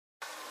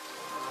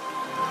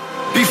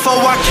before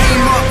I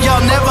came up,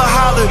 y'all never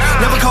hollered,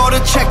 never called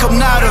a check up,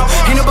 nada.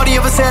 Ain't nobody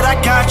ever said I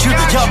got you,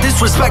 y'all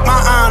disrespect my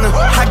honor.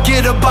 I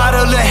get a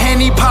bottle of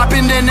Henny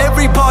poppin', then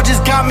every bar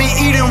just got me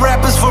eating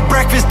rappers for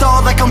breakfast, all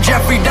like I'm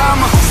Jeffrey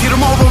Dahmer. See,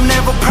 tomorrow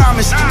never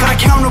promise, gotta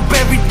count up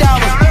every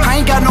dollar. I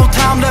ain't got no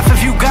time left,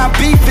 if you got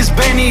beef, it's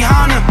Benni.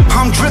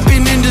 I'm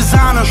dripping in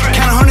designer,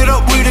 kinda Hunnit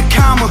up with a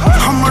comma.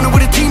 I'm running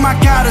with a team, I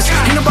got us.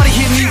 Ain't nobody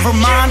here need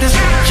reminders.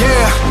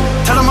 Yeah,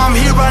 tell them I'm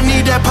here, I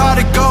need that pot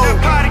of gold.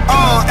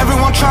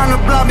 Everyone trying to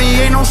block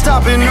me, ain't no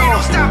stopping, no.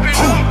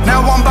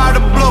 Now I'm by the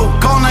blow,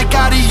 gone like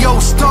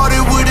adios.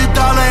 Started with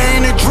 $1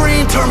 and a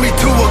dream, turned me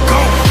to a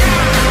goat.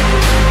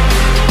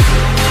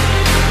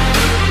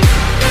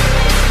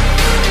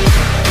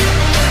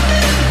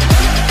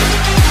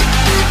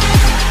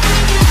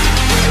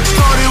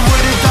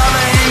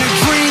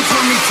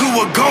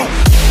 A goat.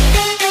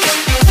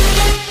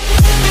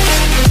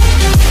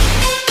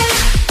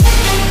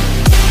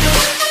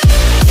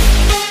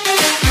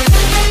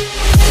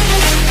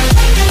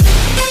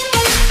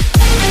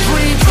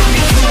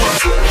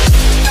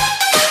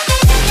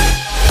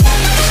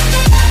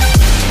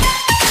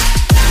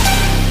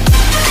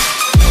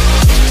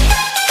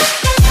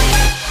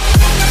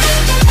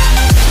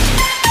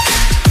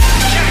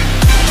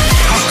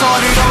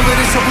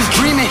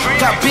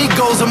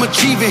 I'm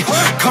achieving,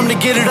 come to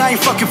get it, I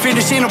ain't fucking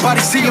finished. Ain't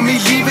nobody seeing me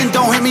leaving.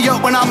 Don't hit me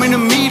up when I'm in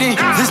a meeting.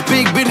 This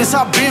big business,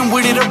 I've been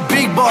with it. A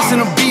big boss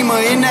in a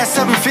Beamer. In that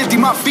 750,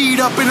 my feet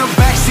up in the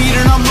backseat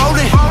and I'm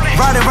rolling.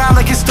 Ride around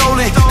like it's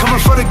stolen. Coming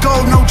for the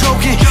gold, no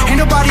joking.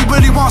 Ain't nobody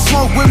really want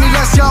smoke with me.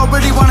 Unless y'all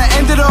really wanna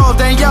end it all,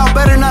 then y'all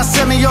better not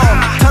send me off.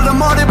 Tell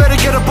them all they better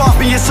get up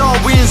off me. It's all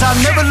wins, I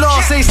never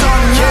lost. Say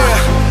something,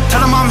 yeah.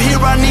 Tell them I'm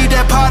here, I need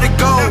that pot of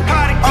gold.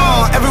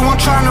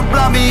 Everyone trying to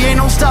block me, ain't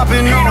no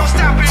stopping, no.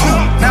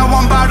 Now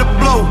I'm by the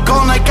blow,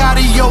 gone like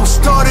adios.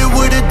 Started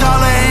with $1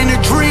 and a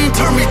dream,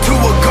 turned me to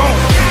a goat.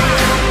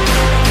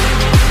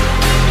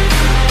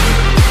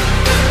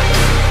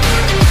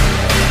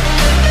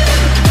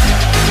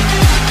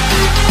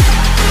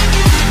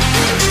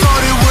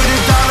 Started with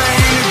 $1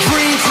 and a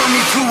dream, turned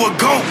me to a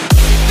goat.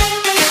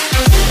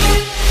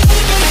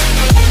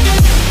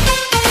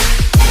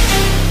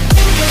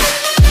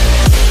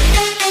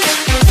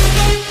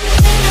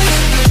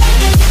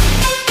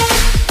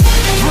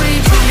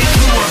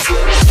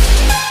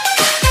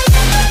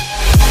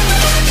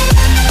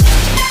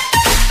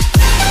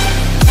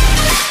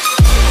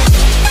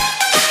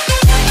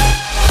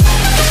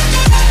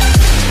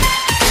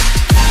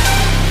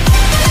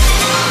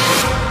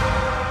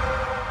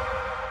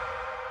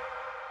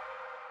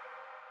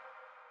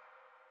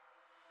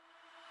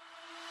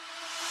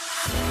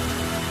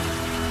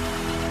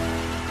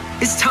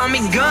 It's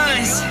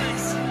Tommygunnz.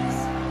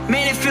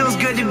 Man, it feels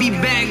good to be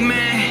back,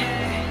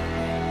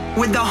 man.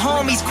 With the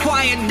homies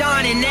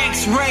Choirdon and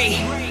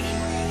X-Ray.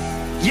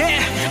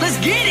 Yeah,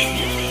 let's get it.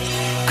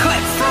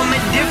 Cut from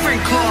a different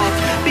cloth,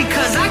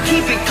 because I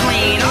keep it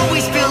clean.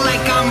 Always feel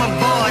like I'm a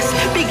boss,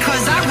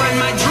 because I run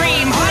my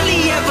dream.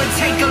 Hardly ever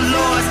take a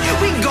loss.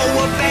 We go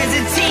up as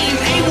a team.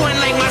 A1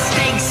 like my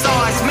steak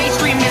sauce.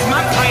 Mainstream is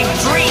my pipe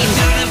dream.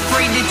 Not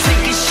afraid to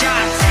take a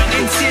shot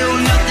until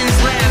nothing's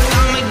left.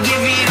 I'ma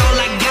give it all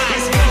I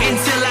got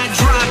until I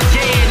drop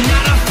dead.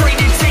 Not afraid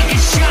to take a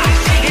shot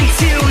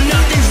until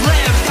nothing's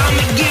left.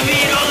 I'ma give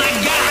it all I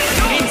got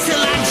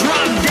until I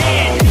drop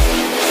dead.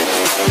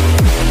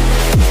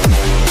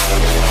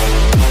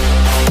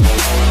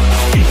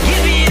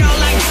 Give it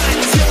all I got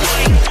till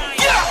I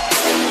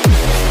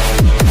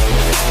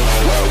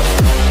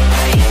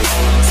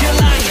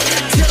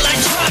till I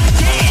drop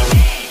dead.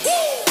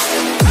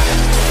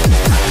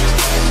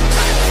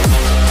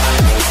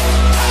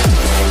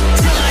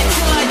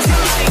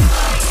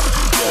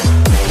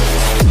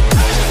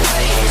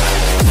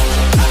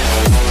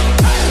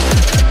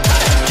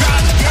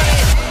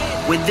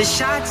 With the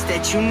shots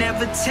that you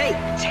never take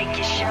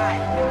a shot.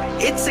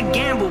 It's a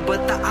gamble,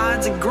 but the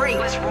odds are great.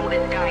 Let's roll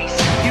the dice.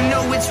 You know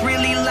it's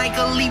really like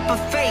a leap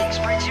of faith.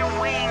 Spread your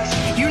wings.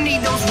 You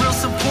need those real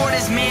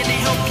supporters, man, to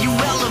help you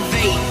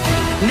elevate.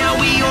 Now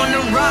we on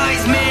the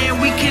rise, man,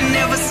 we can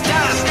never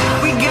stop.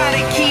 We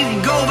gotta keep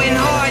going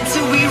hard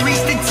till we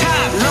reach the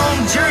top. Long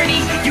journey,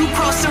 you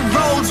cross the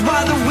roads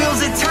while the wheels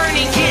are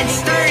turning. Get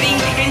sturdy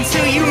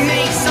until you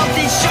make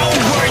something show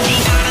worthy.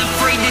 Not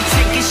afraid to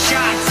take a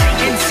shot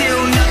until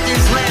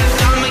nothing's left.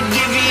 I'ma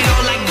give it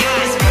all I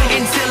got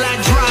until I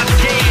drop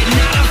dead.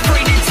 Not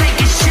afraid to take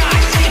a shot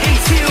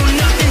until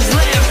nothing's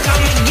left.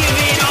 I'ma give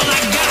it all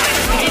I got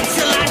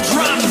until I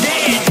drop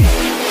dead.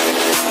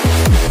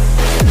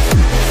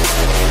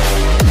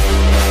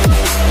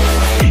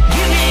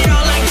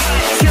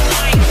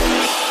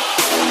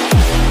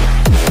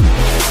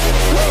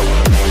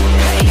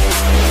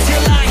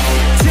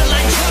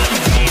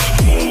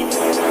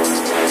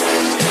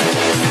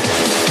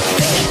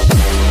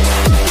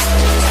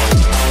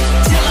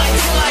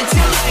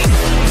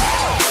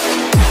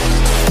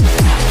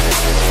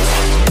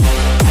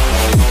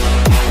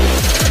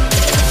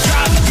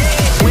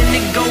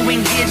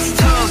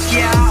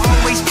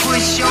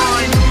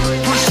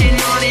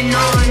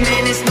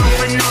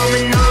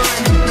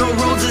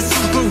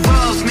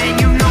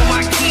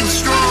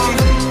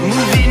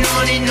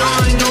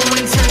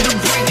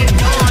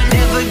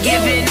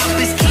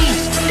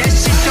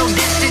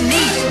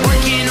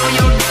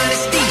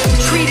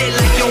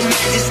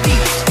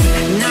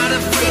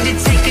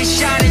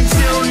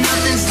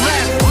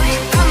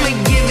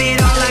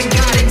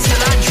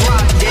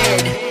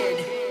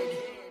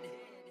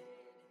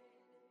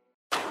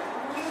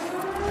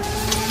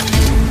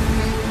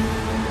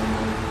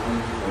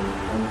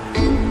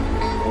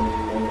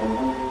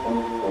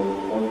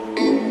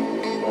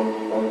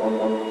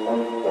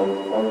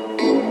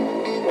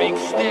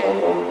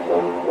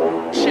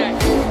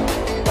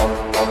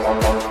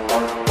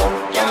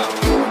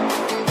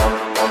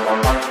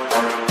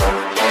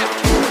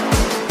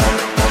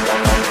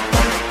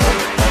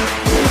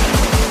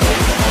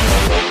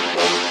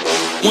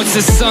 Once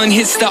the sun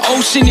hits the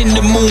ocean and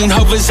the moon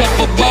hovers up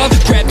above,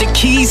 grab the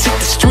keys, hit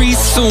the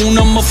streets soon,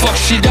 I'ma fuck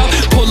shit up.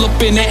 Pull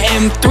up in the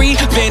M3,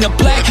 van of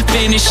black,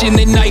 vanish in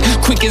the night,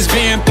 quick as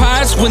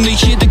vampires when they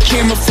hear the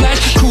camera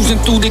flash.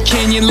 Cruising through the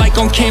canyon like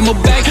on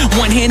Camelback,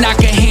 one hand I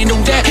can handle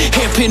that,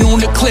 hairpin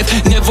on the cliff,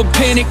 never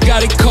panic,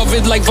 got it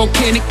covered like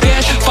volcanic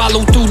ash.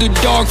 Follow through the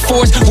dark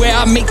forest where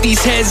I make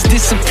these heads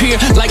disappear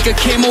like a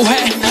camel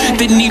hat.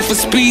 The need for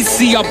speed,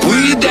 see I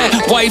breathe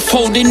that. Wife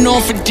holding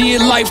on for dear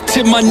life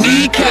to my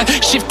kneecap,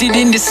 shifted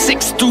into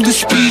 6 through the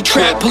speed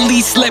trap.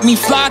 Police let me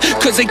fly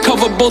cause they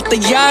cover both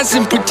the eyes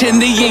and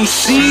pretend they ain't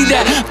see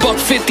that.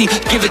 $150,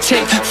 give or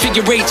take,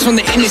 figure eights on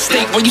the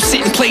interstate while you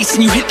sit in place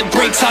and you hit the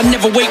brakes. I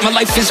never wait, my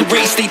life is a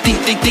race. They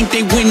think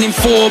they winning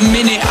for a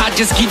minute, I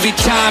just give it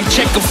time.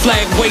 Check a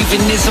flag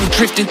waving as I'm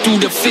drifting through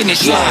the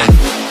finish line.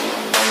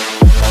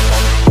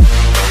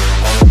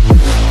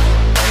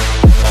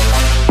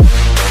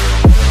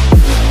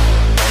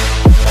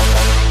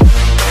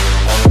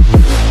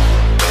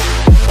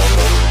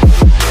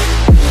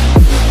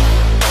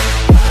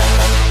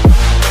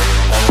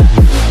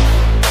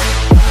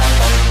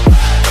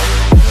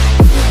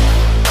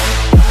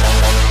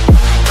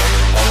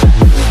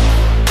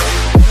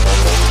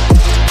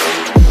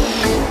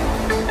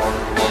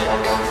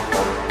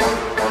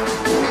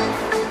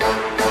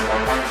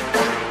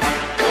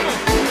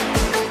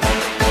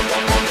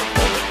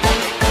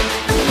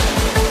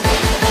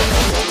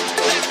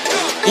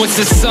 Once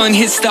the sun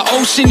hits the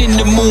ocean and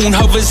the moon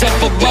hovers up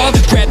above,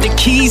 grab the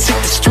keys, hit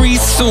the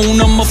streets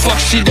soon, I'ma fuck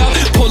shit up.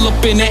 Pull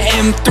up in the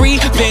M3,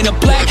 van of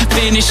black,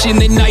 vanish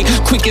in the night,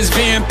 quick as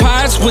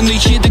vampires when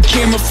they hear the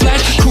camera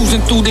flash.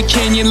 Cruising through the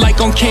canyon like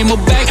on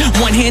Camelback,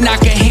 one hand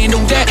I can handle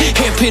that,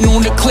 hairpin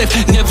on the cliff,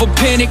 never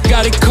panic,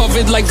 got it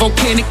covered like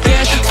volcanic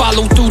ash.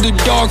 Follow through the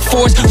dark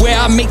forest where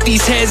I make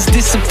these heads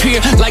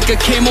disappear like a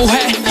camel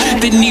hat.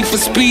 The need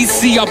for speed,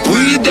 see I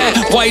breathe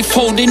that. Wife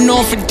holding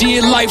on for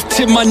dear life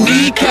to my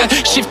kneecap,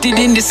 shifted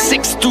into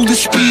 6 through the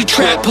speed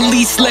trap.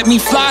 Police let me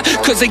fly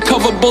cause they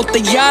cover both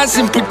the eyes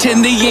and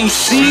pretend they ain't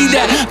see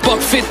that.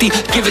 $150,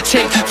 give or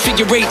take,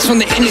 figure eights on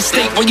the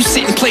interstate while you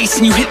sit in place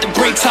and you hit the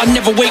brakes. I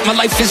never wait, my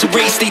life is a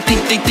race. They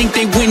think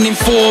they winning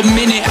for a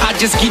minute, I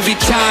just give it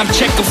time.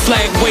 Check a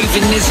flag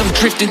waving as I'm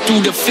drifting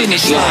through the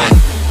finish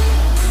line.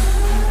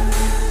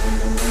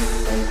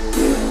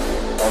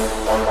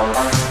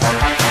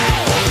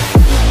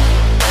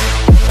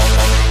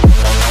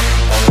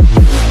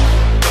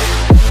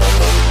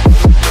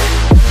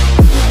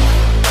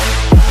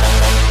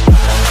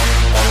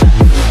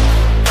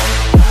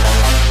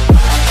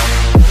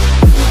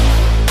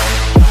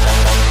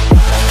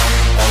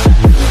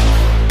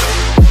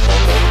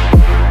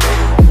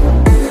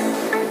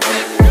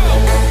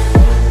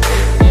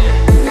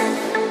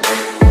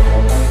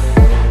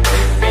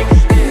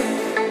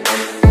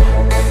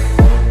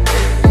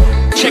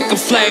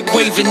 Flag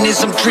waving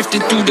as I'm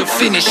drifting through the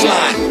finish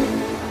line.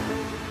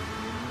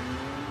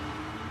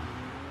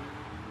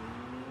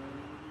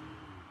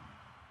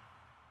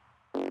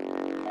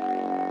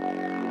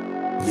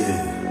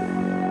 Yeah.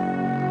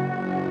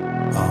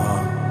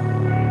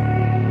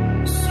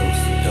 So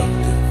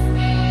seductive.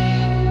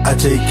 I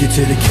take you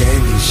to the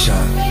candy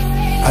shop,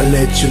 I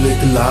let you lick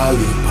the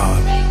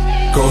lollipop.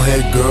 Go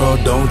ahead girl,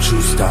 don't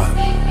you stop,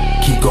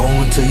 keep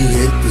going till you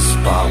hit the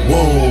spot.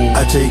 Whoa,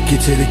 I take you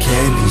to the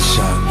candy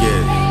shop,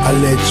 yeah, I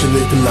let you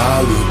lick the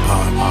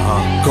lollipop.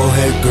 Go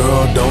ahead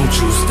girl, don't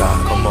you stop,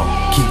 come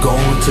on, keep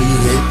going till you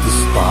hit the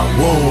spot.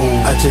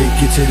 Whoa, I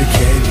take you to the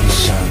candy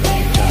shop.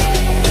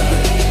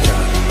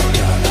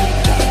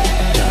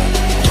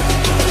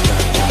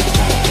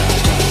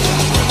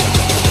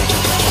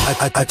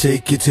 I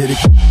take you to the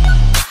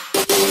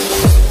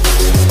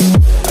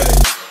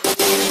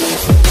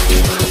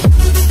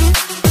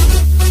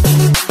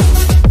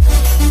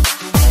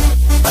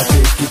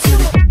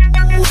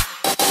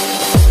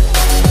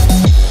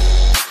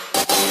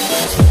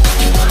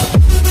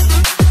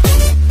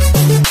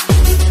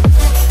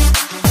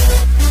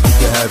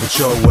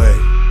your way.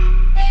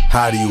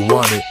 How do you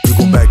want it? You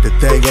gon' back the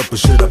thing up or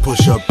should I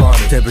push up on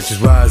it?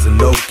 Temperatures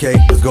rising, okay,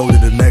 let's go to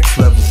the next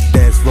level.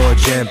 Dance floor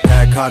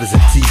jam-packed, hot as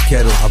a tea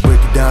kettle. I'll break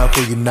it down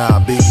for you now,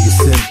 baby, it's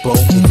simple.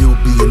 If you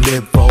be an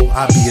info,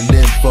 I'll be an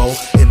info.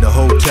 In the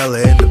hotel or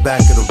in the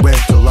back of the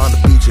rental, on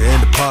the beach or in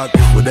the park,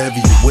 whatever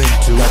you went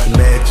to. Got the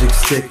magic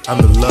stick, I'm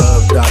the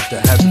love doctor.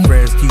 Having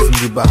friends teasing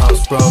you about how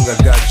strong I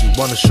got you.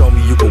 Wanna show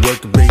me you can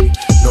work the baby?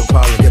 No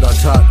problem, get on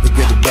top, to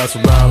get it bounce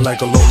around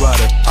like a low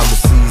rider. I'm a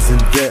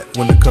seasoned vet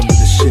when it comes to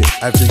the shit.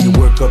 After you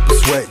work up a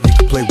sweat, you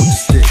can play with the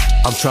stick.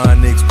 I'm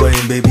trying to explain,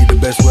 baby, the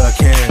best way I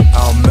can.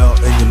 I'll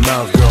melt in your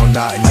mouth, girl,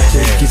 not in your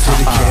hand. I take you to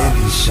the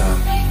candy shop,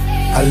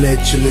 I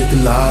let you lick the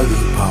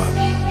lollipop.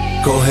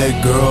 Go ahead,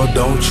 girl,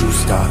 don't you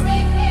stop,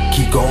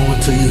 keep going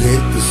till you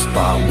hit the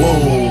spot.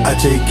 Whoa, I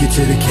take you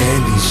to the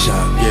candy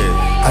shop,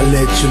 yeah, I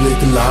let you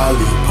lick the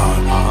lollipop.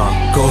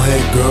 Go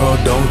ahead, girl,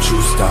 don't you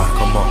stop,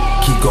 come on,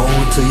 keep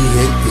going till you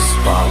hit the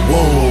spot.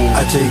 Whoa,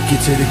 I take you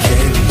to the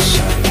candy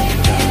shop.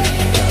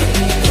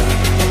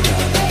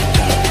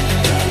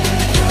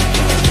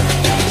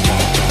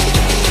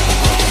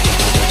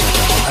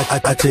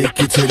 I take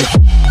it to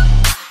the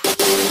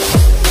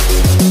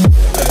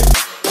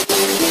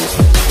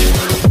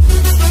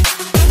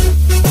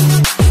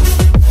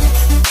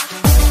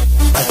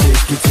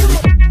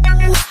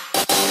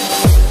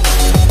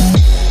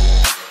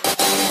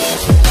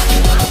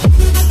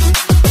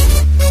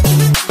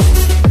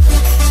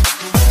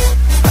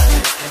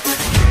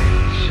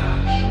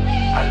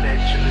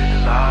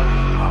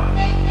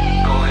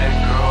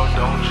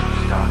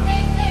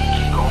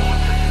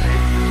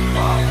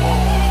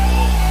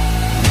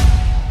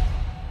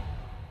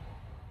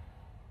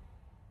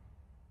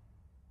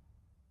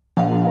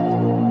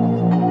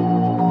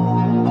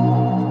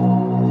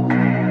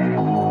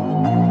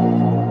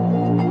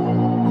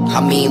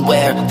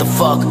where the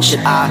fuck should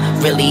I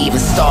really even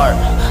start?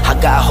 I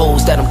got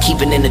hoes that I'm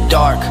keeping in the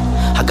dark.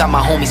 I got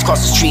my homies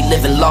across the street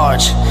living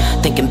large.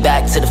 Thinking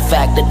back to the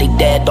fact that they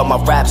dead, all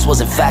my raps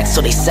wasn't facts,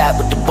 so they sat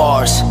with the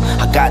bars.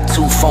 I got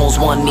 2 phones,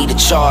 one need a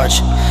charge.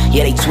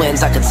 Yeah, they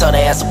twins, I can tell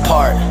they ass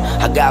apart.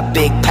 I got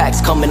big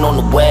packs coming on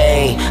the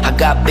way. I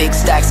got big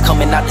stacks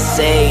coming out the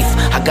safe.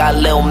 I got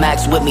Lil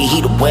Max with me,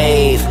 he the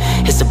wave.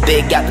 It's a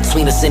big gap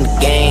between us in the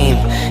game.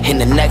 In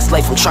the next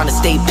life, I'm trying to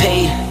stay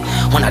paid.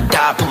 When I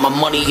die, put my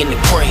money in the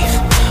grave.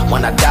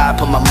 When I die,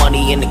 put my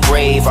money in the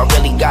grave. I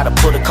really gotta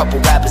put a couple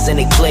rappers in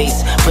their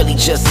place. Really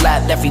just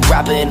lapped every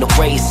rapper in the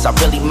race. I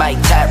really might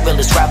tap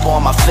realest rapper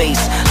on my face.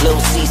 Lil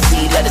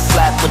CC, let it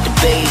slap with the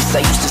bass.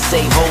 I used to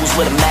save hoes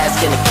with a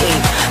mask and a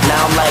cape.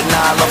 Now I'm like,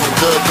 nah, love them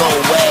good, go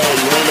away.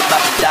 You ain't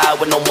about to die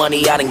with no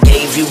money I done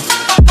gave you.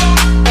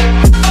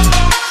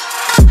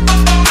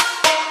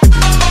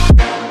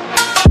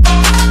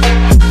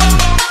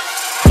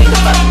 Ain't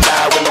about to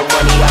die with no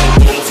money I done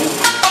gave you.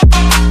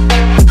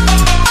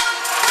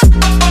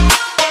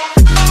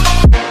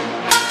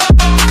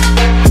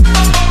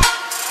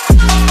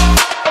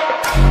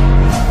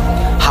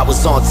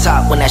 On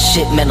top when that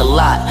shit meant a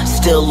lot.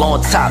 Still on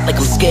top like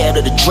I'm scared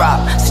of the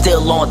drop.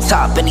 Still on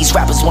top and these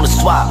rappers wanna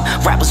swap.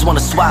 Rappers wanna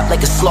swap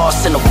like it's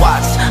lost in the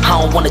watts. I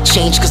don't wanna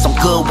change cause I'm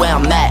good where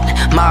I'm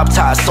at. Mob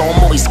ties so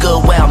I'm always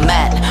good where I'm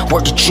at.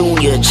 Word to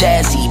Junior,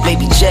 Jazzy,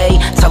 Baby J.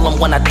 Tell them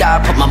when I die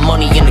put my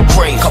money in the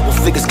grave. Couple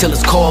figures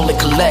killers call and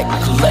collect.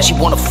 She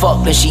wanna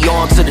fuck then she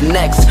on to the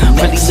next.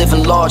 Really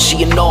living large,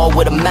 she in all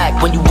with a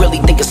Mac. When you really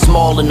think it's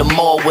small in the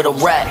mall with a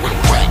rat.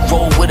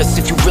 Roll with us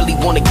if you really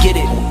wanna get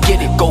it.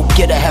 Go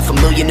get a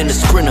 $500,000 in the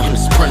Sprinter.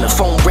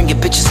 Phone ringing,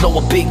 bitches know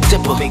a big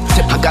tipper.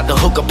 I got the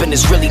hook up and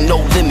there's really no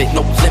limit.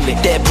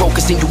 Dead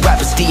brokers in you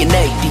rappers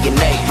DNA.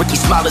 Ricky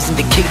Smiler's in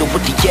Decatur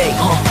with the A.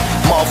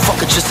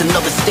 Motherfucker, just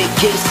another state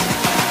case.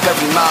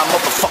 Bury my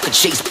motherfucker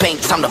Chase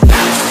Bank, time to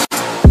bounce.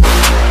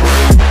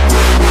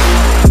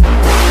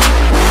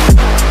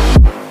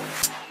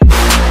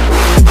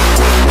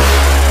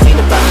 Ain't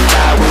about to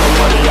die with no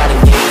money I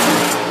done gave you.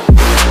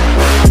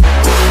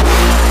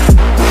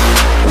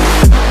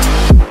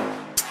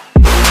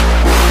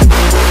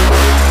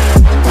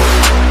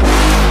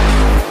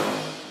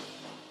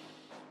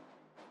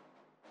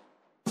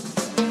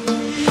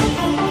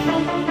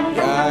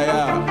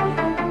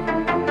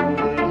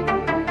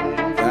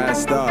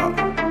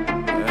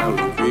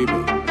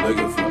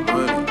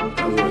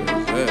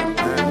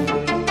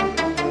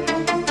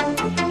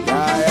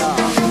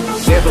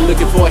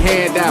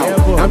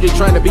 I'm just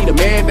trying to be the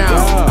man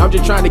now. I'm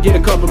just trying to get a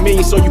couple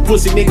million so you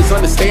pussy niggas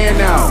understand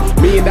now.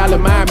 $1 million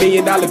mind, $1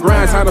 million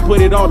grind, time to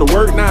put it all to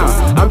work now.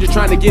 I'm just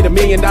trying to get $1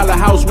 million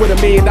house with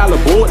 $1 million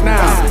board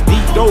now.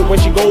 Deep dope when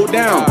she go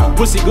down.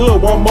 Pussy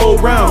good, one more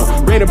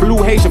round. Red and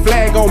blue Haitian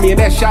flag on me and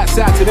that shot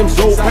out to them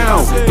Zoe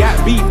pounds.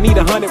 Got beef, need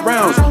 100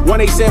 rounds.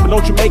 187,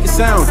 don't you make it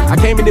sound. I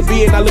came in the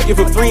bed not looking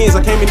for friends.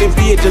 I came in the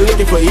bed just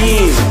looking for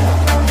ends.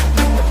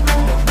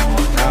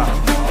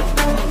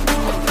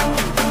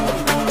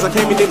 I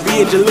came in that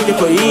bitch just looking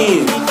for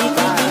ends.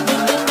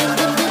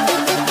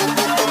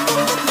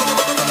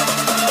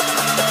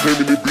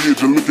 Came in that bitch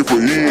just looking for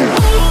ends.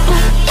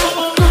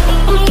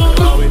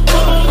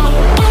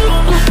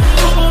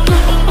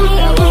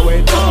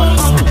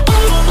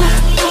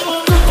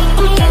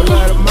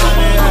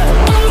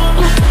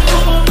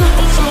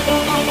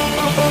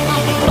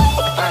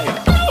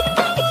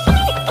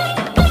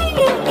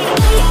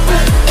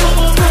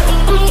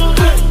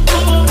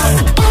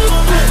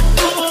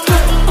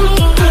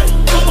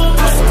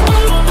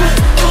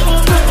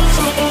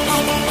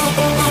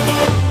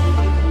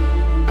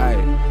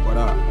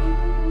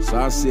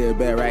 Sit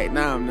back right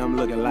now, I'm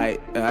looking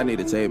like I need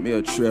to take me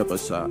a trip or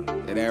something.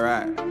 Is that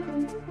right? You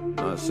know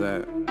what I'm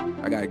saying?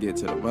 I gotta get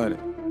to the money.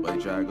 But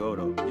you try to go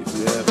though. You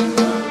feel me?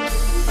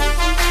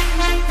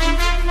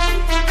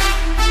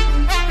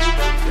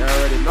 You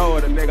already know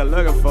what a nigga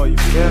looking for, you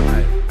feel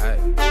me? Hey,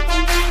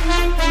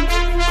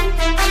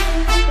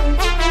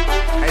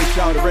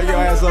 Shawty, bring your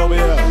ass over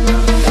here.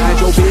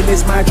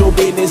 Mind your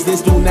business,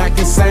 this do not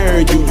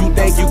concern you. You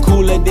think you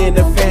cooler than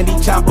the Fanny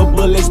chopper,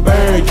 bullets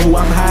burn you.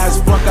 I'm high as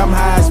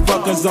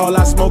fuck, cause all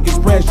I smoke is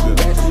pressure.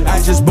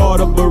 I just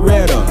bought a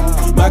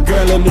Beretta, my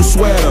girl a new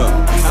sweater.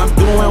 I'm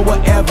doing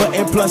whatever,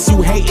 and plus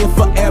you hating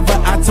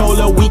forever. I told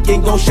her we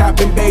can go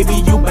shopping, baby,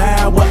 you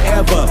buy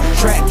whatever.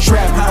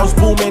 Trap house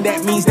booming,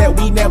 that means that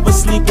we never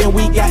sleeping.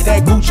 We got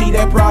that Gucci,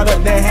 that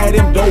product that had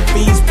them dope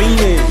fiends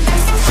feeling.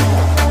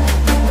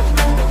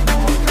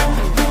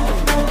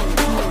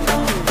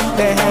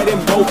 That had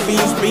them dope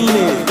fiends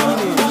feeling.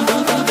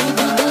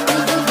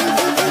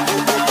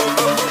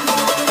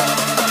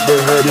 That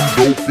had them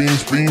dope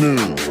fiends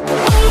feeling.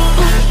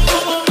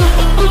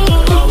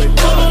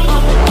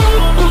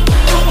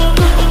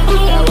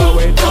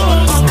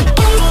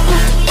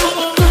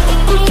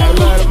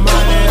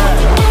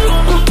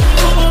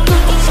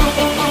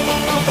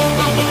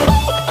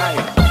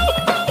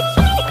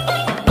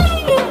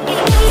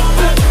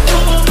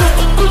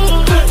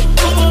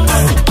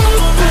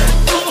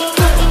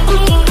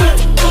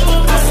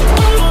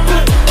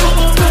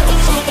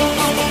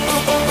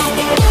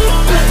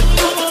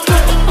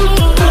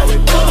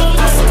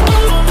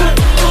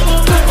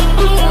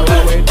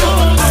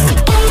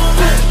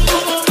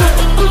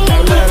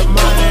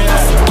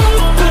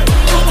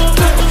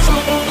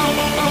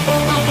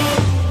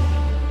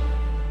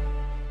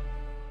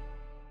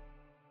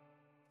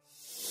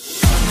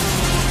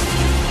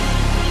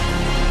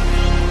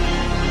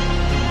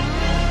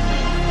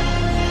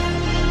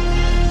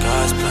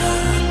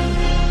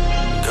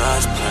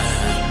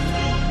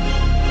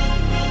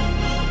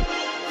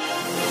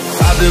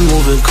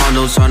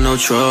 Condos are no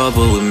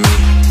trouble with me.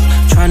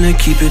 Trying to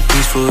keep it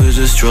peaceful is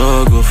a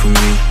struggle for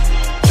me.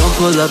 Don't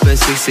pull up at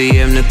 6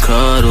 AM to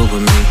cuddle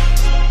with me.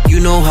 You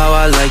know how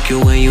I like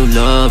it when you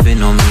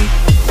loving on me.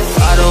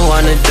 I don't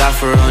wanna die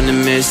for on to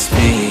miss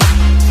me.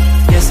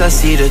 Yes, I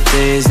see the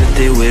things that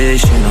they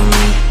wishing on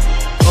me.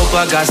 Hope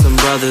I got some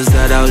brothers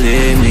that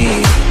outlive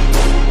me.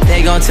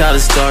 They gon' tell the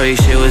story,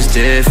 shit was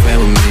different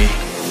with me.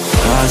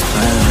 God's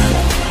plan,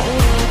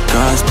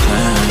 God's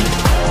plan.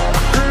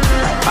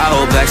 I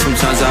hold back,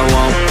 sometimes I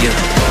won't, yeah.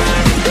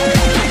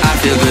 I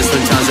feel good,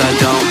 sometimes I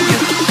don't,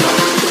 yeah.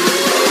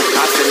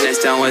 I finesse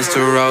down West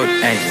Road,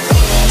 ayy.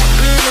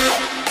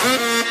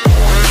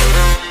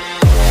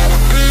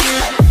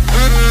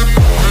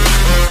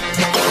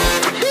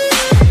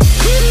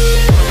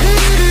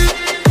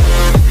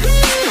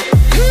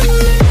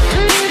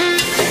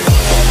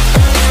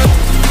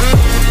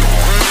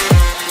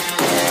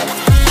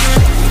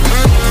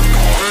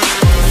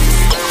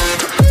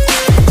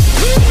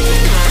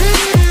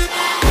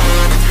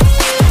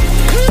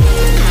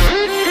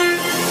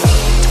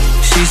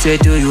 Say,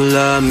 do you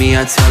love me?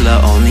 I tell her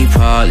only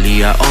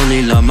partly. I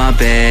only love my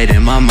bed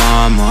and my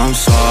mama, I'm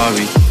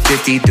sorry.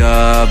 50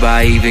 dub,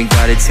 I even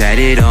got it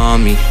tatted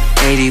on me.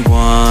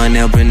 81,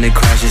 they'll bring the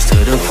crashes to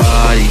the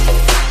party.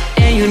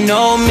 And you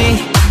know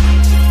me,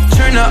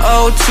 turn a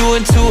 02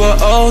 into a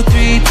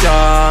 03,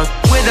 dog.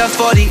 With a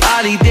 40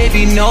 Ollie, they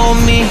be know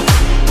me.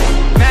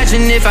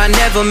 Imagine if I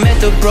never met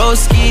the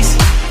broskies.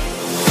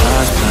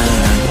 God's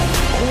plan,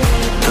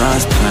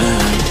 God's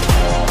plan.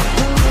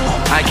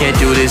 I can't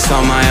do this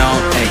on my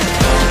own, ayy.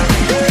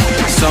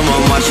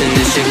 Someone watching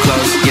this shit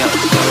close, yeah.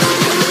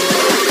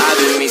 I've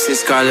been me since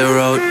Scarlet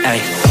Road,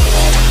 ayy.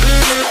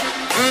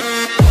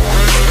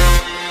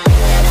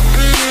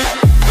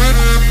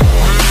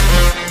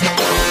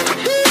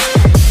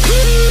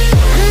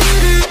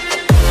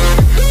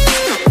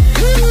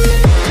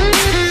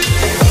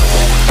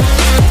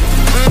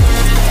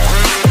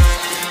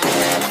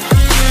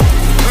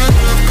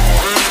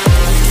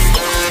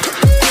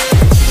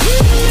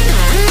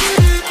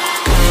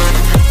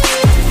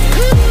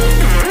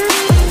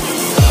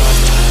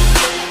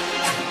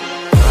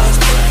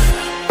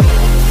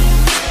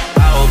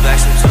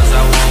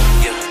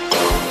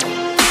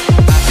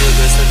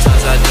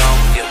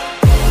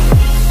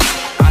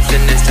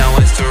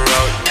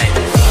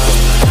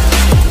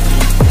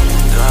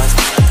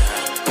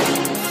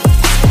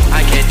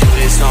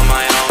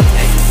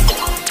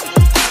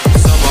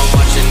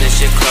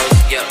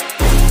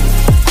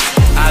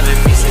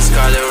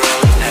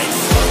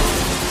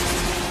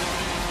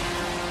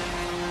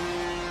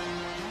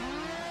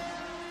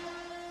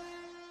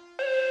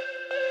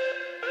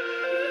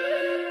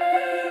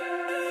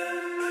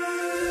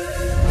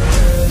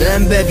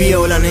 Then baby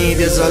all I need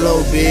is a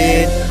little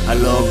bit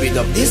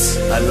of this,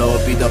 a little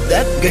bit of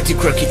that. Get you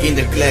cracky in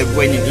the club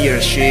when you hear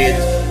shit.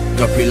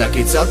 Drop it like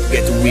it's up,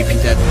 get to whip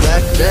it at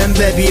back. Then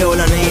baby all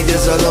I need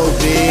is a little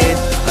bit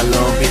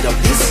of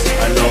this,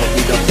 a little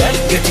bit of that.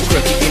 Get you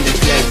cracky in the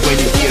club when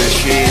you hear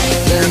shit.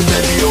 Then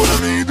baby all I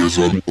need is a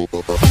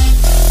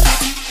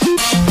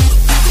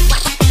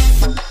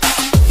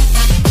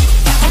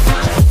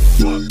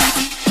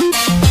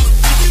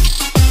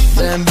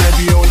Then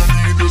baby all I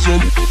need is a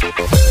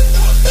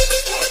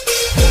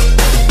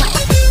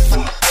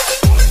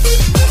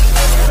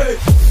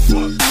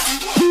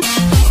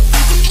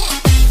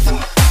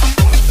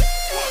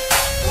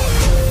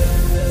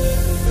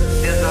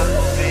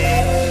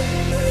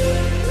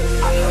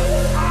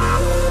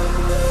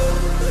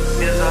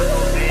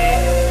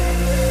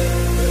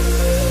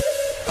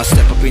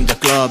up in the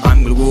club,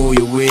 I'm gonna woo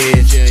you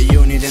with. Yeah,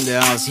 unit in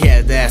the house,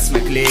 yeah, that's my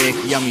clique.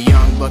 I'm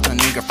young but a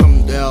nigga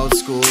from the old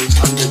school.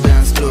 On the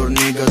dance floor,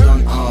 nigga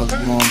done all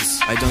months.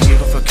 I don't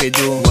give a fuck, I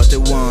do what I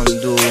want to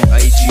do.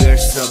 I eat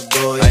yours up,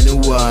 boy, I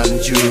don't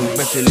want you.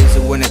 Better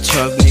listen when I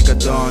chug, nigga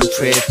don't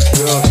trip.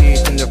 You're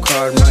heat in the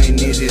car, my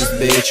need is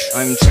bitch.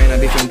 I'm tryna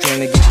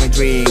get my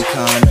drink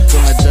on. To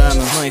my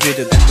diamonds, my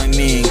video, that's my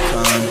main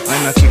con.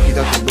 I'ma kick it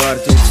out the bar,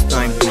 it's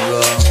time to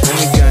go. Let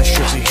me get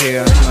shit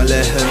here, I'ma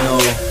let her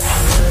know.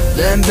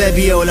 Then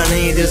baby, all I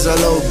need is a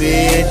little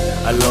bit.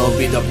 A little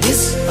bit of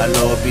this, a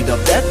little bit of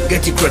that.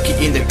 Get you cracky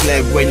in the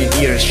club when you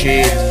hear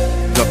shit.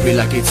 Drop it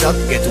like it's up,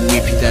 get to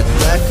whip it at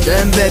back.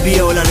 Then baby,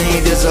 all I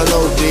need is a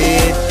little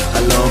bit.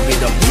 A little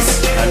bit of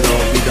this, a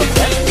little bit of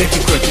that. Get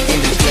you cracky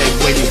in the club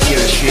when you hear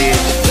shit.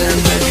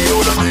 Then baby,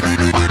 all I need.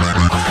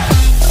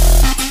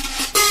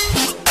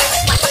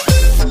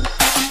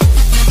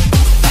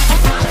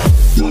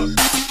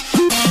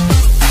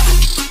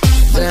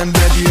 Then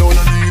baby, all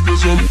I need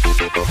is a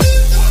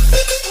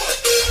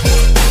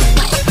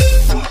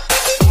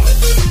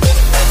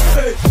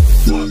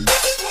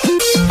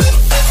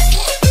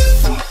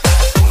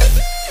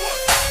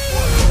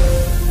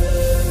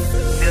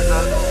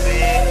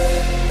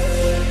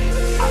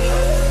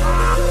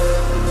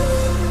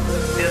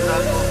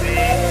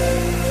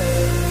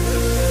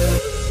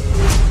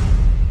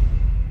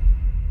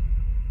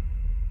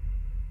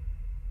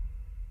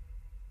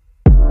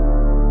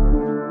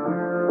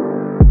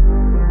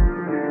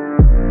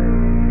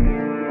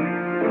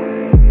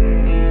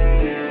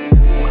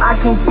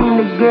can't seem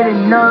to get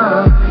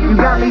enough. You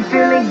got me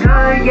feeling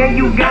good, yeah,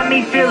 you got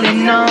me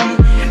feeling numb.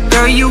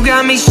 Girl, you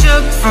got me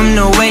shook from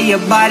the way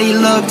your body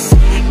looks.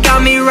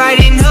 Got me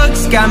writing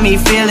hooks, got me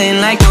feeling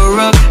like a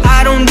rook.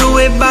 I don't do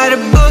it by the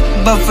book,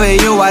 but for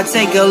you I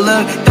take a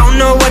look. Don't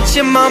know what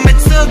your mama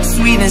took,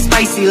 sweet and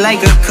spicy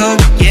like a cook,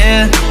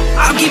 yeah.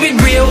 I'll keep it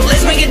real,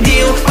 let's make a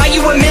deal. Buy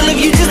you a meal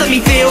if you just let me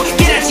feel.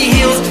 Get out your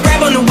heels,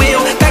 grab on the wheel.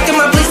 Back to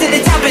my place at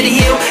the top of the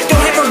hill. Don't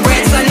have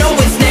regrets, I know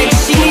what's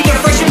next. She need to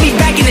freshen me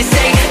back in the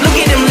sack. Look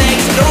at them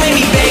legs, don't make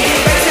me beg.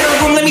 Back to the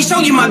room, let me show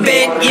you my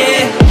bed,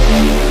 yeah.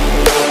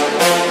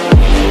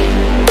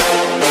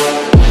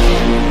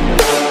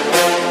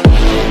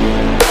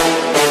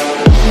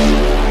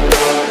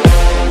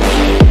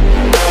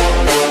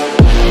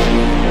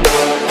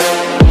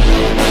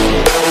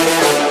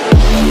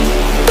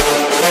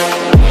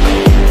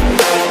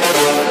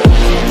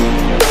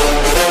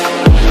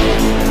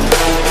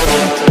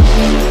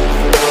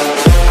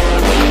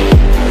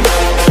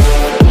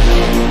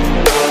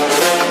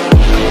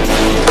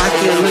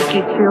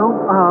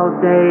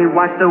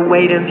 Watch the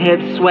way them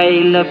hips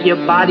sway. Love your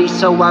body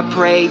so I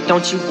pray.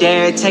 Don't you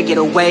dare take it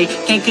away.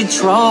 Can't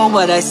control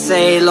what I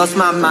say. Lost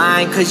my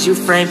mind cause you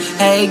frame.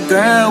 Hey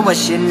girl,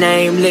 what's your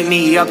name? Lit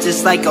me up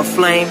just like a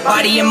flame.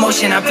 Body in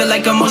motion, I feel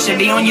like emotion.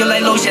 Be on you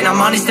like lotion. I'm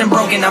honest and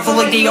broken, I feel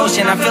like the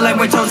ocean. I feel like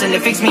we're chosen to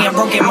fix me, I'm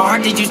broken. My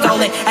heart, did you stole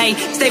it? Hey,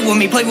 stay with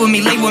me, play with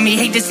me, lay with me.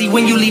 Hate to see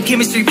when you leave,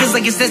 chemistry feels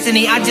like it's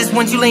destiny. I just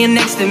want you laying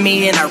next to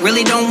me, and I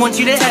really don't want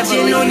you to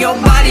touching on your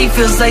body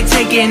feels like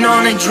taking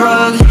on a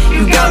drug.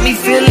 You got me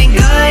feeling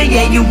good,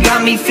 yeah, you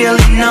got me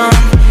feeling numb.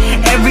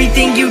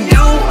 Everything you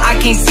do, I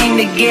can't seem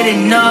to get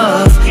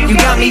enough. You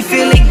got me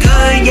feeling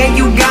good, yeah,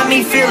 you got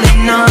me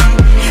feeling numb.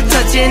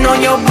 Touching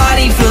on your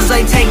body feels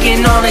like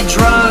taking on a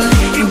drug.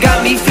 You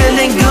got me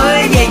feeling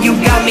good, yeah, you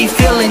got me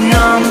feeling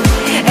numb.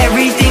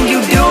 Everything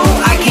you do,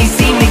 I can't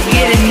seem to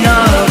get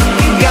enough.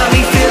 You got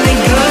me feeling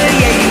good,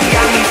 yeah, you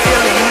got me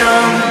feeling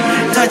numb.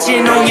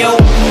 Touching on your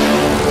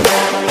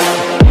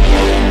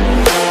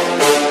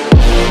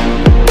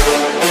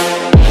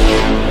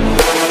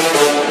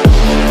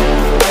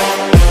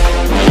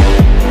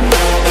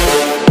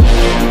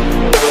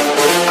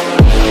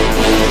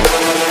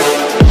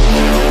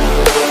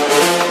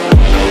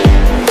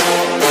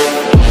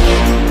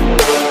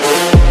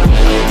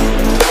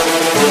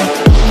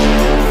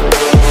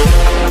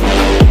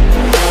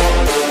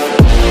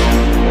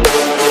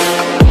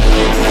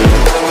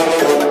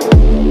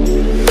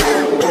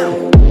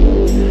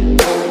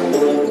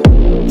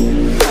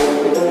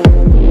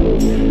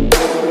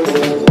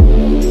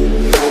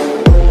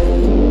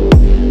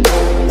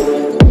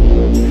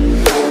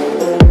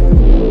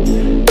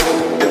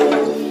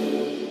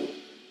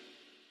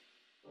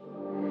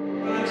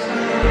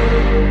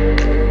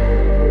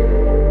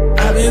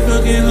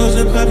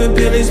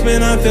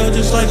I feel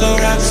just like a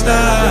rockstar.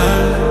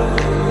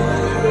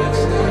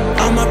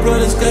 All my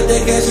brothers got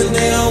their gas and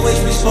they always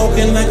be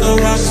smoking like a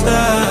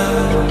rockstar.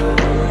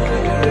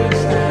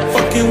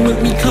 Fucking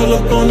with me, call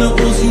up on the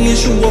Uzi and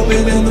shoot up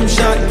in them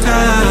shot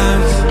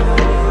ties.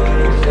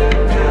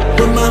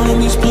 When my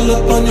homies pull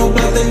up on your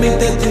block, they make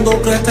that thing go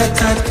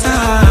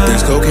grata-ta-ta.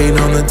 There's cocaine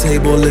on the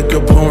table,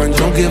 liquor pouring,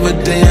 don't give a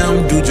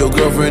damn. Dude, your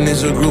girlfriend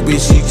is a groupie,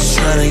 she just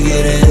tryna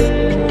get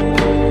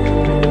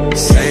in.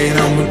 Saying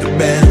I'm with the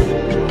band.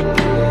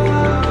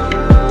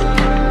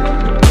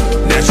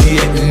 She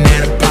acting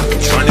out of pocket,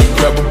 tryna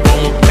grab up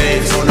on my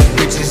pants. On the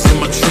bitches in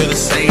my trailer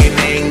saying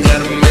they ain't got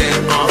a man,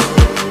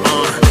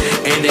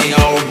 and they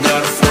all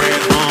got a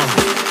friend,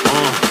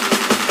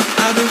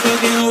 I've been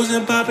fucking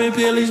and popping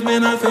pillies,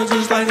 man, I feel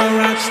just like a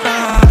rock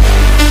star.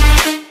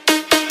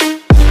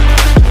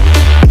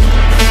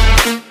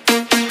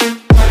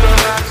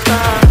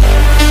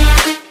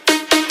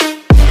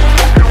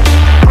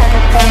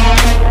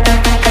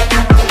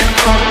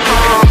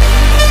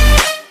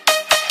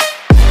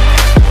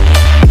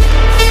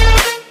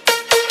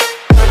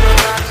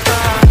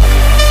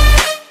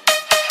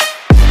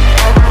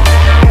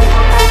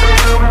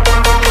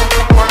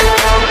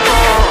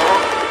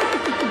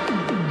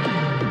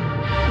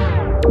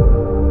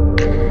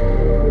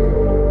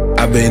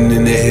 Been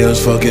in the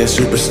hills, fucking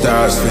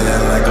superstars,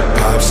 feeling like a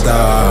pop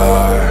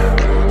star.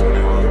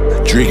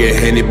 Drinking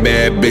Henny,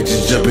 bad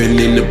bitches jumping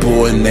in the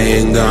pool and they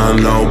ain't got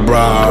no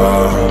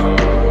bra.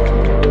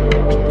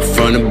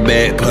 From the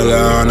back, put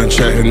her on the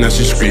track and now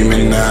she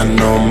screaming, I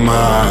know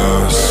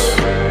miles.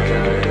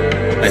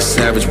 Like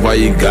Savage, why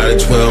you got a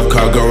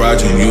 12-car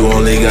garage and you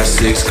only got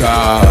 6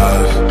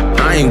 cars?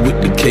 I ain't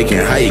with the cake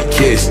and how you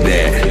kiss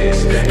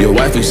that. Your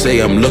wife will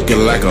say I'm looking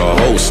like a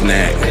whole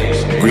snack.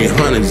 Green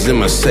hundreds in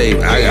my safe,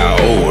 I got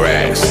old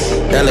racks.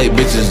 LA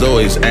bitches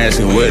always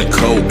asking where the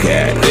coke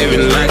at.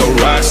 Living like a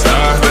rock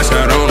star, smash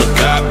out on a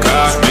cop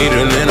car.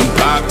 Speeder than a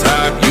pop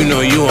top, you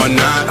know you are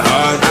not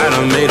hard. I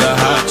done made a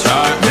hot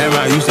chart, never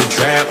I used to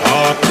trap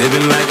hard.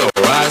 Living like a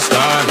rock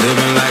star,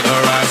 living like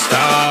a rock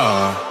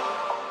star.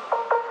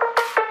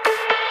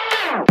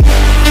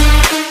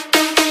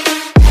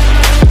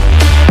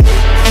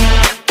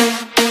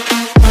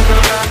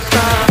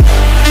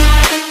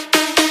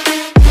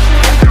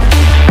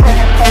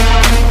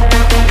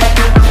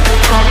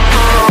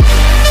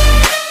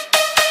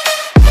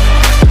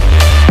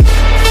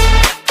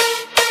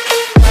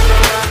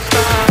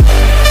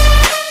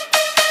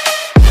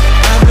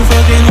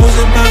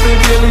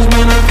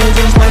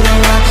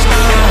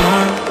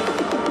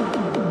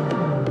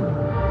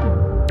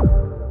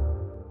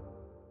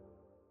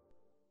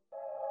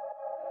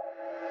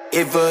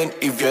 Even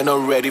if you're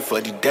not ready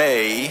for the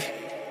day,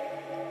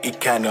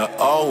 it cannot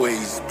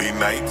always be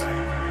night.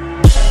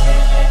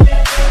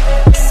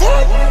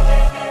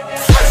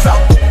 Flex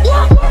out the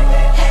work,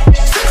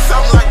 sing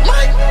something like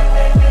Mike.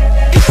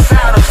 It's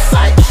out of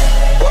sight.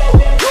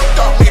 You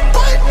got me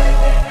bite.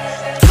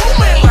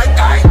 2 men like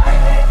I.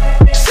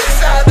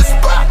 6 out of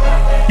spot.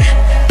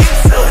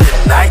 Into the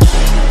night.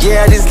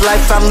 Yeah, this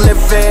life I'm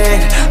living,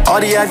 all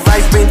the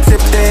advice been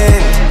tipped in.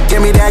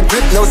 Give me that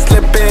grip, no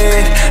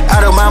slipping.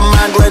 Out of my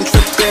mind when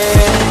tripping.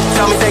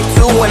 Tell me take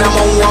 2 when I'm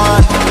on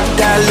 1.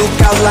 That look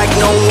out like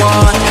no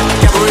one.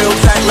 Get real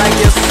tight like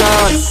your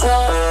son.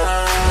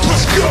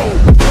 Let's go.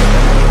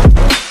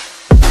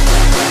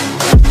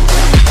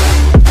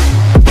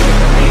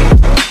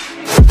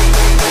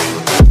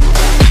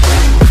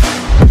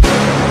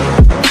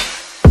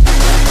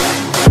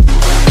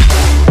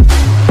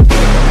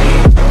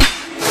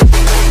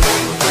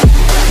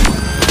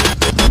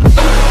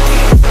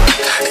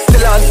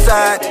 Still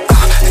outside,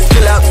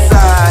 still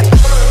outside,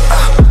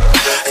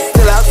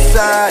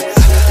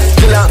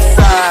 still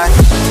outside.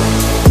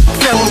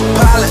 Tell me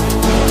pilot,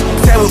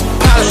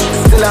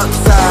 still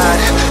outside,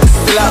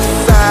 still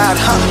outside,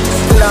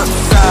 still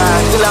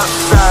outside, still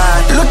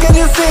outside. Look at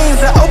these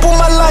scenes, I open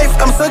my life,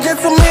 I'm so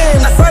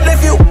gentleman. I find a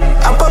view,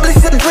 I publish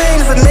the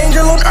dreams, an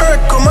angel on earth,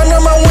 come under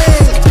my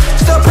wing.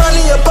 Stop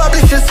running your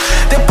publishers,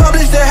 they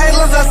publish their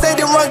handlers, I say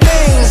the wrong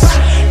things.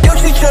 You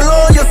treat your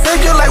law, you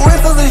figure like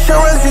rentals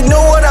insurance, you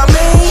know what I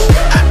mean?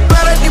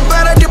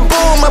 Bada the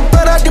boom, my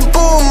bada the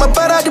boom, my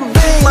bada the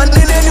bing. I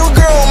need a new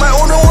girl, my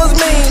older one's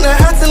mean. I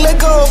had to let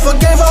go,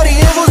 forgave all the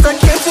evils that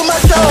came to my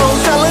show.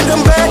 Challenge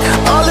them back,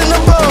 all in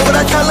the bow. But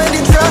I challenge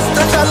the trust,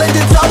 I challenge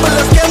the top, but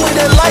let's get with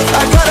the light.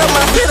 I got on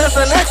my feet, that's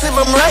an X if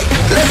I'm right.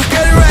 Let's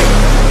get it right.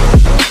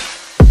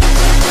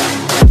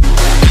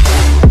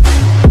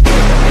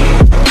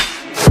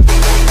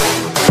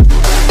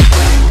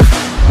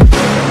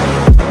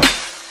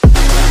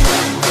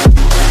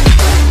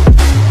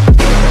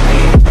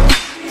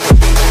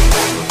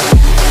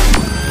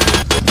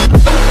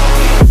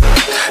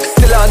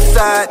 Still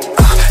outside,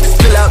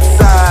 still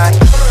outside,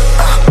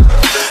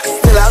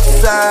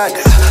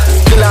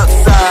 still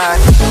outside.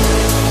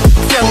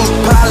 Tell me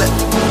pilot,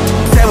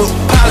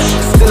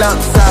 still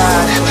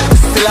outside,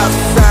 still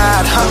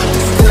outside,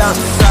 still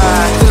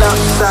outside, still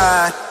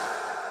outside.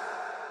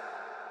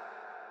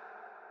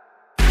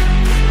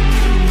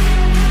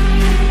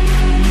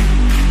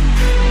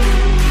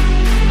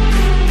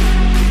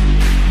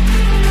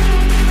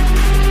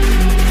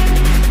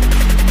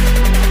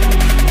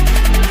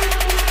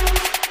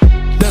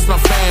 That's my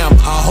fam,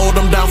 I hold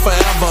them down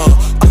forever.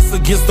 Us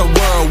against the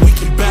world, we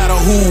can battle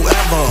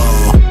whoever.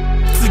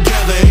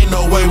 Together ain't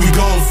no way we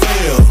gon'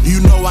 fail.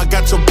 You know I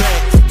got your back,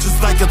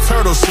 just like a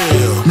turtle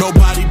shell.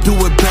 Nobody do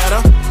it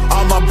better.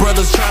 All my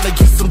brothers tryna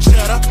get some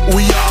cheddar.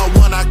 We all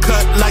wanna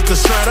cut like a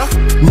shredder.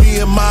 Me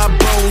and my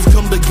bros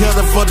come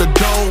together for the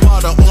dough.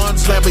 While the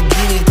orange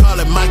Lamborghini call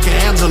it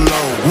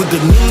Michelangelo. With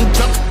the knee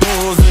tuck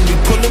doors and we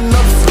pulling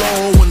up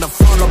slow. When the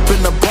front up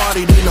in the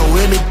party, they know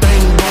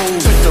anything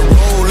goes. Check the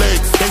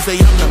Rolex, they say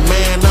I'm the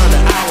man of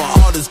the hour.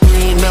 All this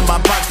green in my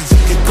pockets,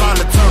 you can call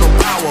it turtle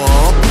power.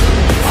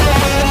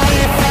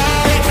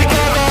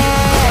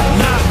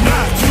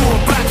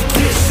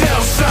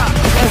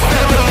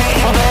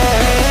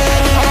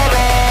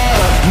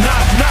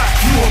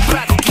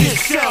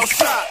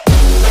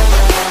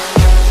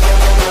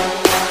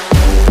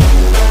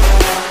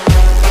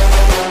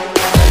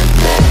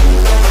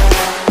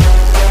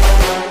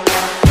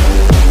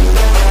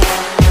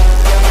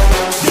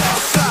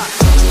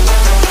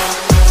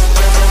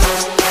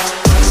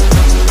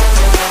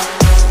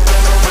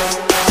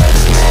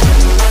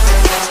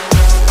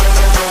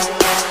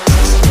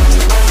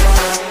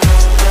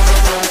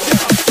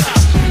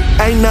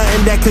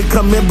 could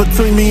come in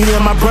between me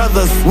and my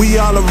brothers. We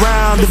all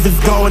around if it's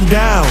going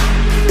down.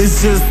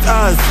 It's just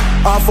us,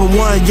 all for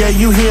one, yeah,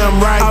 you hear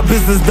him right. Our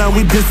business done,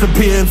 we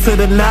disappear into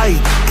the night.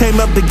 Came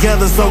up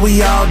together, so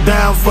we all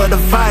down for the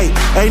fight.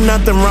 Ain't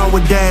nothing wrong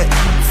with that.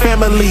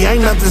 Family,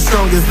 ain't nothing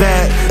strong as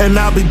that. And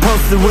I'll be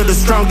posted with the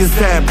strongest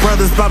at.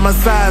 Brothers by my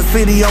side,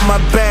 city on my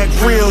back,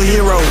 real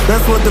hero.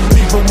 That's what the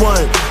people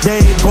want.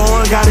 They ain't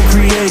born, gotta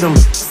create them.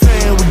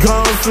 Saying we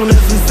gone soon as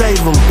we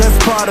save them. That's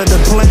part of the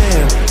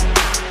plan.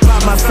 By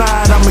my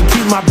side, I'ma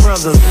keep my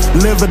brothers.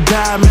 Live or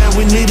die, man,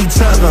 we need each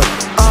other.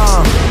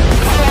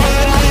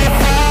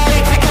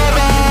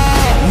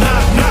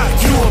 Knock, knock,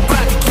 you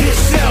about to get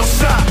shell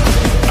shot.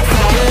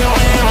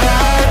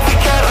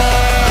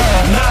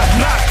 Knock,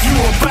 knock, you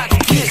about to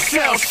get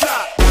shell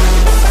shot.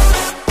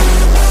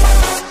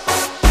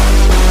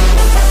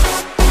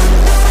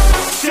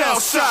 Shell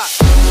shot.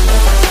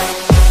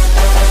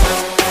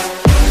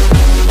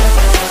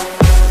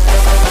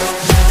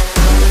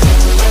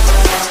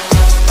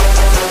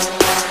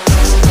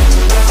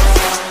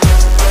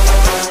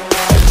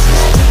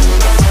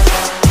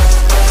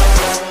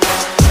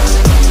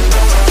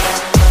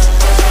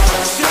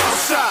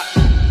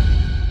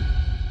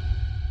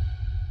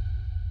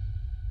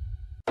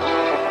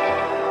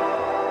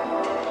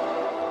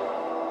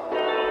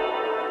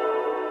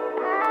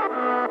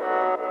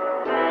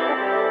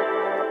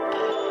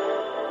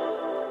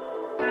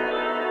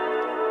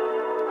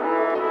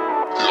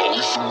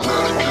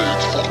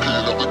 Renegades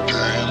fucking up the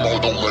game. All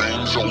the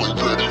lanes only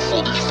ready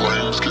for these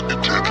flames. Getting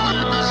deadly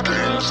in these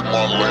games.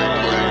 My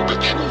lane,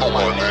 bet you know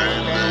my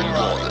name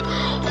on it.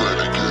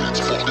 Renegades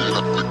fucking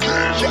up the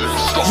game.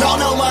 Y'all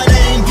know my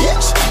name,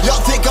 bitch.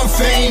 Y'all think I'm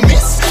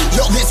famous.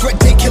 Yo, this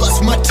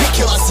ridiculous,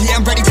 meticulous. Yeah,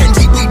 I'm ready, 10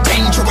 deep, we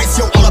dangerous.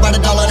 Yo, all about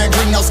 $1 and a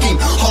green, no scheme.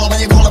 All about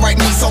you call it right,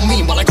 me so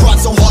mean. While I grind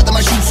so hard that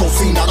my shoes so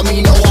seen. Not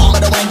me, no armor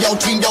to win, yo,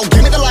 team. Yo,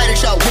 give me the lighter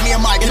show. Give me a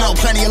mic, you know,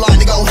 plenty of line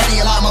to go.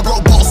 Henny a line, my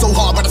bro ball so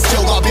hard, but I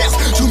still got best.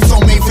 Tunes so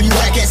made for you,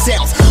 whack ass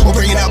sounds. We'll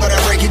bring it out, but I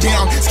break it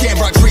down. Scan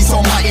brought trees so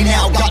mighty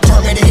now. Got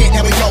Terminator to hit,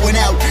 now we going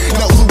out.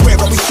 No who where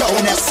are we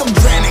showing out? Some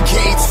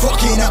renegades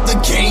fucking up the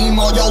game.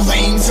 All your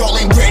lanes, all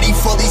ain't ready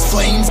for these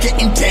flames.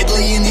 Getting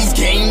deadly in these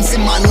games.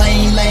 In my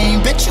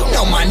lane, bet you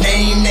know my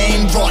name,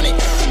 run it.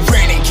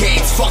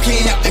 Renegades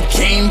fucking up the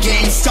game,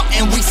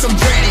 starting we some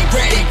ready.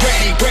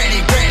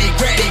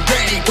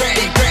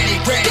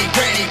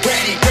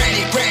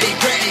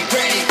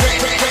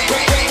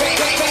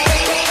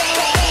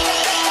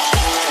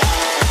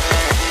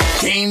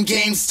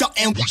 Game,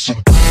 starting we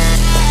some.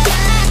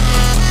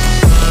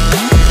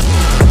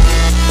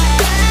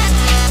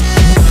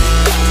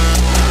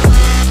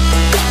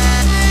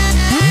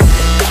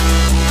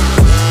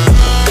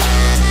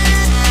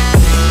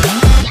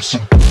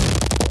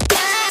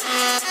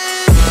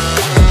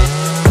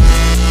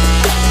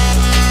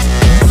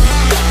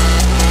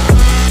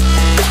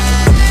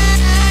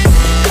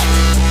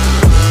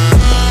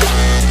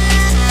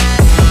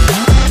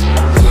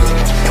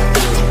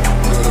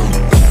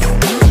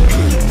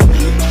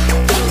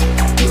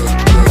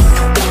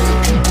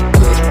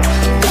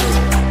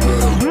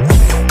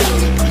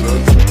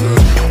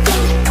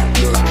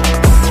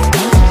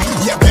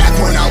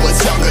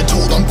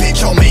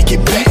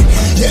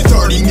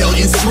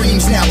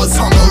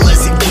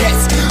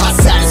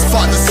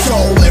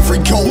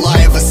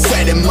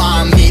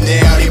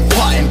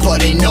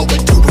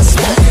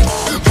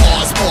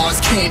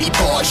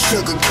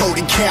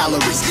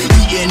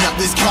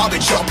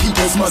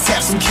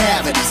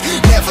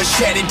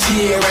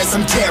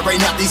 I'm tearing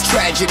up these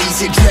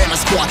tragedies. Your drama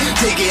squad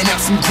digging up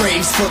some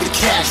graves for the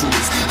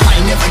casualties. I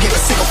ain't never give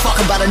a single fuck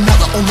about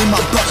another. Only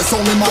my brothers,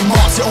 only my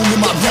moms, you're only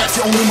my raps,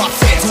 you're only my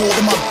fans. You're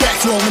holding my back,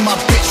 you're only my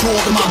bitch, you're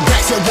holding my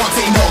back. So one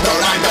thing, no,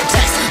 I'm no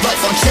tax. Life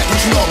on check, what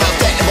you know about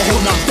that? Never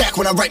holding on back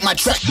when I write my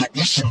track.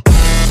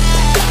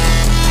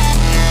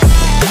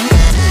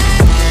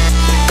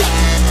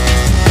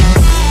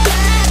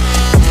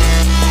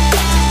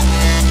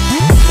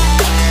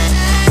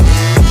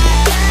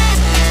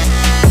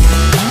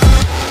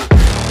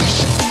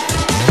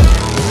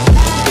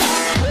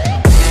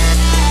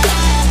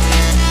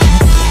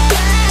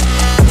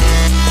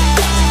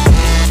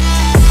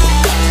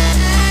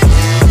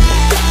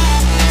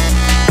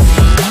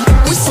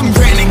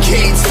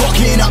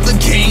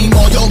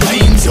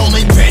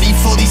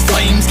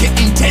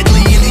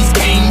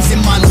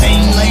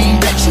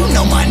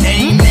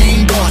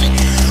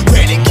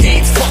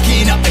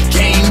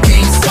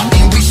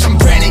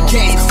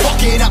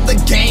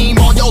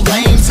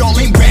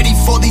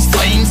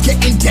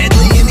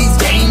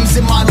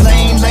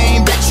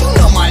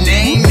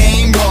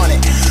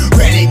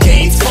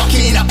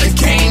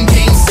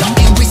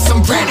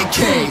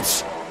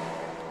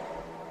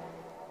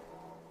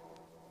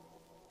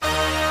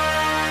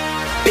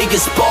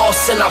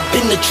 And I've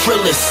been the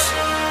trillest.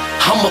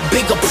 I'm a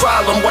bigger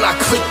problem when I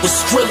click with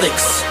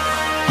Skrillex.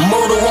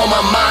 Murder on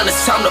my mind,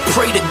 it's time to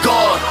pray to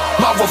God.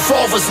 My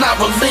revolver's not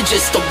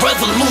religious, the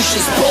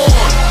revolution's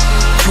born.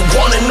 You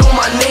wanna know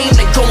my name,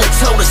 then go and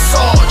tell the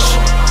Sarge.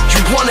 You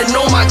wanna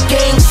know my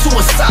gang,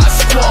 Suicide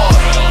Squad.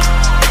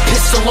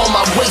 Pistol on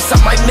my waist, I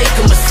might make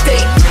a mistake.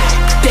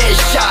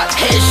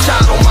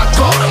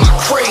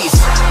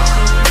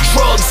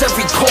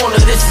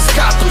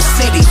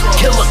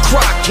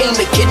 came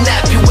to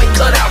kidnap you and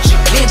cut out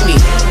your kidney.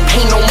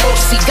 Ain't no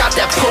mercy, got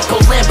that purple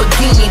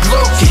Lamborghini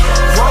lurking.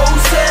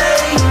 Rose,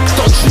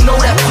 don't you know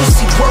that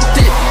pussy worth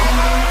it?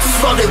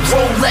 Flooded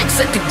Rolex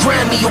at the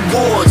Grammy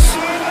Awards.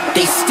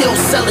 They still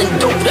selling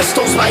dope, that's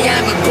those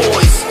Miami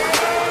boys.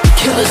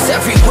 Killers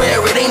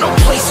everywhere, it ain't no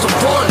place to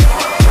run.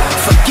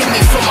 Forgive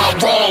me for my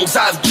wrongs,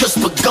 I've just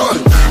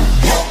begun.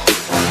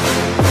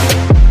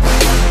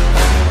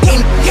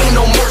 Ain't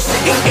no mercy,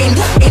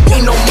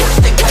 ain't no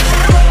mercy.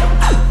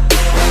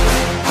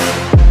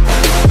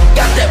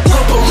 Got that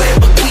purple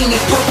Lamborghini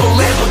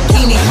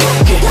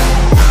looking.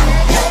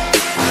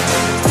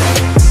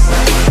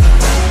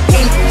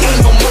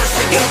 Ain't no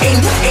mercy,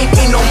 ain't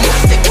no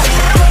mercy.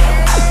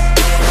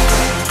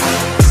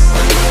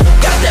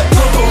 Got that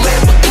purple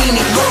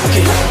Lamborghini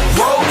looking.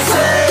 Rose,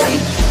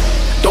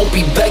 don't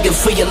be begging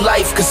for your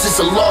life, cause it's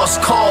a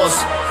lost cause.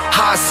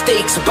 High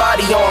stakes,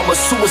 body armor,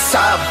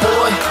 suicide,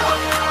 boy.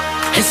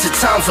 It's a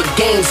time for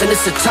games and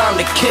it's a time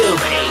to kill.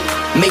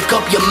 Make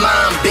up your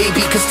mind,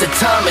 baby, cause the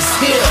time is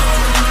here.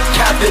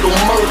 Capital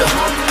murder,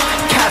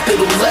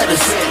 capital letters.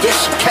 Yeah,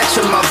 she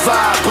catching my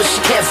vibe, but she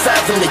can't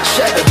fathom the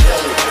cheddar.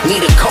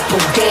 Need a couple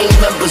gang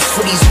members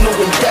for these new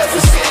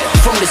endeavors.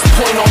 From this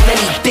point on,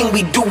 anything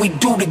we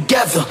do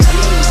together.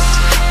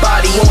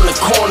 Body on the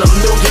corner,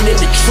 million in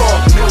the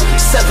trunk.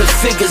 7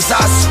 figures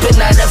I spend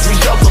that every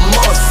other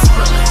month.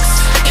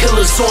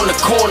 Killers on the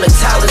corner,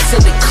 talents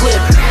in the clip.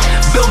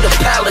 Build a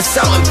palace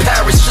out in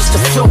Paris just to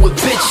fill with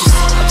bitches.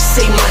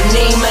 Say my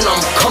name and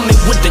I'm coming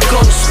with the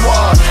gun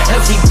squad.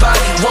 Everybody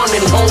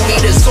running, homie,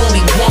 there's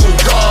only one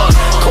guard.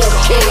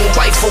 Cocaine,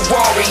 white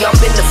Ferrari, I'm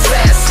in the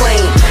fast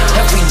lane.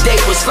 Every day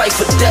was life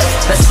or death,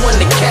 that's when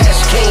the cash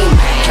came.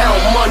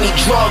 Count money,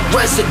 drug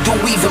residue,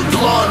 even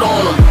blood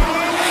on him.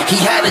 He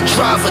had a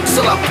driver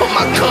till I put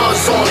my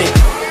cuz on it.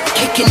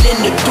 Kicking in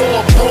the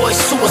door, boy,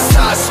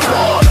 suicide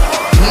squad.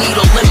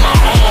 Needle in my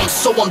arm,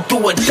 so I'm do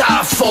or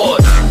die for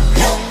it.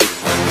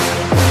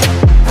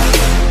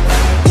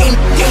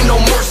 Ain't no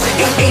mercy,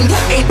 ain't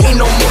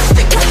no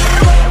mercy.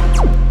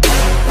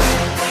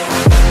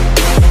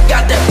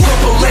 Got that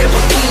purple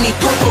Lamborghini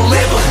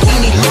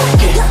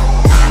looking.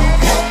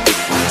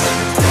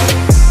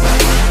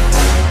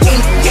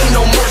 Ain't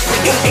no mercy,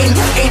 ain't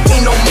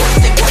no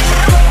mercy.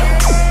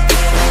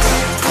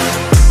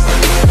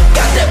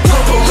 Got that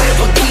purple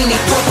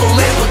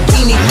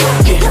Lamborghini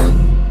looking.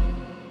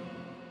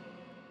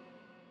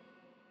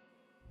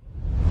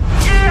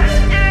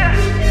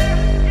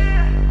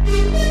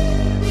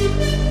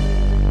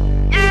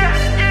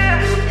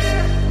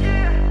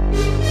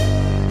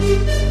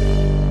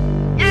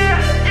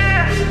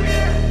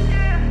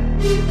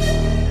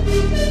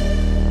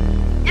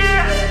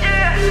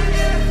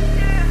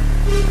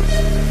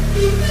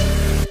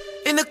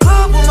 In the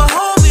club with my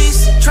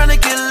homies, tryna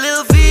get a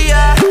little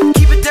VI.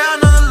 Keep it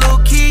down on the low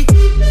key.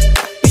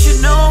 You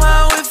should know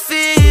how it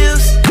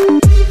feels.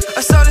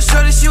 I saw the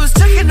shorty, she was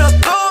checking up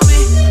on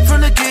me. From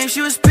the game,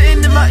 she was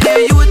spitting in my ear.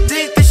 You would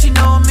think that she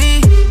know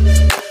me.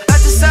 I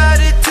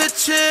decided to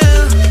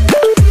chill.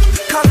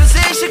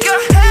 Conversation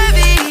got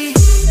heavy.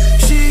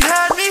 She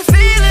had me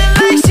feeling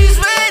like she's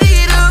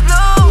ready to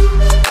blow.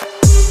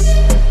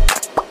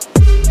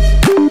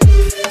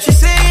 She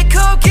saying,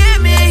 come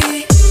get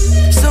me.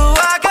 So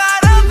I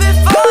got up and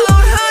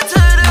followed her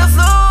to the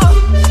floor.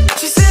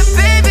 She said,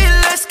 baby,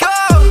 let's go.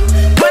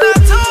 When I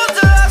told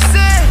her, I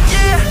said,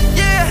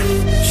 yeah.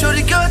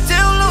 Shorty got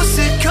down low,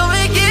 said, come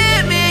and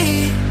get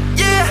me.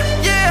 Yeah.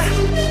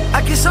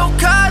 I get so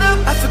caught up,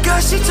 I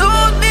forgot she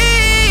told me.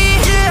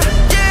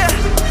 Yeah.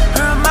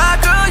 Her and my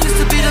girl used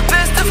to be the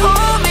best of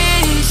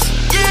homies.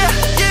 Yeah.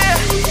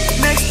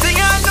 Next thing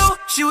I know,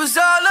 she was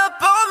all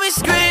up on me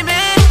screaming.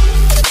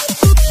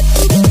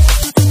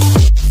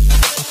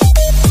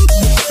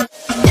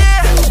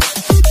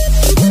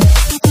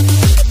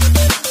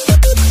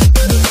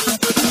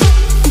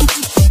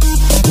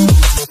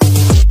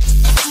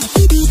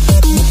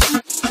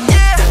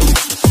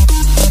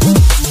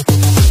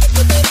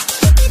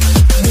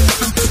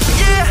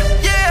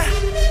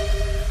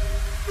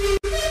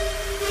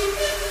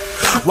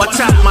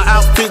 Watch out, my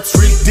outfit's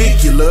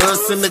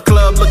ridiculous. In the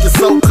club looking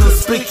so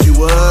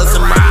conspicuous.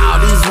 And wow,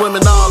 these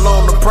women all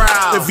on the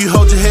prowl. If you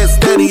hold your head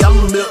steady,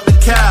 I'ma milk the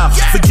cow.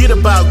 Forget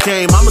about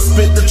game, I'ma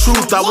spit the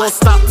truth. I won't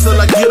stop till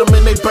I get them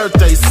in their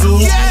birthday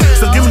suit.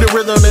 So give me the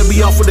rhythm and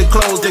be off with the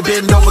clothes. They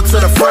bend over to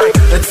the front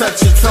and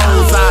touch your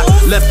toes.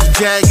 I left the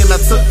jag and I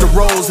took the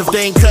rolls. If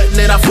they ain't cutting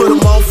it, I put them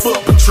on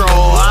foot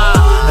patrol.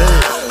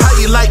 How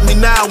you like me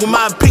now when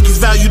my pinky's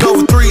valued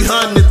over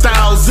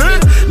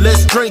 300,000?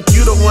 Let's drink,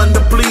 you the one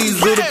to please.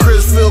 Little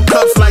Chris fill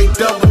cups like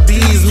double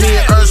D's. Me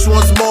and Ursh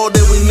once more,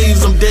 then we leave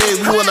them dead.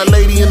 You and a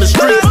lady in the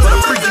street, but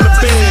a freak in the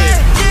bed.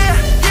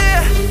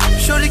 Yeah.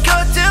 Shorty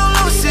got down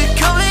low, said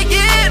come and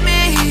get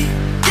me.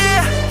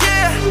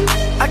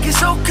 Yeah. I get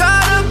so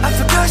caught up, I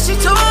forgot she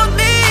told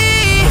me.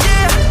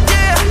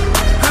 Yeah.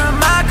 Her and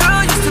my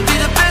girl used to be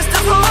the best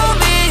of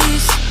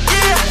homies.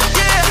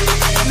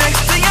 Yeah.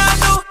 Next thing I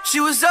know, she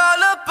was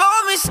all up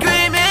on me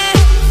screaming.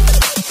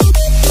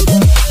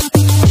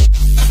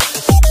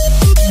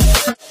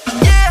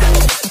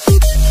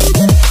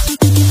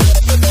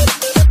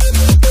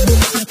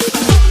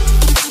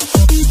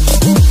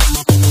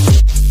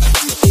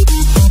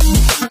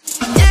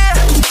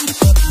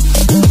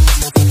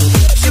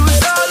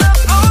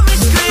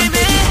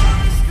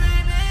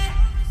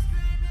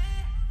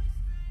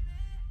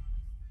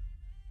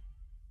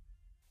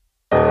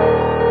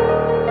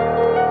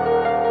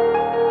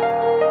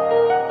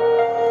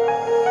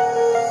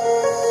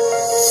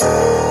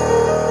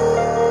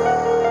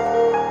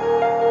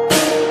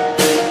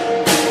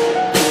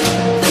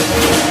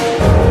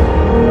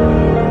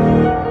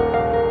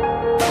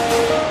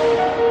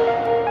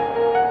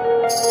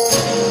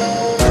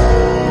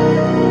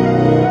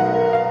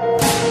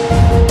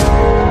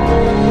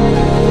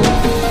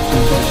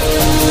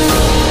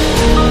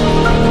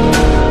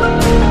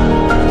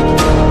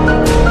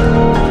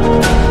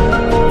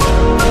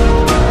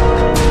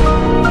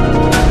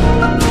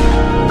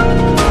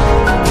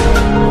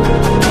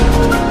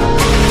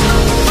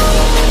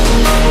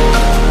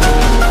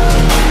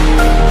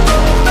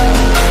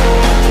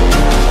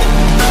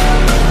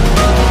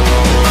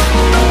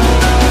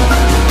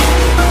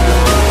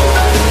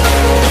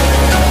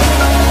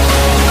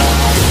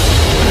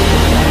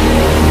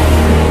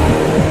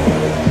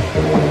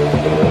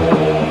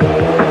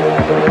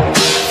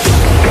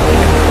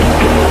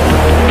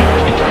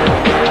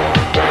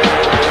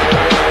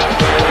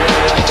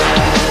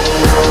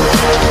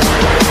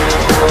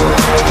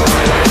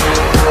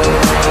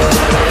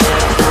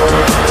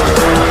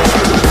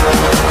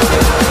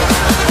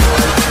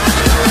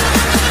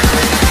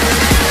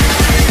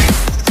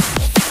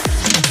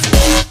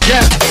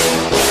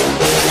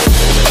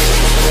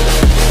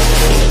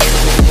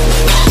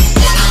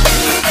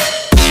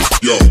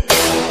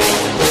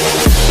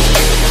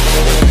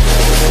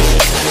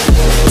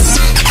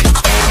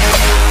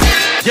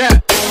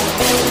 Yeah.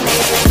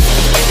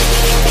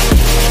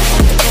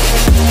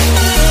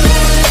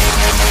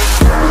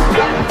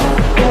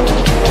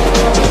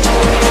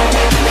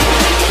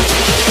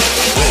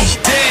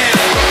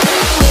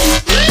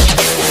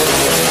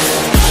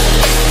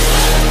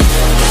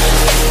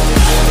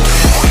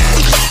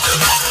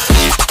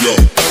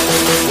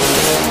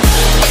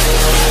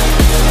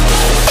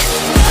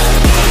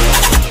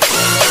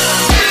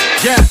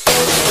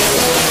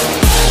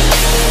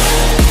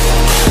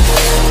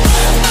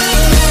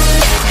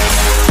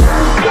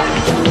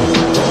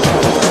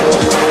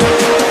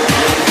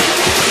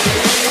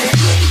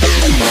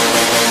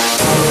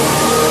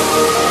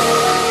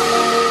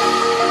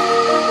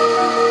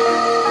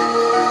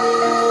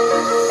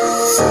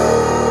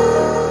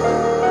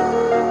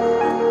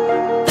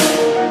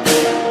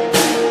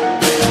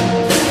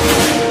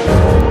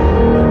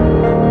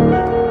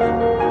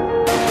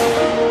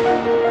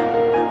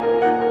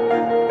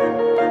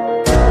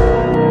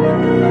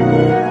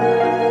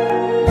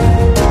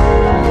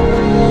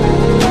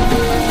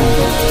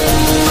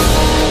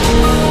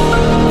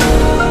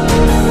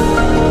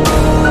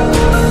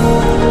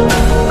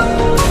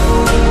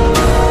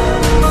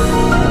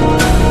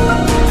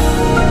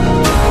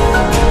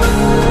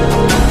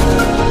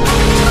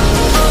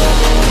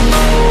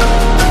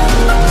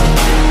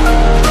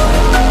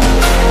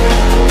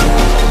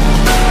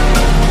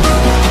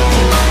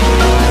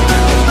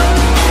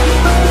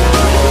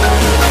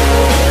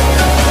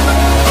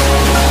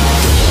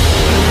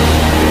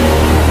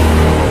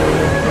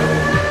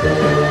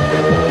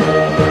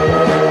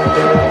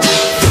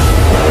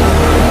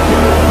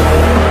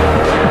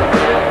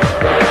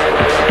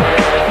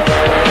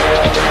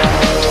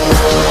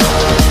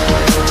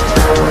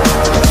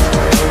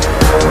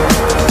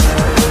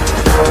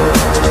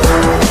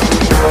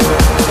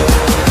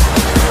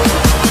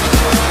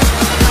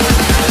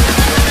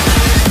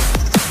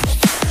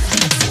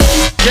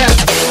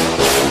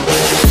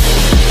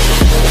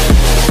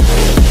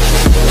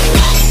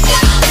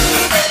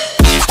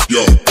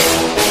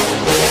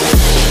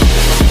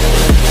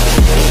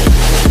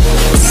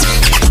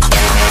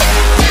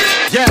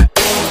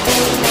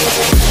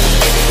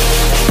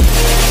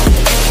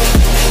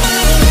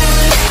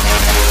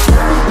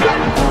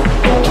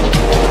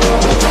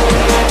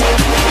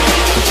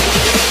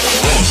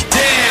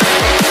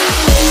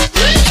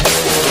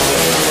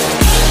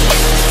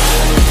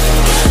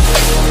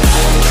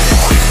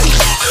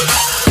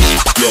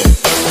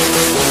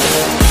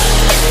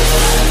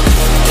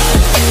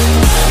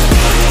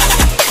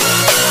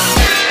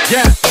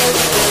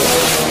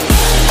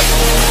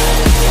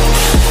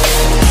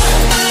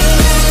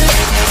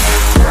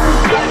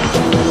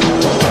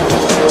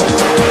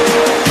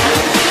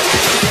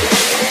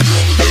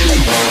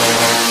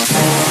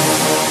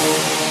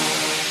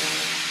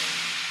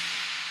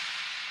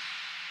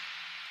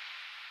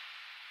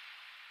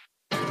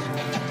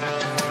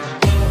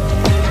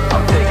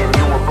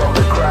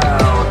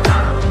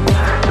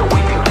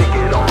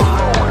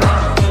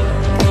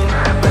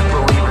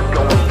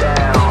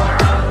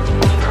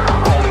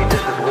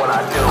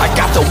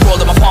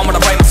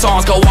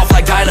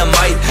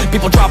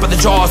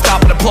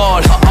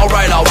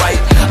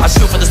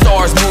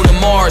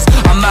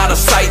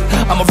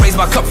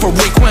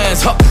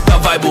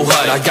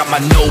 I got my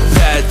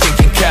notepad,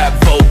 thinking cap,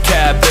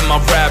 vocab, in my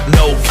rap,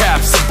 no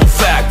cap, simple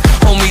fact,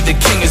 homie the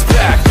king is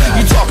back.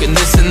 You talking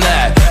this and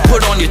that,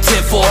 put on your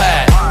tinfoil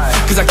hat,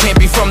 cause I can't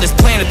be from this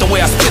planet the way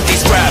I spit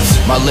these raps.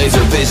 My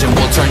laser vision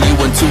will turn you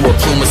into a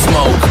plume of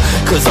smoke,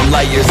 cause I'm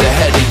light years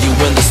ahead of you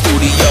in the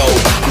studio.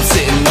 I'm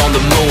sitting on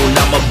the moon,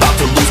 I'm about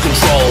to lose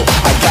control.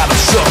 I got 'em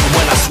shook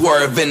when I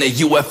swerve in a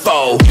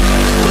UFO.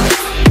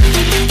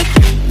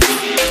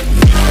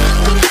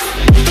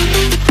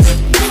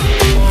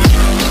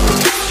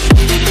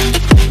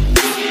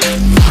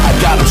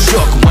 Got 'em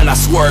shook when I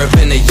swerve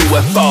in a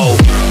UFO.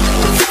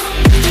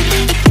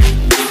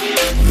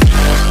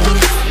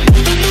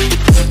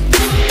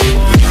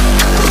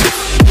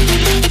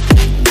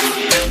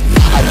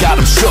 I got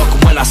 'em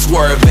shook when I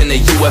swerve in a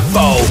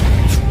UFO.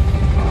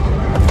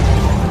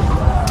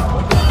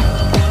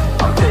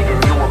 I'm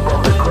taking you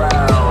above the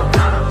crowd,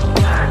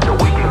 so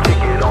we can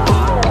kick it on the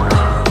moon.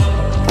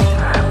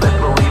 Let's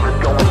believe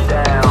it's going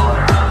down.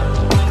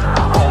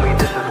 Homie,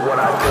 this is what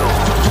I do.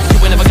 You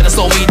ain't never gonna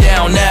slow me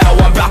down now.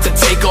 I'm about to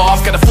take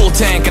off, got a full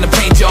tank and a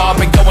paint job,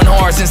 been going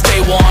hard since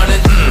day one.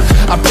 And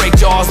I break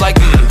jaws like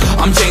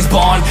I'm James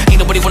Bond. Ain't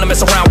nobody wanna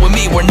mess around with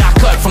me. We're not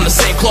cut from the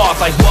same cloth.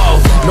 Like whoa,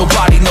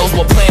 nobody knows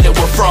what planet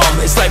we're from.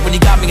 It's like when you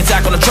got me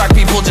attack on the track,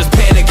 people just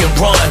panic and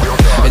run.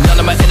 And none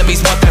of my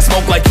enemies want that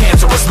smoke like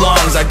cancerous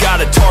lungs. I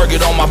got a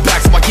target on my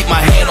back, so I keep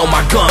my hand on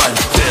my gun.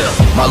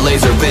 My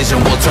laser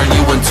vision will turn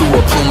you into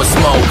a plume of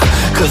smoke,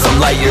 cause I'm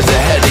light years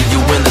ahead of you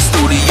in the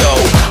studio.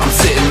 I'm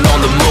sitting on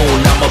the moon,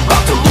 I'm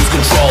about to lose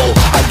control.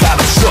 I got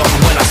 'em shook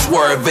when I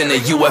swerve in a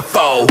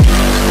UFO.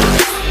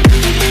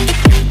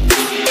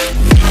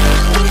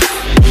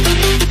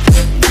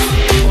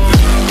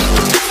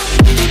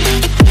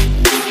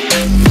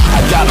 I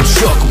got 'em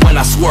shook when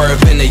I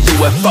swerve in a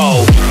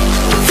UFO.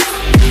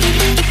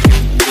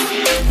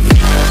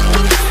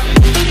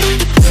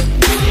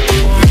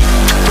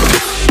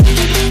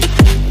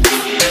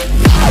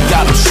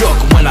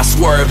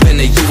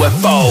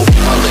 UFO.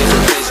 My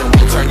laser vision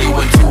will turn you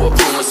into a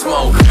plume of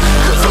smoke.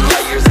 Cause I'm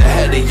light years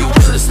ahead of you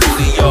to the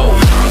studio.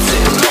 I'm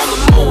sitting on the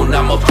moon,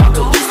 I'm about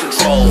to lose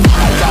control.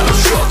 I got them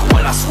shook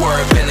when I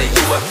swerve in a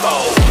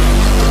UFO.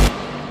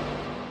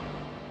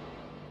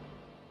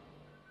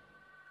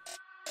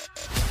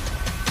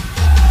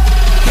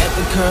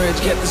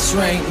 Courage, get the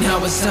strength, now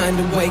it's time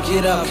to wake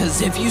it up.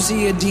 Cause if you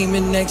see a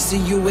demon next to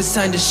you, it's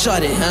time to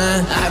shut it,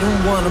 huh? I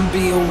don't wanna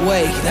be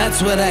awake,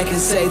 that's what I can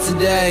say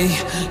today.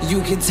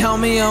 You can tell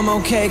me I'm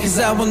okay, cause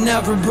I will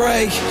never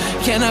break.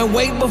 Can I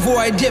wait before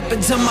I dip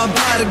into my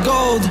pot of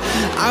gold?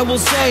 I will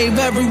save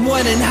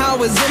everyone and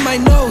how is in my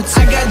notes.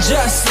 I got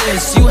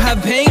justice, you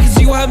have pain cause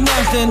you have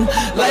nothing.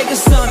 Like a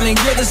stomach,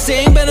 you're the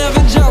same but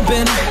never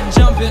jumping.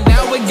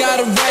 Now I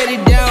gotta write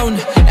it down,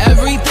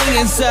 everything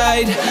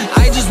inside.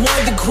 I just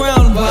want the crown.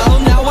 Well,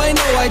 now I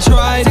know I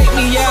tried. Take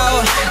me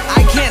out,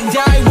 I can't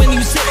die when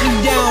you sit me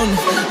down.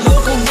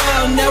 Look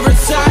around, never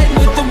side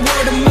with the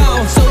word of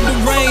mouth. So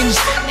deranged,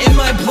 in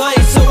my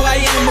place, so I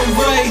am a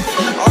wraith.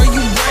 Are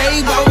you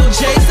brave? I will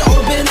chase,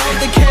 open up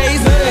the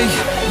case. Hey,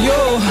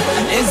 yo,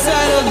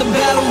 inside of the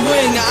battle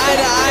ring, eye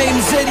to eye, I'm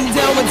sitting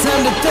down with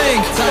time to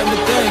think.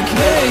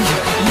 Hey,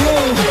 yo,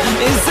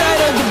 inside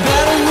of the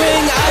battle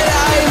ring, eye to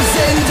eye, I'm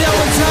sitting down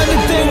with time to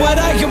think what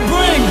I can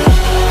bring.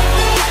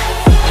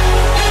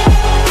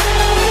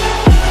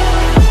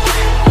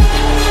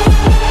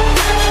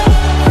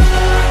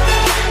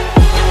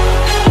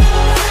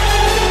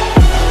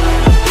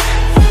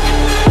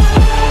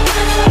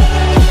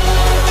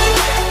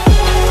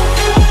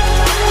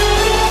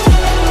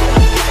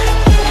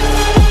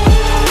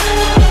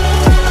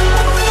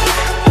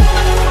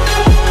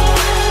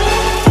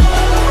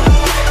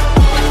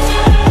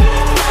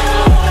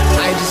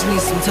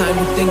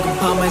 Think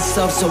about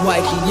myself so I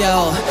can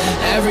yell.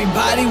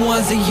 Everybody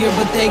wants to hear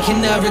but they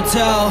can never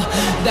tell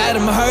that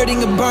I'm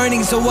hurting and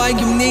burning, so I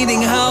am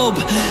needing help.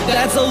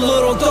 That's a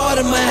little thought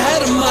in my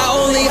head of my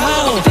only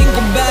hope. Think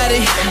about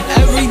it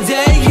every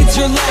day, it's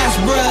your last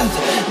breath.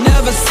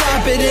 Never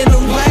stop it in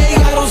a way,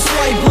 I don't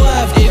swipe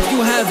left. If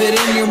you have it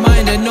in your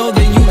mind, I know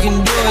that you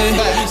can do it.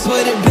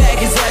 Put it back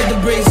inside the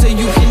break so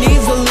you can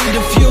easily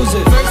diffuse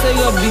it. First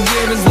thing of the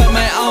year is let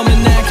my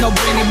almanac, I'll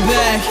bring it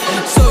back.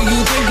 So you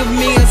think of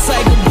me a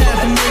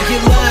psychopath and make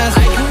it last.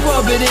 I can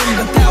rub it in,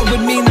 but that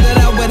would mean that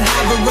I would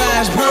have a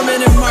rash.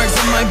 Permanent marks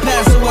on my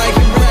past so I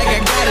can brag I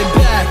got it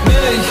back.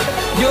 Hey,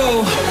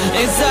 yo,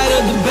 inside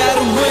of the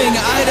battle ring,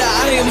 eye to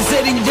eye, I'm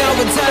sitting down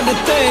with time to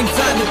think.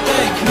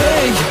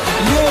 Hey,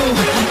 yo,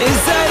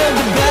 inside of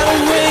the battle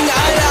ring,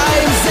 eye to eye,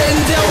 I'm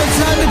sitting down with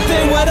time to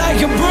think what I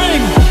can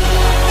bring.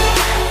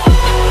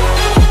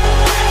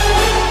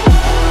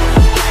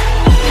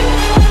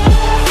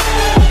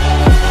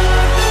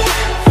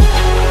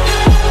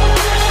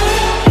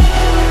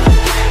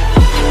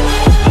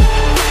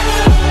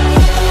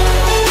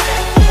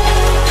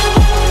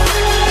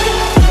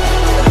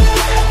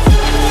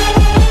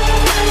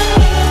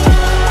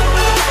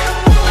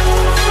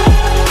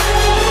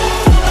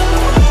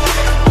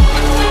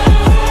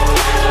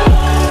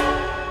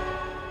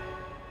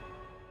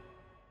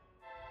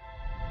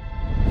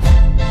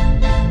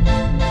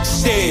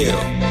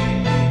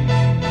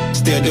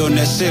 Still doing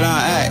that shit on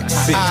X.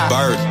 6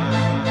 birth.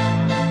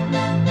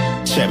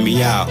 Check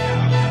me out.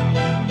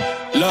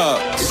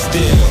 Look,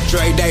 still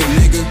Dre Day,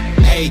 nigga.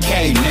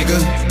 AK, nigga.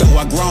 Though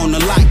I grown a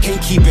lot,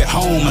 can't keep it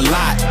home a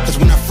lot. Cause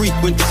when I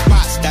frequent the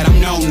spots that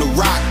I'm known to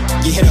rock,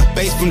 you hit a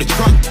bass from the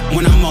trunk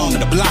when I'm on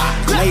the block.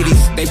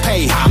 Ladies, they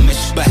pay homage,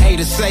 but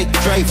haters say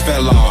Dre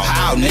fell off.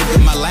 How,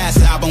 nigga? My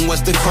last album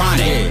was The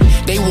Chronic.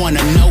 They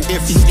wanna know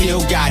if he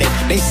still got it.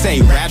 They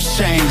say raps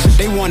change.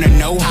 They wanna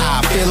know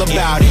how I feel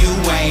about it. You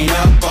ain't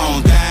up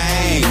on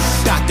things.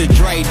 Dr.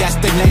 Dre, that's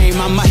the name.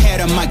 I'm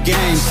ahead of my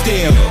game.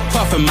 Still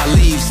puffin' my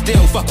leaves.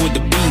 Still fuck with the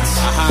beats.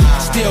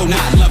 Still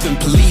not loving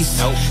police.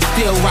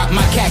 Still rock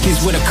my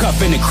khakis with a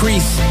cuff and a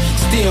crease.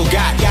 Still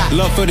got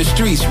love for the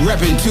streets.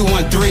 Reppin'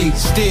 213.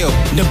 Still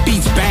the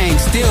beats bang.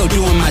 Still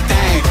doing my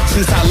thing.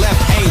 Since I left,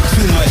 ain't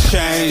too much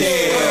change.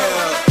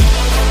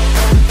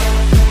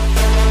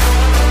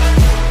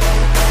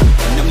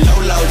 And them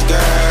low-lows,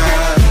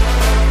 girl.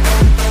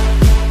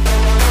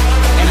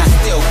 And I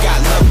still got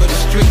love for the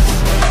streets.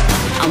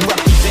 I'm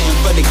representing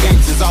for the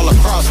gangsters all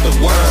across the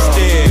world.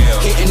 Still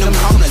hitting them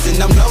corners and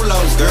them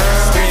low-lows, girl.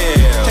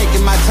 Still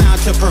taking my time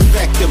to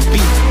perfect the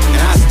beat.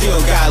 And I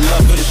still got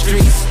love for the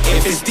streets.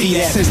 If it's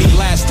DF. Since the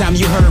last time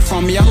you heard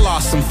from me, I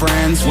lost some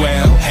friends.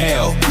 Well,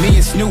 hell, me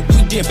and Snoop,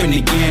 we dipping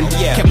again.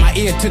 Kept my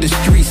ear to the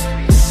streets.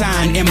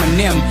 Signed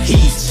Eminem,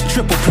 he's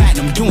triple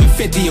platinum, doing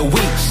 50 a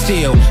week.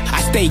 Still,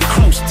 I stayed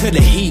close to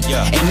the heat.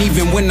 And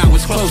even when I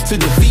was close to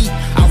defeat,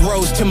 I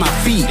rose to my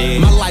feet.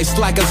 My life's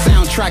like a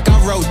soundtrack,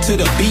 I wrote to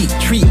the beat.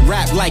 Treat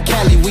rap like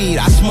Cali weed,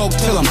 I smoke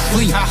till I'm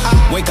sleep.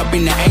 Wake up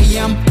in the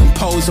AM,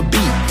 compose a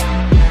beat.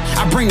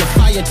 I bring the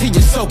fire till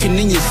you're soaking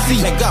in your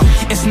seat. Let go.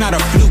 It's not a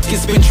fluke,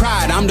 it's been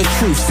tried, I'm the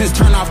truth. Since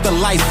turn off the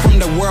lights from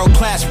the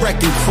world-class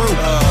wrecking crew,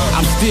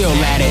 I'm still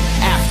at it,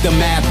 after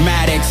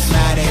mathematics.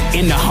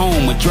 In the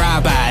home with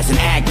drive-bys and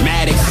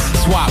agmatics.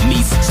 Swap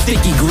meets,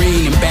 sticky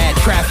green and bad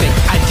traffic.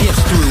 I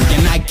dips through,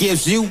 then I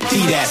gives you,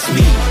 that's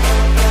me.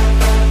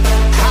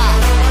 Ha!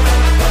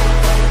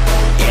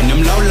 In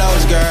them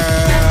low-lows,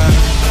 girl.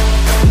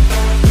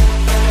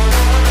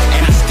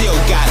 And I still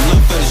got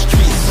love for the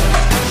streets.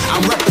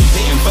 I'm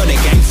representing for the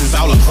gangsters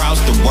all across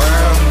the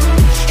world.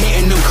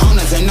 Hitting them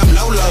corners and them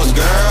low-lows,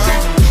 girl.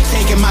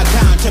 Taking my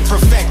time to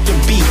perfect the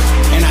beat.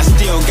 And I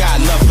still got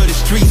love for the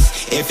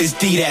streets. If it's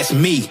D, that's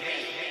me.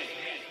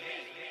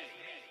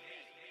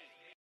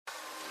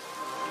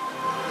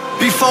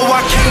 Before I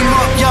came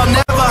up, y'all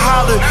never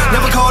hollered,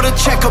 never called to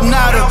check up,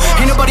 nada.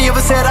 Ain't nobody ever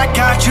said I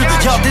got you,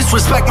 y'all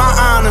disrespect my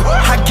honor.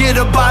 I get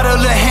a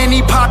bottle of Henny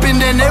poppin',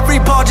 then every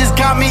bar just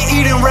got me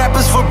eating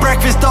rappers for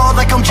breakfast, all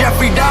like I'm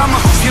Jeffrey Dahmer.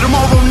 See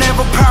tomorrow,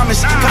 never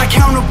promise, gotta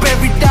count up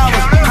every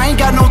dollar. I ain't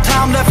got no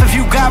time left, if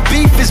you got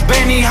beef, it's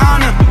Benni.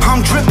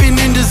 I'm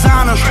dripping in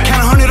designer,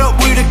 count 100 up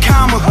with a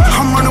comma.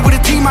 I'm running with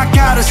a team, I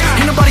got us,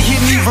 ain't nobody hit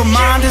me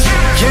reminders.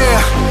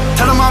 Yeah,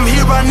 tell them I'm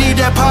here, I need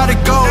that pot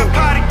of gold.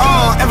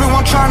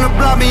 Everyone trying to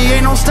block me,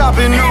 ain't no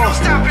stopping, no.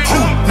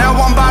 Now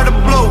I'm by the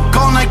blow,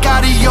 gone like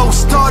Adios.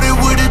 Started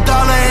with $1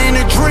 and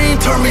a dream,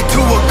 turned me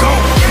to a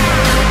goat.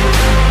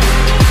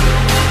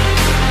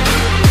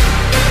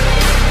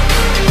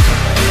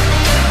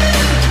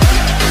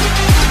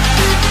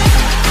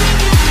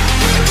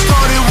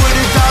 Started with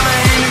 $1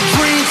 and a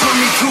dream, turned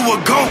me to a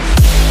goat.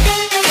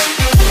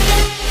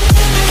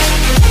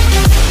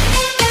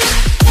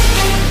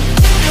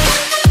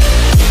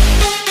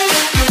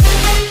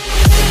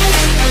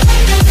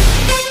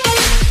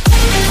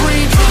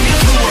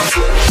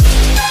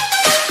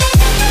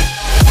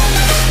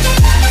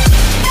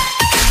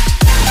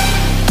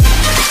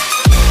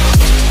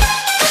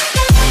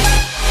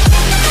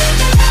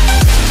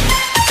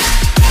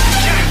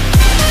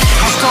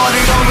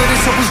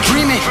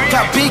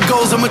 Got big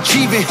goals I'm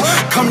achieving.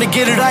 Come to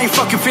get it, I ain't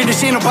fucking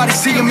finished. Ain't nobody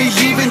seeing me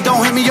leaving.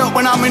 Don't hit me up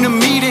when I'm in a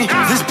meeting.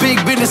 This big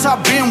business,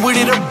 I've been with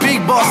it. A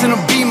big boss in a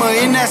Beamer.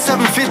 In that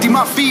 750,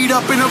 my feet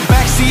up in the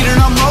backseat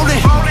and I'm rolling.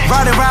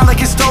 Riding around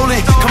like it's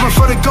stolen. Coming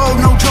for the gold,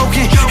 no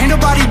joking. Ain't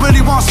nobody really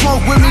want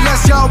smoke with me.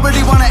 Unless y'all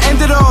really wanna end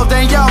it all,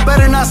 then y'all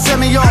better not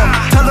send me off.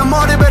 Tell them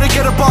all they better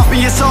get up off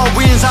me. It's all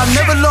wins, I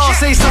never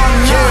lost. Say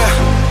something,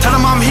 yeah. Tell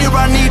them I'm here,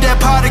 I need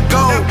that pot of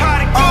gold.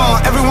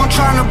 Everyone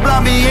trying to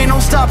block me, ain't no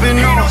stopping,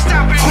 no.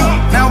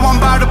 Now I'm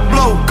by the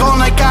blow, gone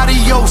like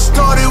Adios.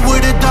 Started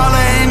with $1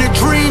 and a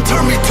dream,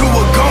 turned me to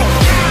a goat.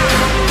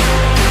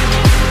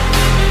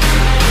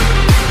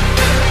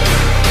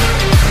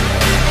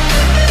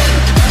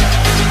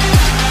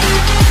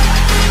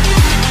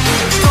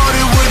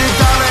 Started with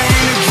 $1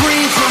 and a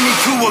dream, turned me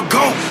to a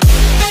goat.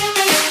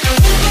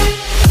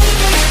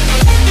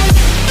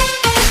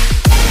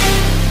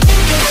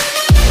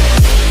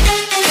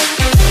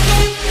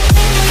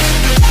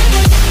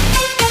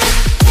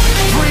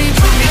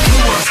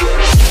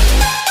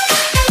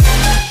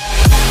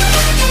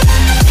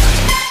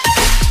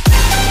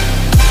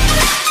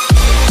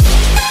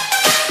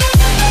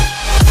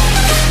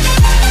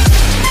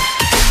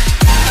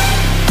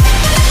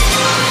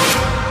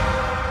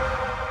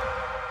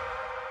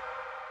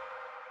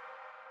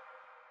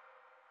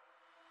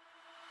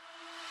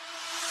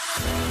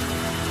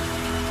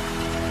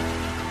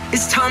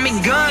 It's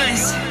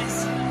Tommygunnz.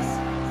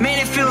 Man,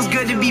 it feels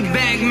good to be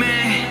back,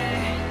 man.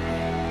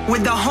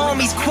 With the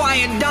homies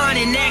Choirdon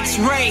and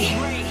X-Ray.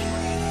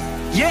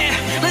 Yeah,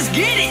 let's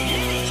get it.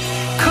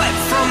 Cut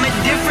from a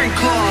different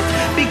cloth,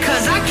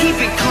 because I keep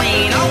it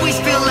clean. Always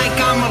feel like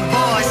I'm a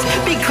boss,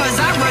 because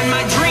I run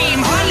my dream.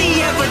 Hardly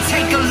ever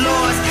take a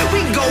loss.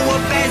 We go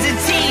up as a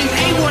team.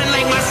 A1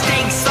 like my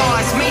steak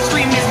sauce.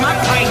 Mainstream is my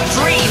pipe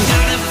dream.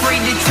 Not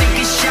afraid to take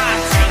a shot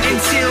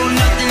until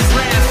nothing's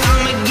left.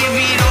 I'ma give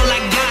it all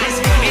I got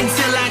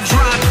until I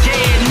drop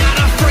dead. Not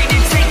afraid to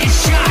take a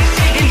shot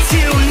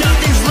until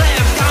nothing's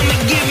left. I'ma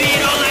give it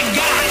all I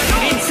got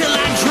until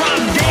I drop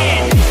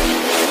dead.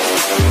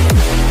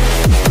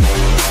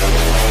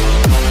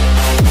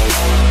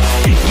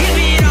 Give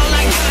it all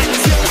I got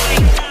till I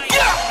drop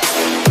dead.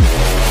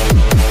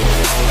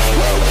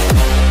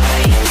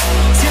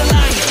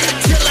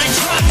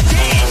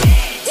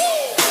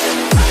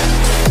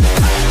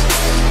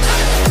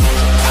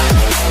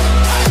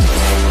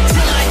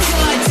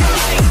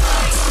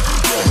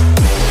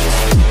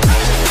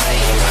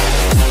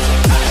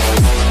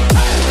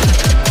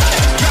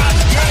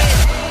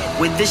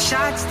 With the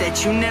shots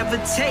that you never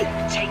take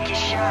a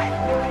shot.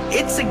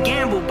 It's a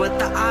gamble, but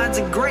the odds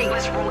are great.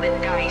 Let's roll the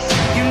dice.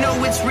 You know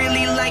it's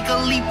really like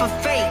a leap of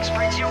faith.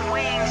 Spread your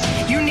wings.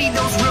 You need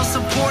those real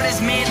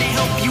supporters, man, to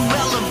help you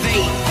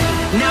elevate.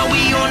 Now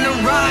we on the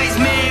rise,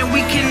 man,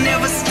 we can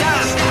never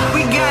stop.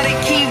 We gotta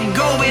keep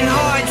going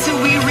hard till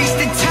we reach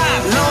the top.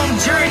 Long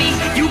journey,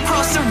 you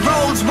cross the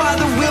roads while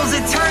the wheels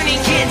are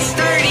turning. Get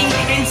sturdy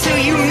until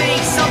you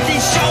make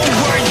something show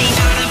worthy.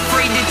 Not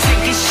afraid to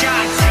take a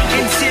shot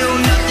until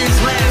nothing's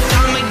left.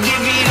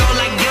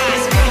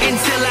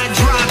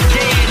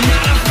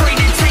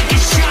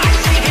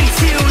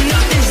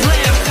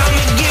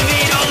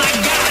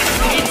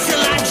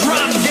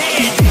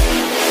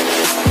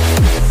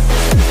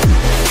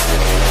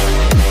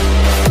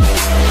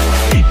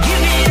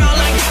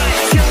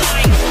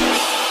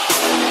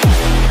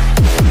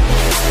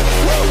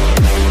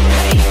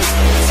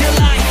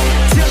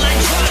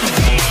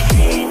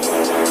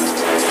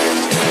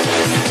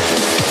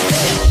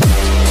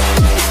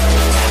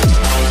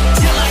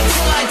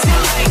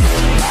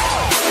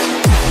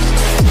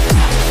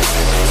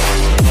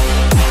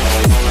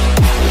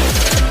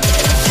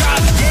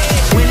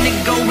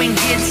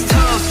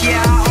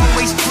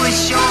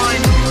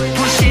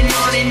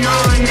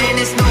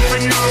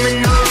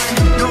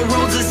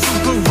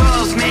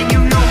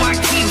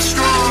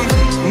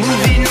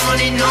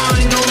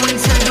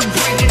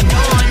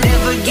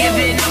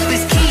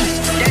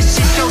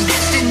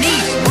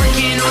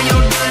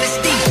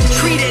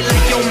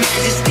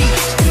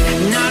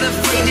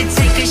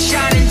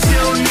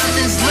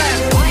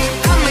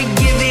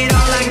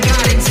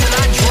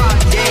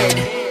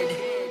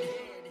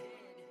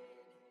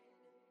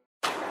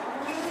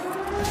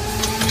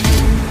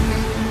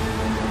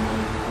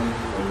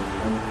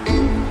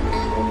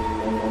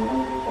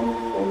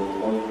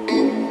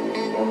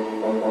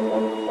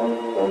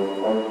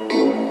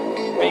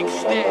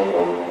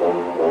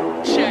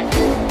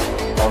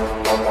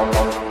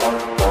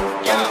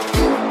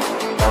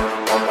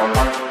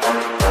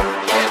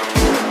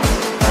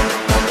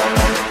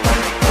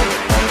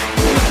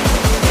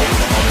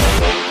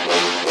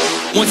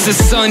 Once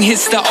the sun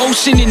hits the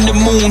ocean and the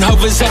moon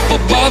hovers up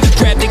above,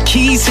 grab the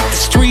keys, hit the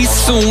streets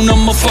soon,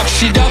 I'ma fuck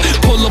shit up.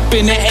 Pull up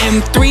in the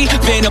M3,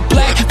 van of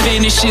black,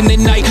 vanish in the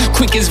night,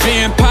 quick as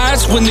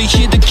vampires when they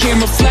hear the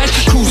camera flash.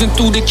 Cruising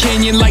through the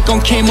canyon like on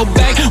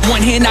Camelback,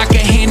 one hand I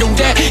can handle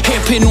that,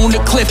 hairpin on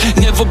the cliff,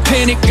 never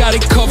panic, got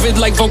it covered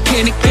like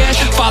volcanic ash.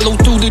 Follow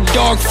through the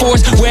dark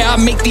forest where I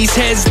make these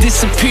heads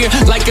disappear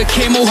like a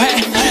camel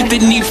hat.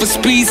 The need for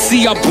speed,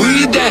 see I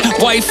breathe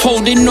that. Wife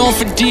holding on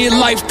for dear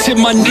life to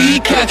my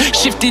kneecap,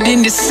 shifted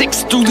into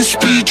 6 through the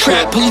speed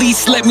trap.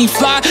 Police let me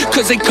fly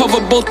cause they cover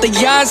both the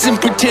eyes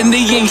and pretend they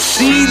ain't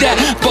see that.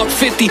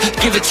 $150,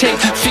 give or take,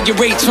 figure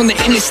eights on the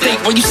interstate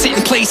while you sit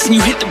in place and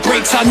you hit the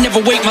brakes. I never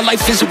wait, my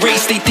life is a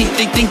race. They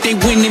think they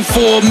winning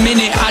for a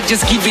minute, I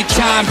just give it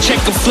time. Check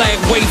a flag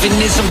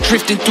waving as I'm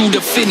drifting through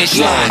the finish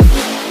line.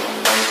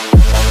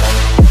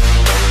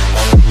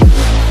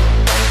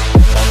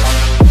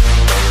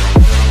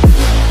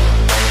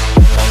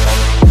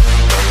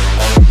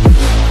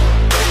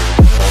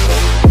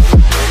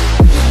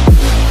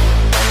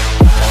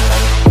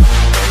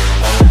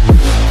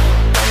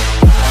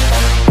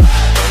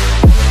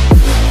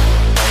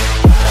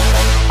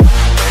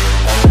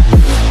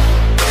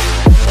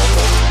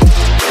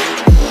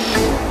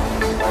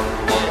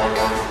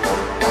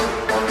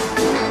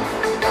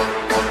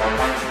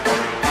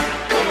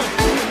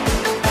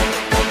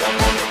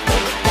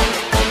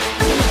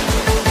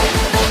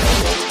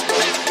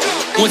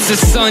 Once the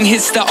sun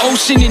hits the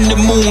ocean and the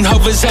moon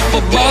hovers up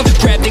above,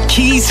 grab the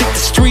keys, hit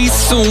the streets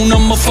soon,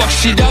 I'ma fuck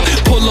shit up.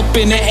 Pull up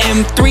in the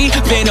M3,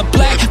 van of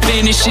black,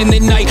 vanish in the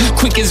night,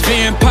 quick as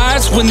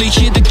vampires when they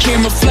hear the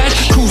camera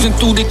flash. Cruising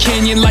through the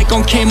canyon like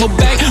on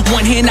Camelback,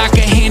 one hand I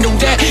can handle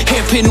that,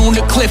 hairpin on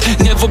the cliff,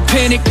 never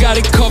panic, got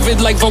it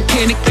covered like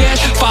volcanic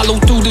ash.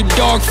 Follow through the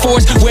dark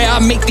forest where I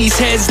make these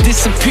heads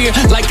disappear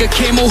like a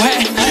camel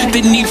hat.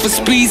 The need for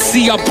speed,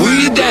 see I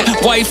breathe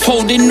that. Wife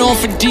holding on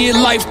for dear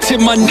life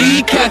to my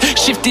kneecap,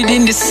 shifted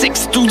into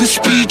 6 through the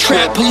speed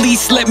trap.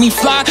 Police let me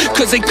fly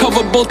cause they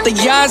cover both the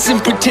eyes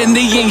and pretend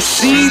they ain't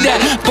see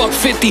that.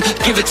 $150,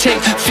 give or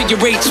take, figure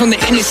eights on the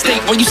interstate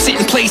while you sit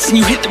in place and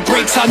you hit the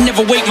brakes. I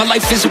never wait, my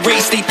life is a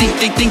race. They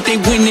think they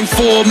winning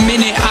for a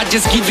minute, I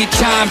just give it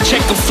time.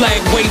 Check a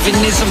flag waving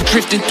as I'm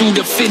drifting through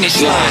the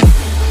finish line.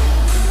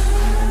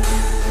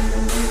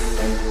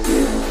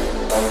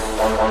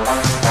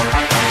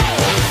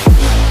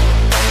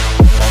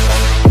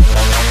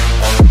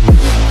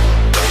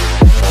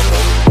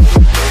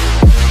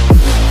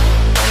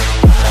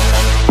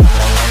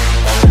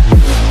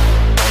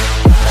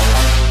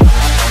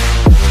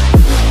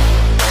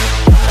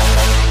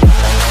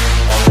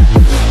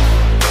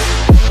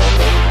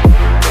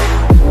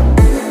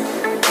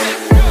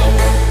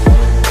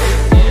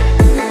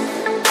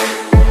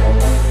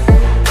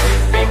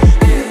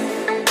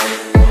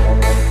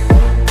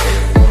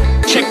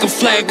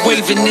 Flag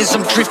waving as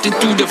I'm drifting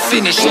through the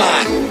finish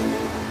line.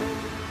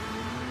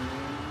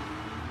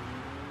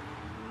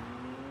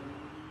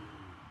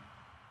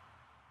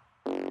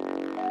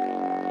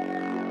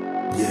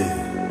 Yeah.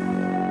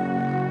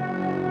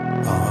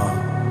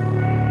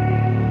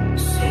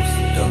 So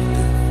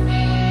seductive.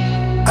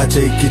 I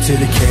take you to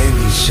the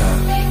candy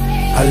shop,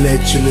 I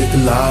let you lick the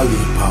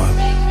lollipop.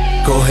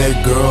 Go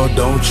ahead girl,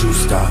 don't you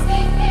stop,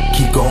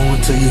 keep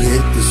going till you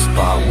hit the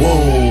spot.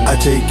 Whoa, I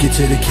take you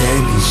to the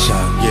candy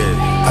shop,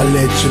 yeah, I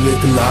let you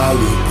lick the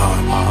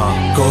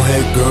lollipop. Go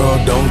ahead girl,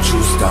 don't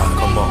you stop,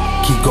 come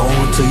on, keep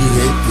going till you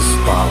hit the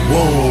spot.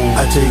 Whoa,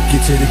 I take you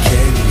to the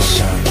candy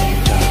shop.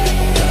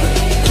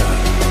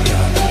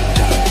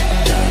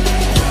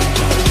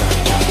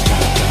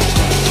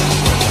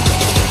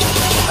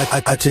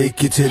 I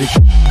take you to the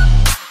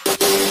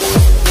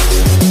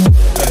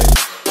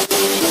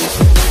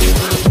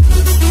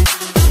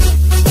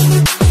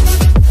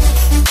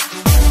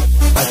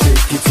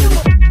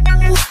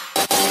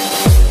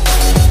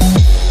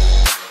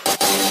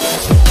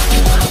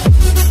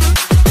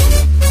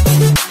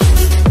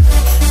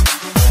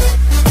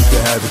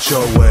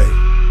your way.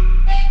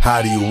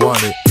 How do you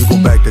want it? You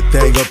gon' back the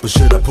thing up or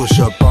should I push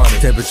up on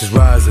it? Temperatures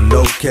rising,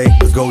 okay,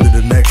 let's go to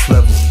the next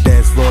level.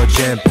 Dance floor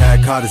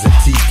jam-packed, hot as a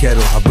tea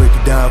kettle. I break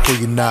it down for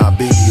you now,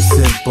 baby, it's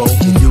simple.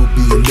 And you'll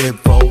be an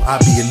info,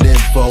 I'll be an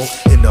info.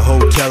 In the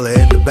hotel or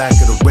in the back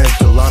of the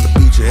rental, on the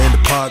beach or in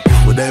the park,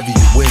 whatever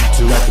you went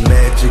to. Got the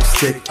magic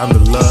stick, I'm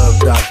the love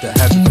doctor.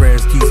 Having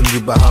friends teasing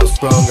you about how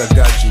strong I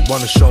got you.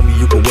 Wanna show me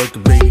you can work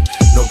it, baby?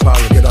 No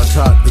problem, get on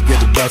top to get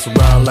it bounce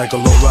around like a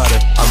low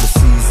rider. I'm a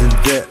seasoned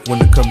vet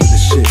when it comes to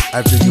the shit.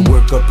 After you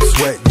work up a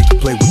sweat, you can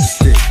play with the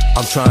stick.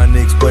 I'm trying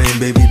to explain,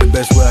 baby, the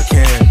best way I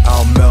can.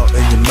 I'll melt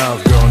in your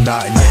mouth, girl,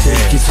 not in your hand.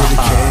 I take you to the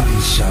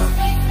candy shop,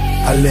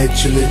 I let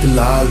you lick the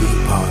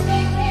lollipop.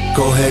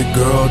 Go ahead,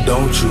 girl,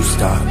 don't you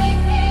stop,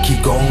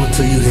 keep going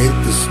till you hit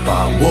the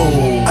spot.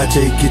 Whoa, I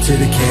take you to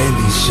the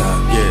candy shop,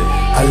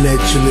 yeah, I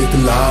let you lick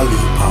the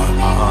lollipop.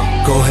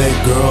 Go ahead,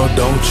 girl,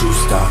 don't you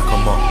stop,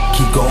 come on,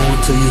 keep going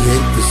till you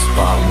hit the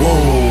spot.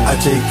 Whoa, I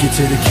take you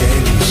to the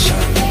candy shop.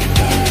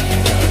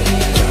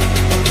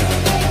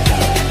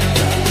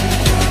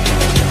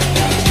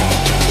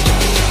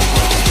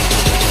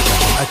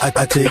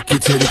 I take you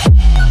to the.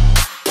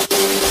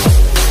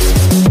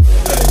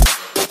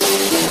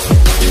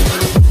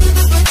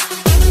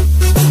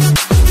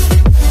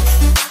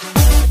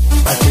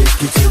 I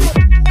take you to the.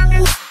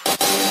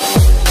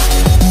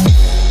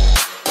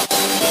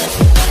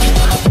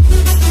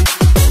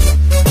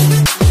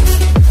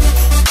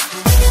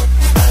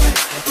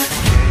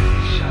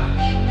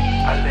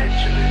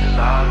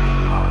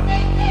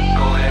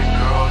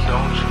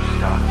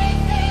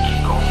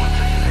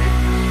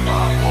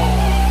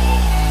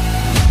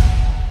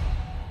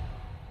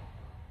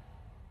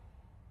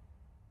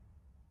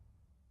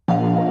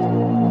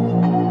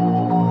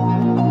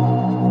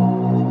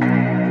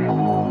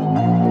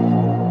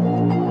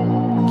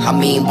 I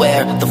mean,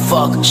 where the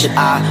fuck should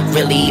I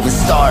really even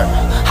start?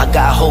 I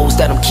got hoes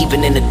that I'm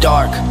keeping in the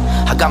dark.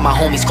 I got my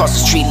homies across the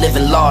street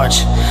living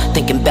large.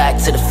 Thinking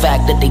back to the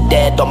fact that they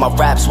dead, all my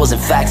raps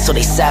wasn't facts, so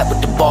they sat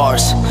with the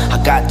bars.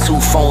 I got 2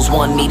 phones,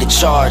 one need a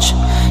charge.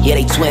 Yeah,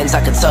 they twins,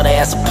 I can tell they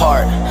ass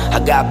apart. I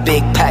got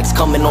big packs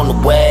coming on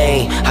the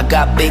way. I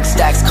got big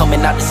stacks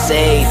coming out the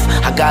safe.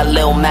 I got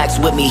Lil Max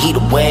with me, he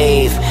the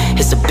wave.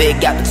 It's a big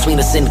gap between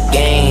us in the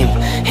game.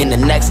 In the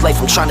next life,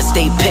 I'm trying to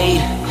stay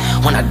paid.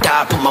 When I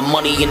die, put my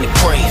money in the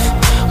grave.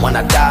 When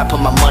I die,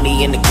 put my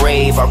money in the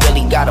grave. I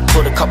really gotta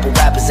put a couple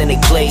rappers in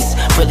their place.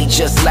 Really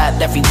just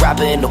lapped every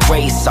rapper in the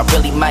race. I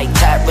really might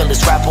tap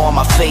realest rapper on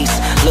my face.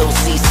 Lil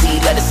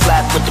CC, let it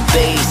slap with the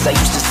bass. I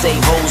used to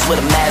save hoes with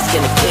a mask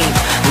in a cape.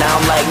 Now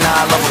I'm like,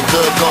 nah, love is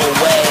good, go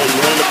away.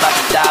 You ain't about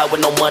to die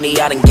with no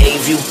money I done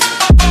gave you.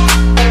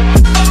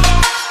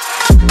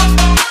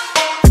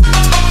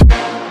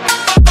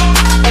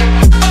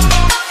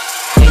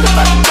 Ain't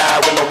about to die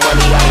with no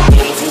money I done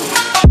gave you.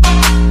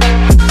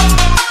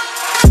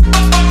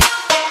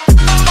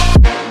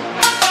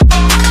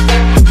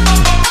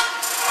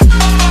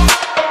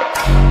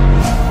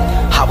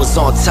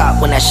 On top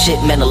when that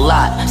shit meant a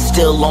lot.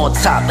 Still on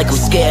top like I'm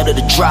scared of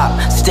the drop.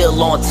 Still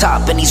on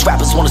top and these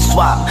rappers wanna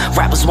swap.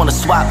 Rappers wanna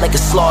swap like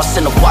it's lost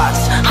in the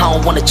watts. I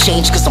don't wanna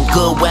change cause I'm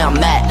good where I'm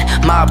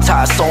at. Mob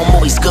ties so I'm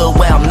always good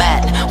where I'm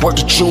at. Word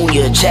to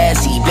Junior,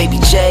 Jazzy, Baby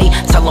J.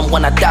 Tell them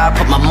when I die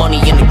put my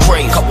money in the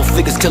grave. Couple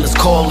figures killers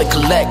call and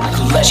collect.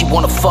 She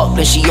wanna fuck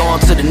then she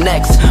on to the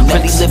next.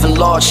 Really living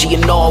large, she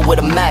in all with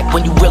a Mac.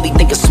 When you really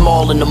think it's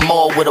small in the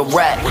mall with a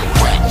rat.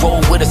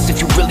 Roll with us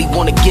if you really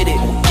wanna get it.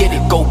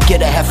 Go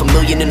get a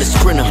 $500,000 in the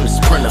Sprinter.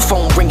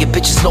 Phone ringing,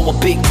 bitches know a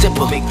big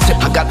tipper.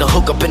 I got the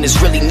hook up and there's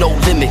really no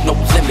limit.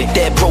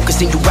 Dead brokers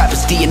in you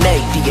rappers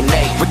DNA.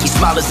 Ricky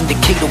Smilers in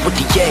Decatur with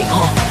the yay.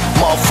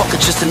 Motherfucker,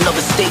 just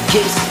another state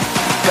case.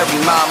 Bury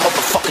my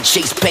motherfucker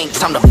Chase Bank,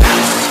 time to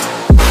bounce.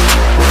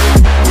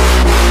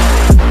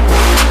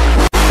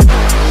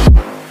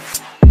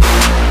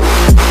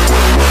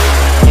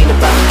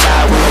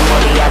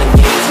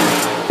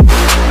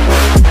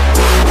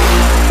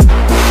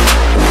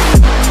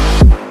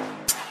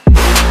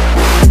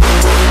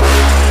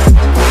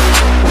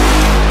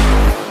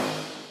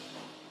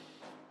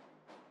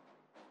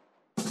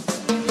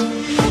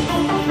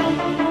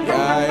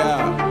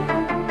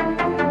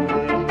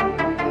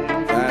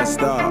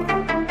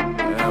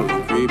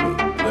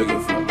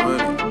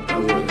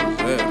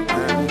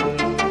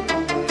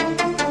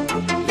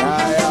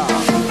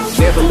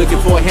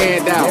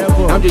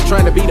 I'm just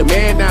trying to be the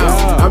man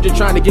now. I'm just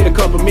trying to get a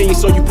couple million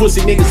so you pussy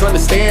niggas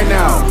understand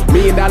now. $1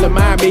 million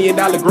mind, $1 million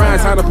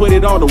grind, time to put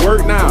it all to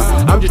work now.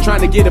 I'm just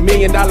trying to get $1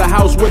 million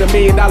house with $1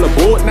 million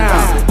board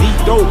now.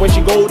 Deep dope when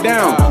she go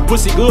down.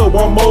 Pussy good,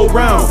 one more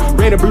round.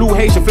 Red and blue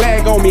Haitian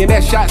flag on me and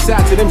that shot's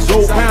out to them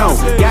Zoe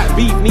pounds. Got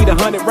beef, need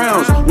 100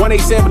 rounds.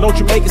 187, don't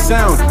you make it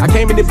sound. I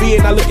came in the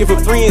bed not looking for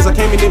friends. I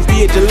came in the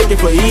bed just looking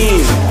for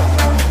ends.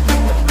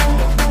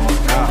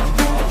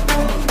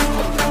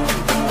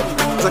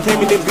 I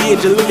came in the bed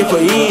just looking for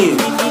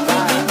ends.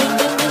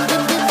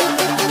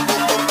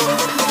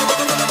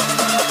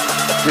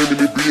 Came in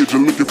the bed just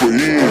looking for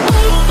ends.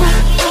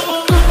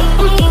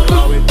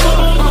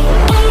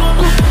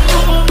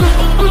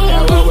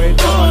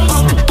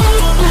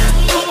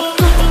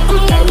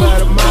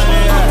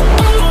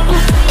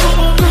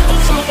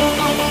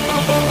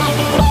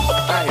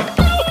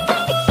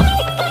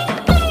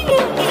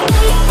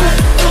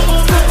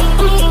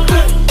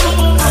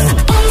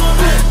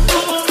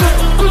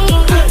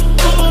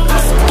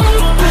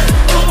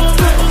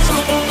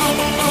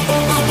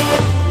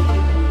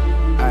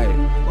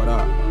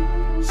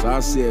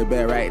 Sit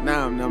back right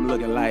now, I'm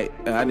looking like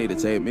I need to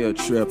take me a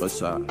trip or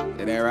something.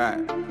 Is that right?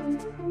 You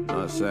know what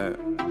I'm saying?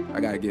 I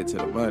gotta get to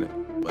the money,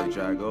 but you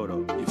try to go though.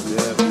 You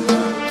feel me?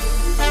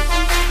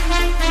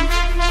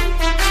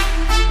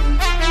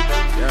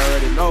 You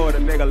already know what a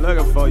nigga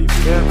looking for. You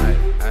feel me?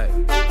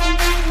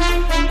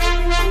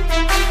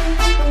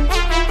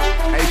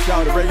 Hey,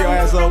 shawty, bring your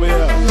ass over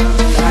here.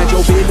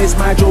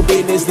 Mind your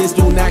business, this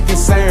do not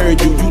concern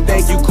you. You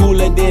think you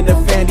cooler than the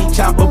Fanny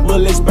chopper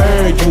bullets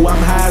burn you.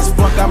 I'm high as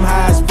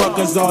fuck,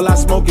 cause all I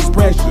smoke is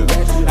pressure.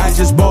 I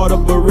just bought a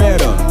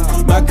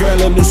Beretta, my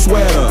girl a new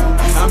sweater.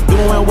 I'm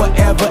doing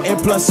whatever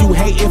and plus you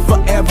hating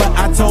forever.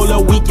 I told her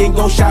we can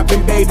go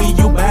shopping, baby,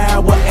 you buy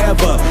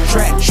whatever.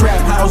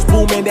 Trap house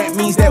booming, that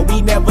means that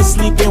we never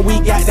sleeping. We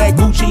got that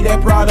Gucci,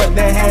 that product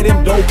that had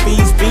them dope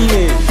fiends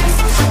feeling.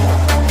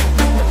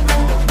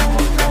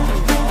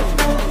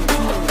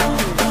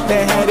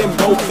 That had them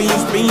dope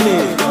fiends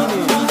feeling.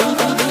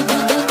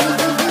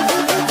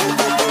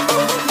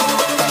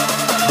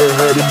 That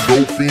had them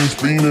dope fiends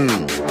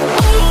feeling.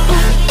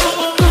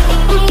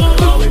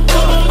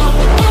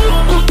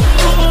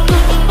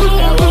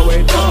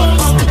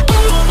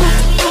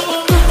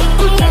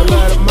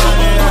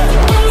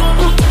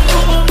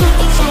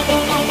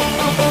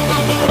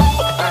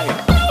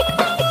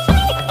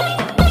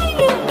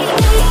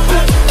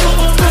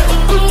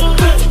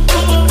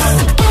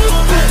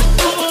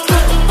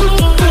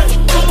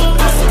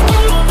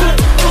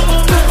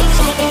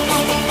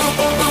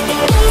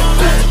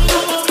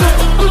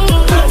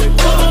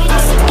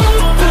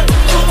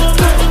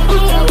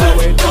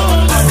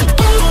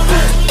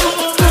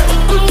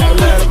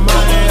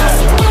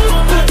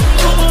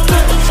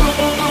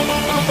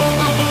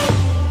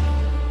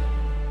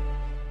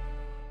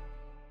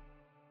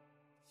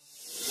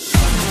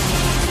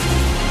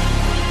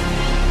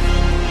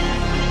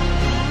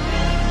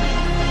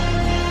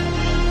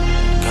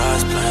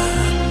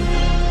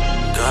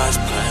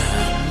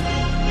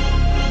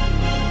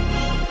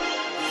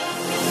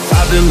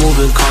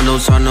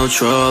 Condos are no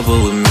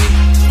trouble with me.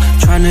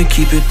 Tryna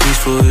keep it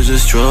peaceful is a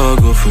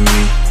struggle for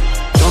me.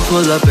 Don't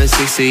pull up at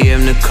 6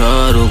 a.m. to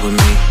cuddle with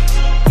me.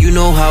 You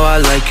know how I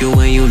like you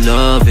when you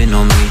loving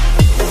on me.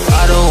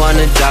 I don't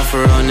wanna die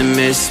for her to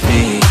miss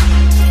me.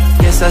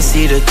 Yes, I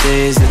see the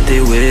things that they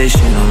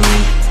wishing on me.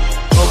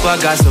 Hope I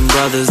got some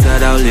brothers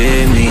that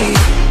outlive me.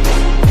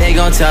 They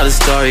gon' tell the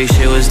story,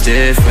 shit was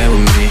different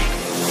with me.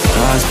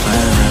 God's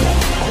plan,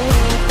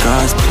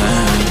 God's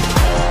plan.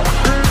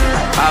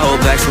 I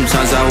hold back,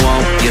 sometimes I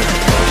won't, yeah.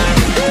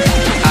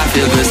 I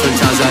feel good,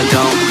 sometimes I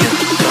don't, yeah.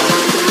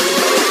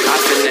 I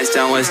finesse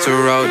down Western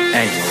Road,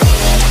 ayy.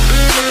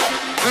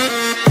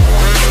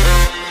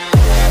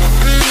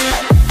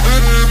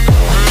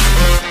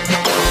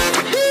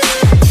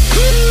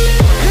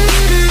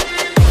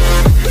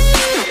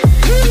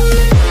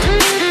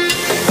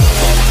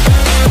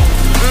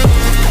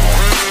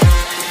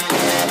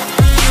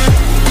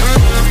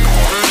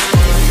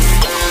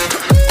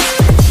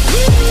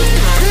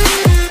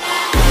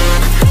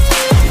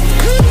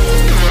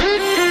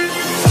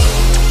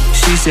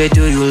 Say,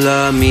 do you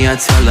love me? I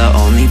tell her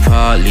only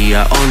partly.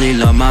 I only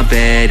love my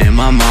bed and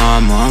my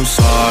mama, I'm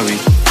sorry.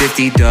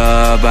 50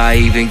 dub, I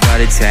even got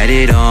it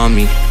tatted on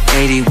me.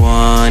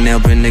 81,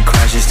 they'll bring the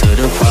crashes to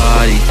the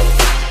party.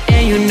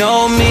 And you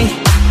know me,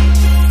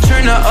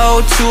 turn a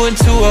 02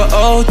 into a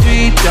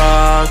 03,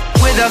 dog.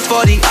 With a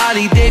 40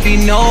 Ollie, they be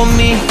know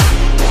me.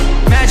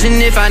 Imagine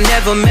if I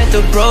never met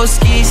the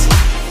broskies.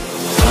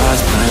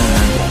 God's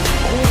plan,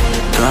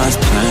 God's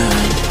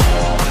plan.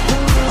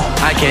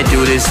 I can't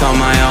do this on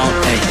my own,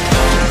 ayy.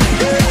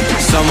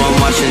 Someone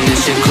watching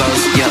this shit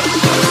close, yeah.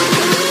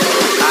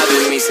 I've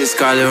been missing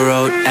Scarlet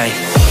Road, ayy.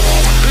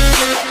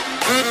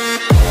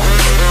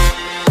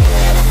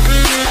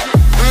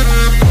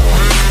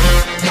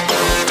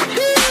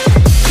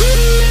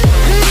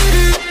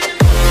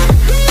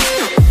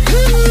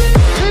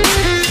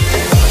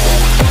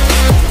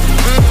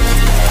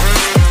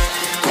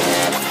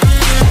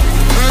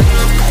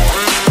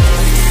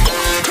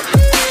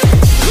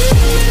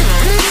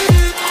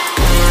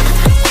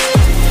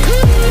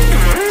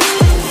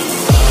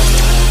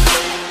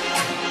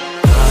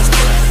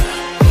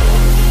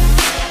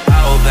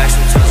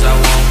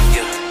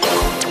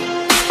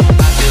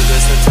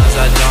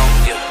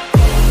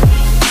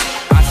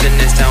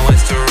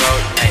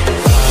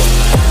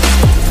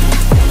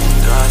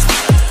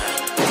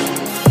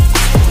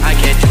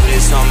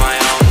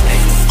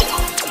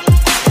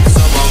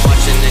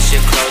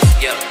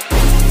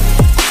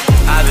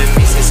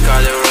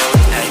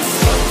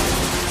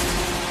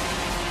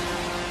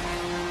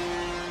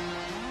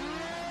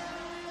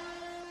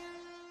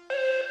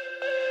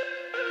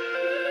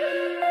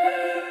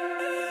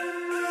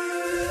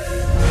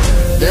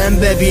 Then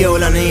baby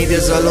all I need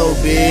is a little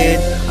bit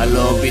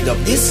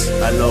of this,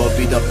 a little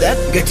bit of that.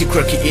 Get you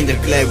croaky in the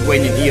club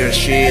when you hear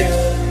shit.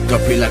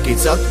 Drop it like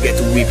it's hot, get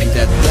to whip it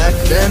that black.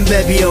 Then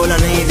baby all I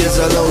need is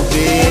a little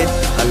bit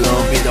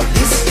of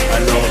this, a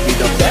little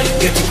bit of that.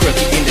 Get you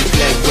croaky in the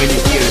club when you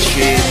hear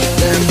shit.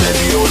 Then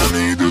baby all I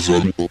need is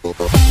a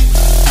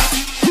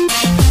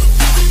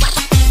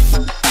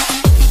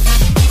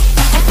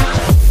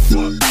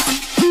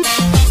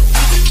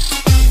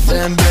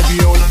Then baby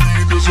all I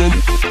need is a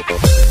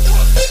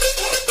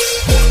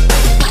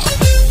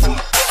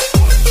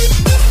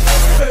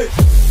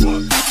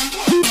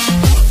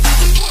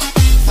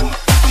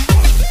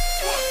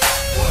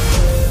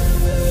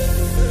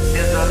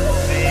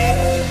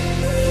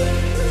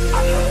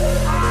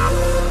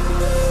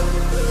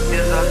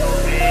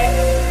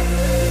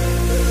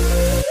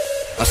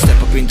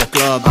in the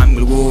club, I'm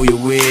gonna woo you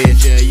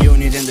with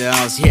Unit in the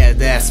house, yeah,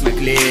 that's my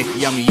clique.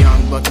 I'm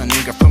young, but a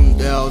nigga from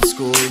the old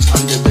school.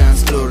 On the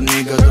dance floor,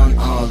 nigga, don't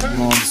hold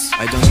mobs.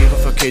 I don't give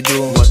fuck I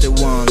do, what I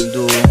want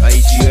do.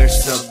 8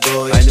 years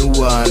ago, I don't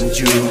want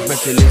you.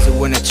 Better listen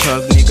when I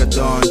talk, nigga,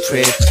 don't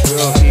trip.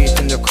 Raw heat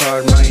in the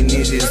car, my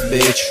need this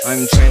bitch.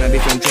 I'm tryna be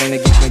from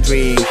tryna get my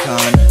drink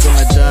on. You're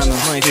my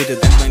diamond, my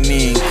tweeted and my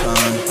mink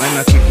on.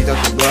 I'ma kick it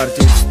out the bar,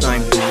 it's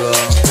time to go.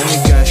 Let me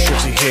get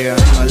shit here,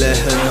 I'ma let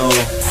her know.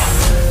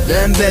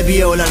 Then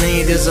baby, all I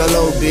need is a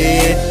little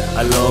bit.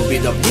 A little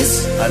bit of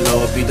this, a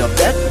little bit of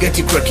that. Get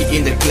you quirky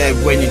in the club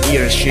when you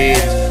hear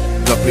shit.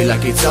 Drop it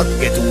like it's hot,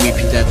 get to whip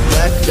it that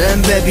back.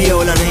 Then baby,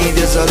 all I need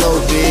is a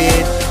little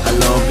bit. A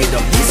little bit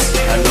of this,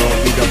 a little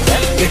bit of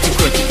that. Get you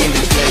quirky in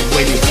the club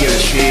when you hear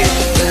shit.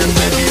 Then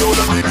baby, all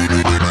I need.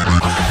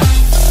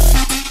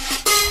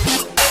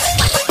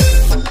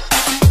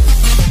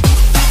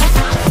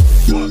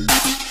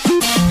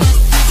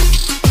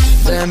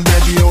 Then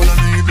baby, all I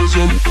need is a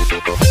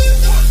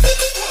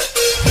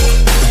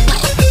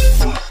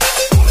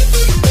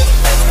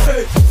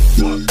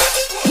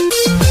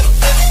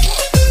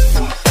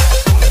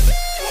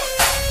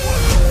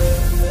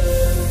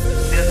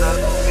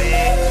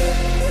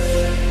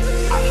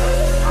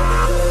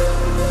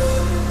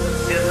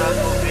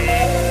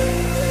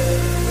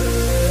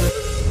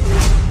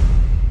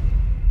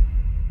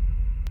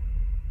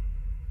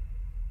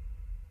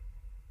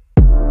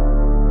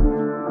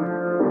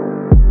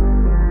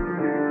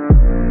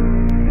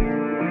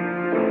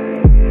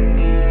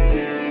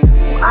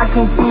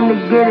can't seem to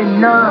get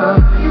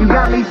enough. You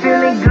got me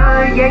feeling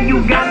good, yeah,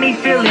 you got me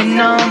feeling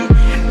numb.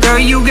 Girl,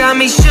 you got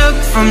me shook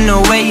from the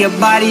way your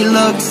body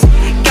looks.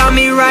 Got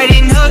me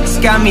riding hooks,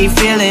 got me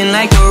feeling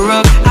like a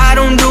rook. I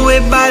don't do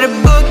it by the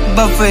book,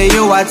 but for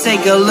you I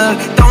take a look.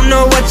 Don't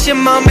know what your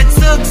mama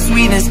took,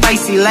 sweet and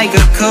spicy like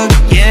a cook,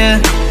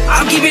 yeah.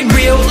 I'll keep it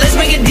real, let's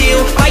make a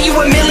deal. Buy you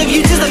a meal if you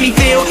just let me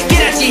feel.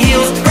 Get out your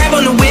heels, grab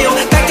on the wheel.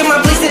 Back to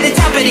my place at the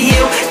top of the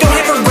hill. Don't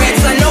have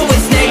regrets, I know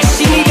what's next.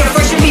 She need to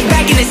freshen me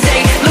back in the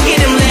sack. Look at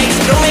them legs,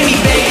 don't make me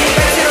beg.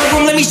 Back to the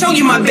room, let me show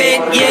you my bed,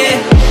 yeah.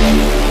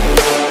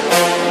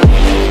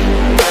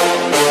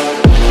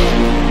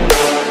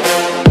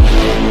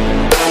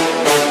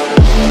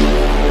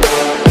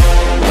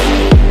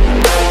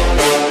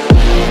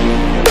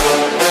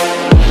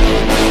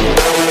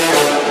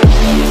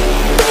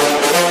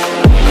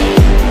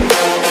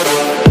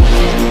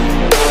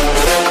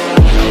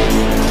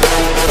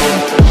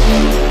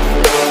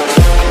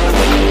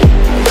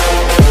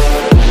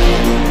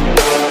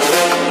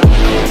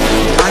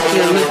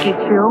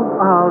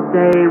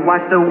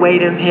 Watch the way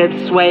them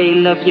hips sway.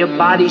 Love your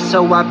body,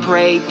 so I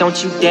pray.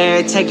 Don't you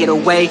dare take it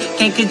away.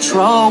 Can't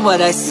control what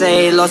I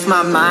say. Lost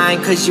my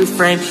mind cause you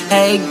frame.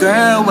 Hey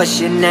girl, what's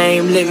your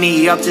name? Lit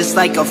me up just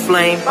like a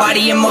flame.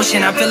 Body in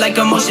motion, I feel like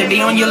emotion.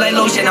 Be on you like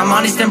lotion. I'm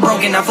honest and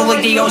broken, I feel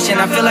like the ocean.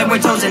 I feel like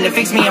we're chosen to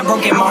fix me, I'm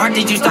broken. My heart,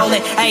 did you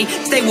stolen? Hey,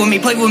 stay with me,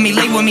 play with me,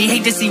 lay with me.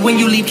 Hate to see when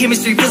you leave,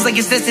 chemistry feels like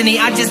it's destiny.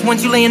 I just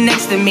want you laying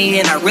next to me,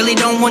 and I really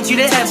don't want you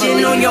to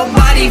touching on your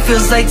body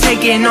feels like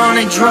taking on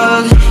a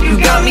drug. You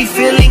got me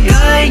feeling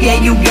good, yeah,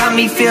 you got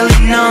me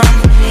feeling numb.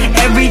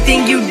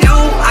 Everything you do,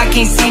 I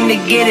can't seem to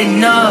get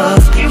enough.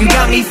 You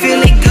got me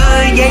feeling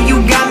good, yeah,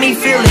 you got me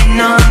feeling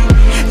numb.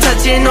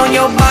 Touching on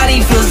your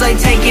body feels like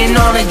taking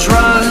on a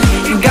drug.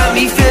 You got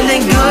me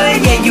feeling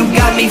good, yeah, you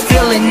got me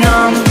feeling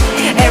numb.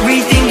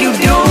 Everything you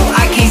do,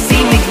 I can't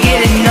seem to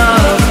get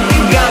enough.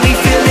 You got me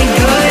feeling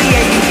good,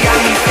 yeah, you got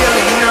me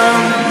feeling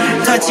numb.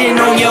 Touching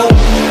on your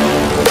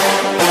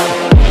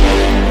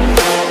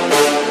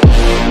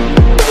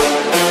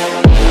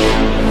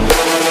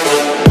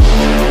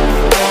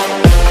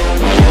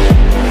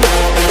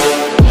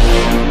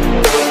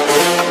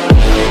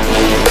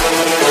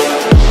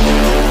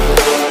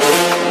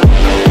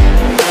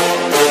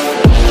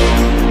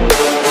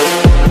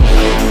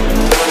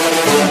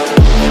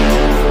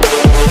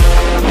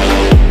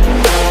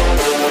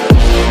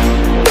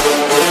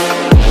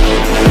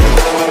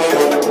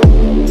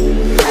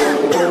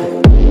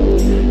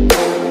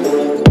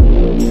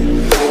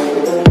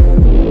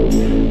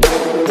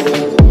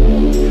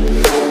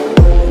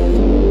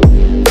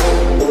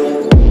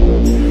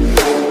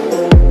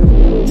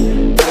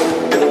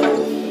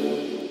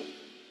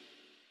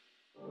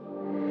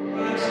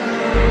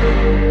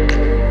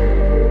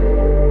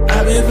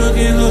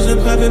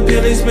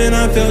man,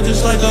 I feel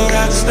just like a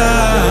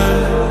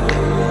rockstar.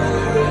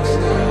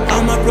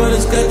 All my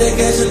brothers got that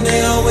gas and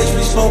they always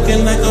be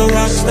smoking like a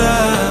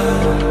rockstar.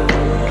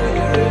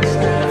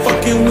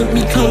 Fucking with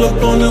me, call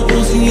up on the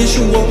Uzi and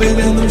shoot open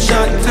in them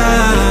shot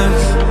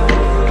ties.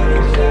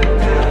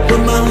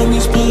 When my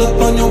homies pull up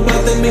on your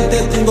block, they make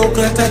that thing go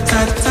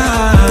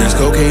grata-ta-ta. There's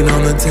cocaine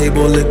on the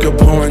table, liquor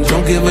pouring,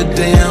 don't give a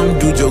damn.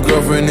 Dude, your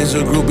girlfriend is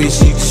a groupie,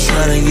 she just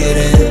tryna get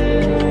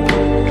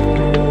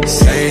in.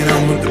 Saying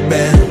I'm with the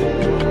band.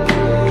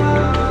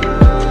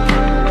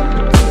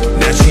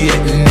 She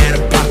acting out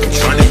of pocket,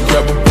 tryna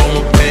grab up on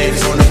my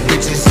pants. On the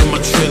bitches in my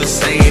trailer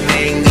saying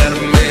they ain't got a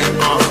man,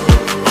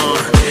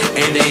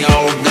 and they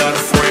all got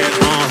a friend,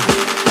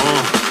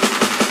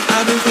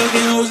 I've been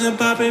fucking hoes and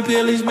popping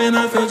pillies, man,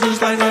 I feel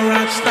just like a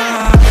rock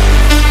star.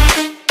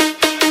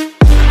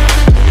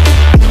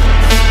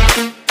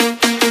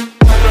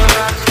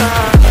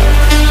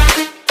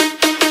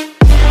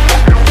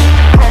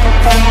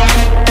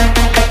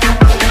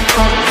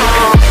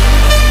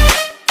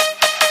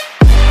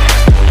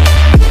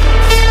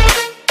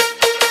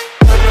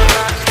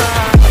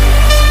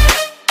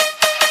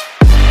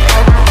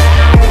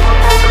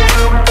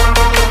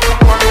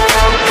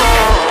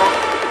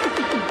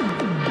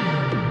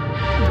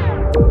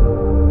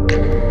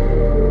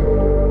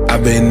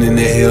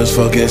 the hills,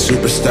 fucking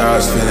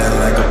superstars, feeling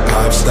like a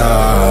pop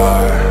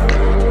star.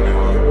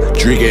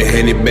 Drinking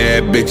Henny,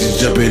 bad bitches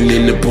jumping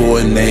in the pool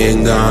and they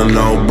ain't got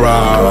no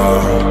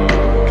bra.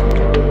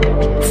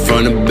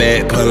 From the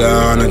back, put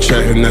her on the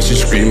track and now she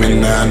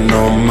screaming, I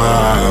know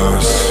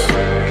mas.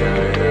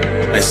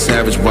 That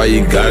savage, why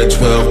you got a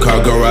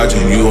 12-car garage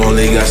and you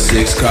only got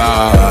 6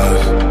 cars?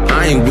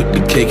 I ain't with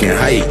the cake and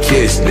how you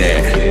kiss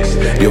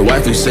that. Your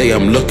wife will say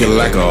I'm looking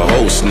like a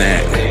whole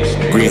snack.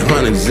 Green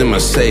hundreds in my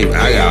safe,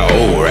 I got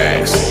old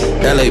racks.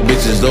 LA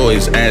bitches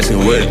always asking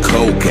where the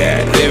coke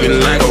at.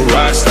 Living like a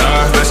rock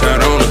star, smash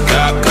out on a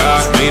cop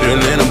car, sweeter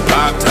than a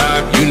pop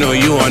top. You know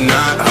you are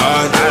not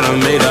hard, I done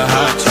made a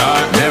hot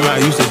chart. Never I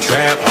used to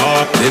trap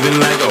hard. Living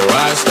like a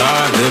rock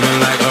star, living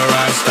like a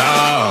rock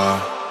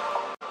star.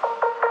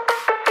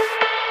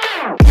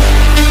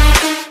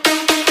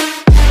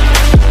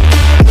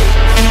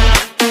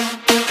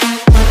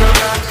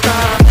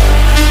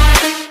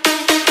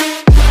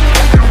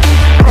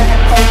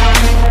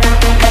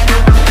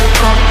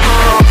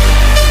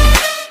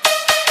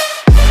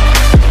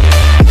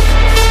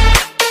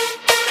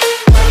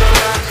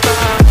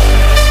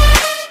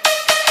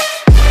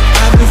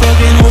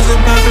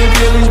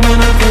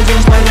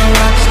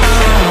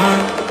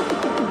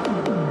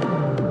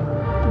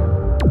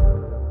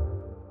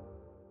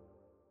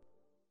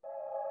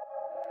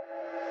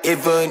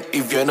 Even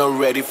if you're not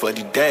ready for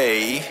the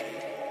day,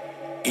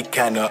 it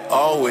cannot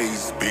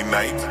always be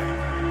night.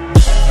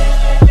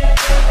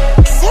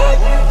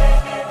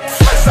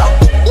 Flex out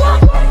the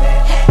work.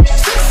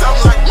 Say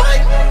something like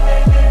Mike.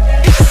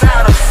 It's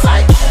out of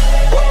sight.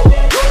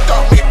 You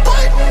got me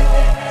bite.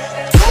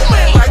 2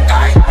 men like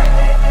I.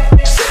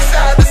 6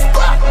 out of the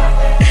spot.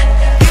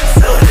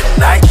 Into the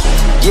night.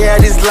 Yeah,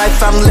 this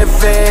life I'm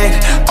living,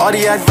 all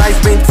the advice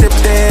been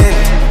tipped in.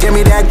 Give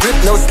me that grip,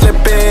 no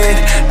slipping.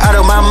 Out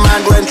of my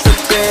mind, going tripping.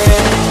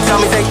 Tell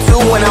me take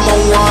 2 when I'm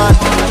on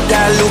 1.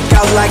 Gotta look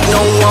out like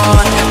no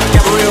one.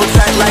 Get real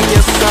tight like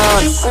your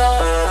son.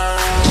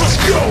 Let's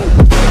go.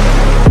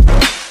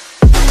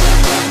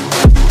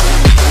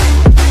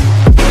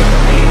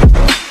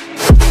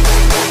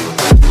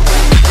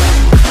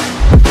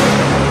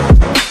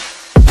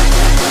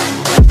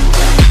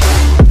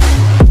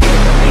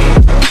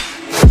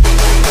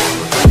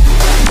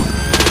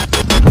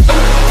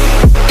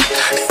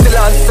 Still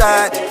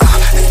outside,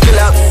 still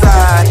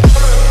outside,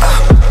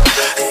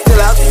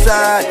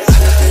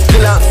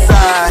 still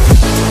outside.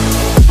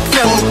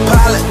 Tell me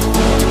pilot,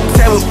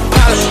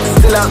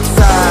 still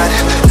outside,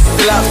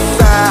 still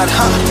outside,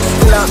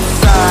 still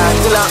outside,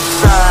 still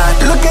outside.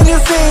 Look at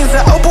your scenes,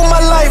 I open my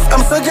life,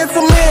 I'm so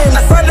gentleman.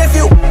 I signed if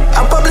you,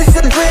 I publish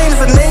your dreams,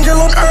 an angel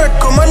on earth,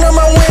 come under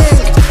my wing.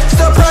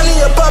 Stop running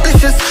your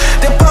publishers,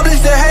 they publish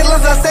their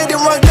headlines, I say the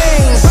wrong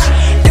things.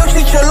 You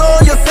treat your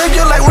lawyer, save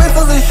you like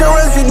rentals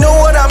insurance, you know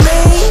what I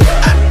mean?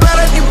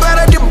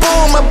 Better the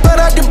boom, I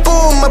better the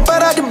boom, I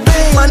better the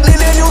beam. I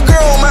need a new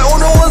girl, my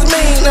owner was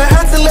mean. I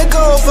had to let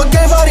go,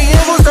 forgave all the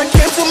evils that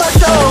came to my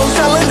show.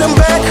 Telling them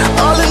back,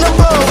 all in the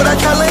bowl. But I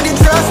challenge the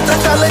trust,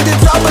 I challenge the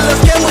top, and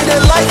let's get with the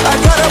light. I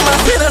got on my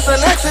feet, that's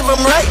an X if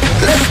I'm right.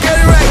 Let's get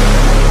it right.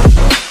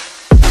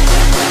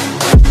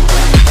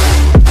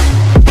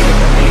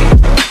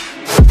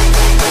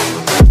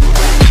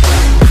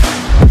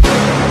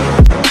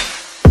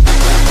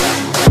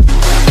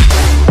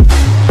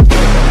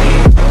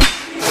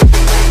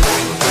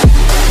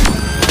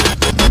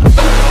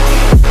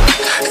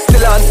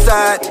 Still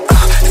outside,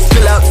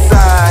 still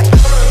outside,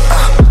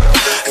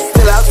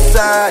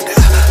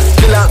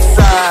 still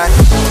outside.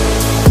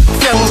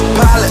 Tell me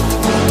pilot,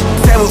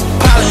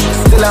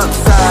 still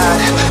outside,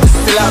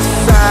 still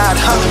outside,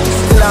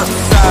 still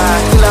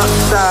outside, still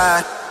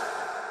outside.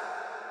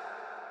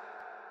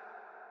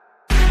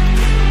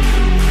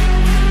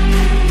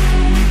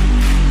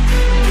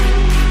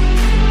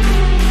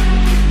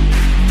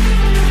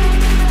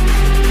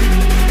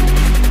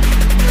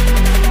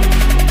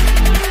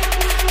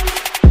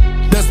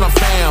 My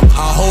fam,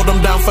 I hold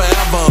them down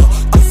forever.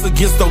 Us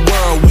against the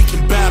world, we can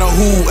battle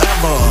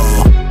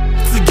whoever.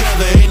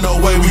 Together ain't no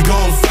way we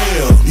gon'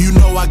 fail. You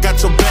know I got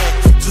your back,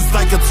 just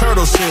like a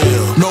turtle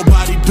shell.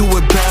 Nobody do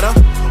it better.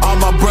 All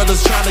my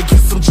brothers tryna get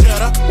some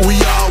cheddar. We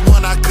all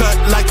one, I cut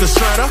like a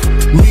shredder.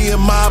 Me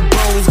and my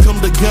bros come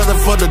together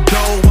for the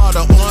dough. While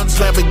the orange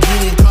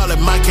Lamborghini call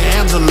it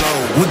Michelangelo.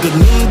 With the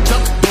new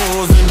top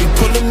doors and we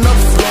pulling up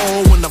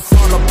slow. When I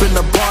fall up in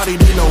the party,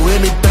 they know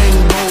anything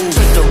goes.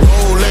 Check the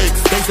Rolex,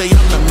 they say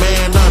I'm the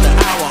man of the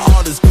hour.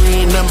 All this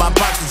green in my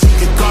pockets, you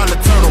can call it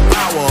turtle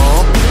power.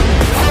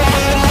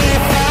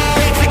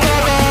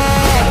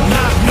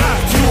 Knock, knock,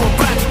 you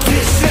about to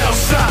get shell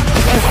shocked.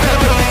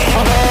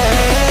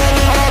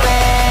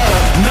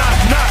 Knock,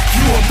 knock,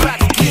 you about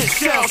to get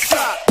shell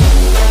shocked.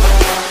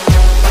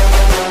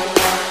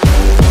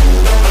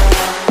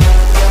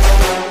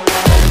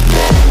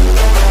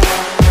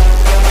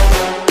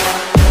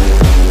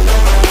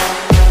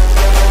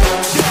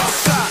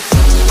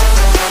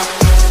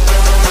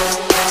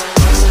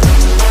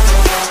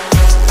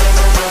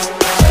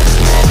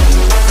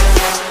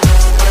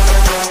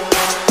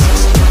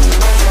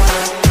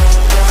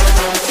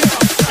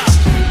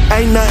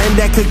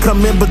 could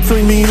come in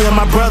between me and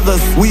my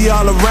brothers. We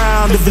all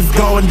around if it's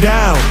going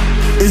down.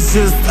 It's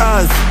just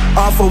us,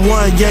 all for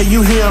one, yeah,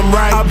 you hear him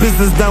right. Our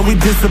business done, we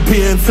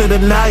disappear into the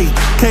night.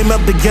 Came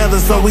up together,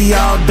 so we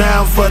all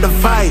down for the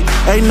fight.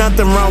 Ain't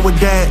nothing wrong with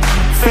that.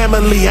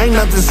 Family, ain't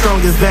nothing strong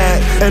as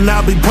that. And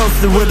I'll be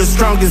posted with the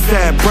strongest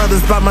at.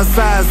 Brothers by my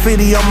side,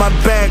 city on my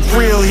back,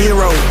 real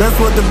hero. That's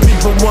what the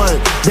people want.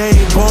 They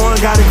ain't born,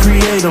 gotta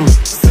create them.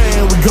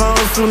 Saying we gone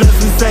soon as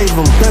we save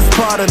them. That's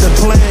part of the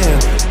plan.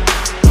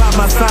 By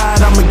my side,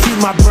 I'ma keep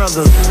my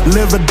brothers.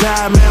 Live or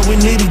die, man, we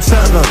need each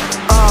other.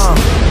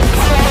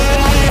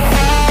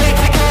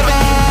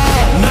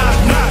 Knock,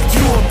 knock,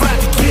 you about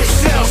to get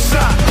shell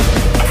shot.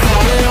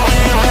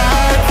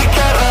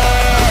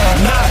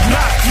 Knock,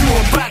 knock, you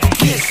about to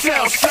get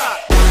shell shot.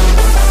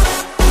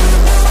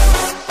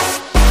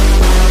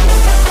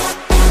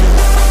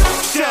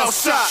 Shell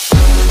shot.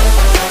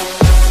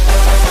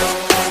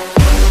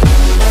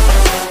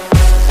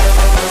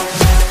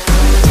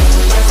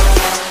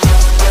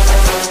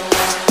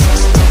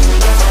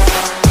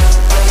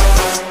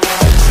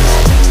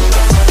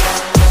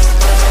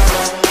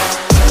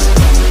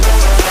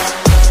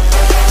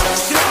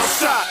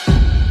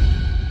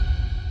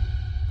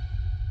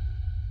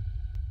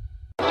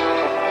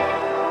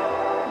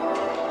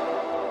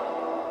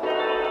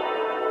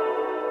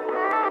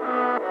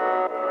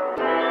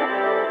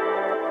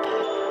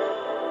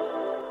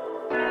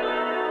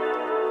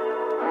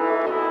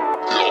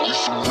 We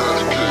some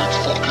renegades,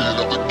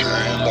 fucking up the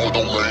game. All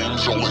the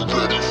lanes only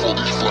ready for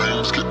these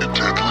flames. Getting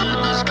deadly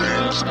in these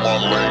games. My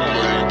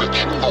lane, bet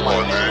you know my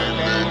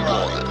name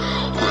on it.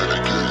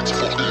 Renegades,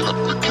 fucking up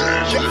the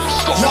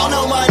game. Y'all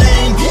know my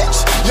name,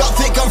 bitch. Y'all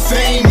think I'm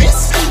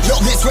famous. Yo,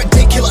 this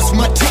ridiculous,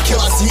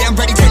 meticulous. Yeah, I'm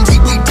ready, 10 deep,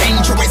 we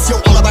dangerous. Yo,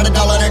 all about $1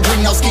 and a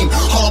green, no scheme.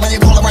 Hollow when you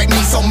call it right,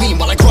 me so mean.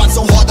 While I grind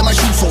so hard that my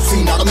shoes so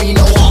seen. I don't mean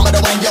no harm, I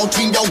don't mind yo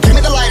team. Yo, give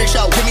me the lighter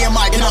show, give me a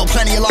mic, you know,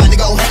 plenty of line to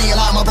go. Henny a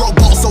line, my bro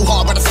ball so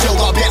hard, but I still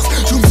got best.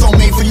 Shoes so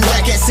made for you,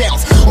 like it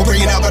sounds. We'll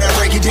bring it up, but I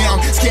break it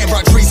down. Scan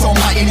rock trees so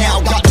mighty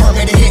now. Got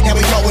determined to hit, now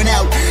we going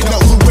out.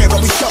 Know who we're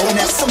we showing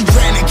out. Some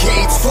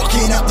renegades,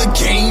 fucking up the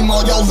game.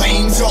 All your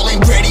lanes, all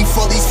ain't ready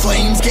for these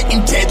flames.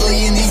 Getting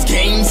deadly in these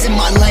games. In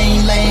my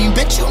lane,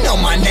 bet you know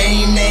my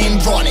name,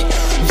 run it.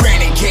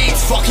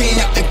 Renegades, fucking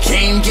up the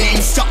game,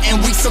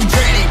 starting we some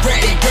ready.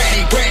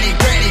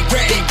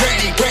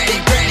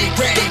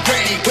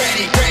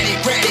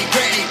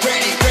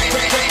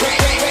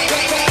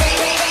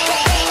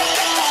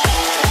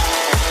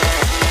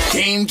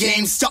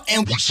 Game,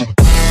 starting we some.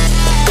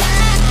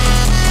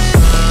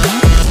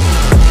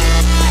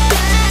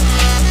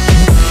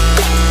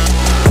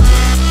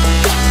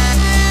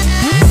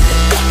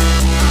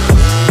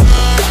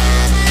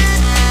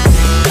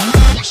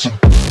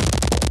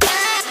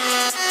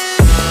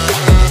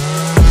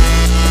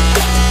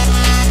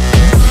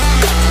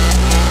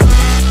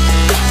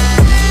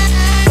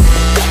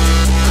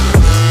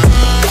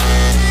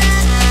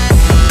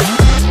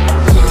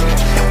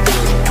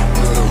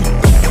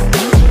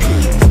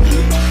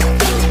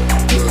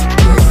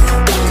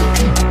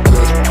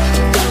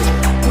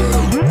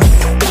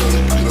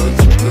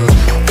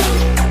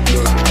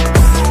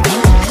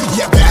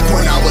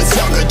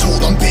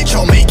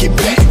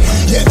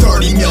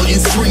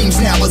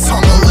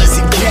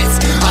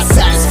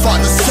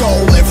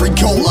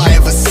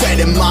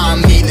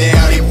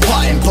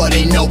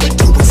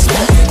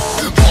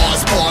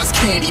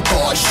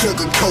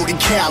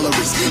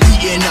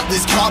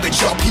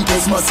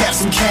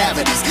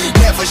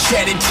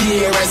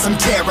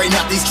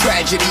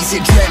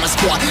 And drama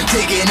squad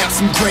digging up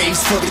some graves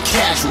for the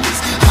casualties.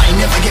 I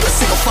ain't never give a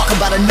single fuck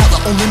about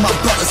another. Only my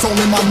brothers,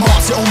 only my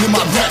moms, you're only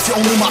my raps, you're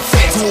only my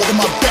fans, you're only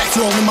my backs,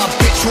 you're only my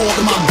bitch, you're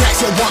only my backs.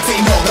 You're one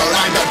thing, no, no,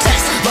 I'm no tax.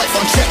 Life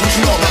on check, what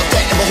you know about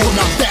that? Never holding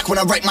on back when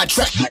I write my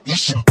track.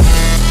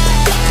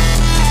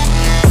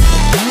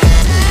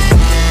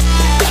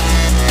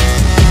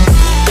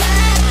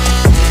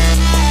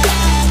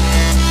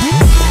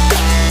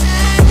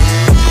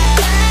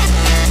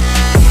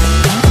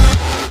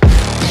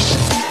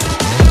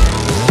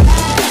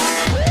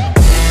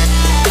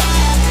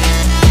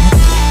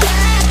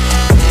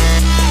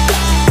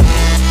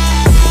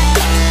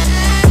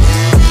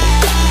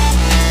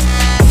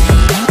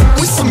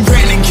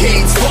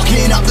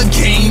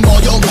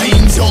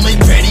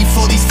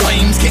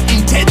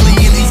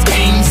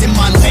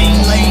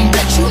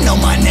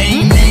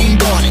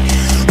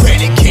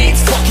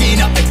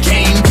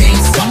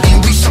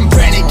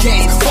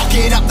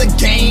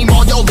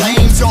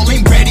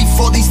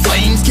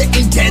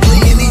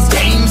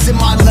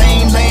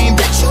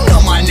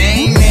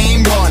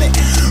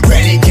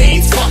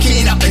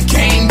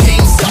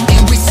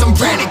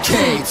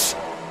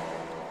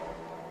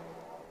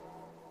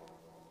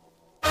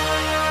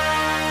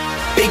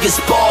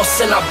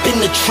 And I've been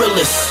the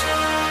trillest.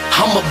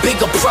 I'm a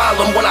bigger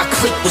problem when I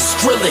click with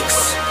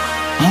Skrillex.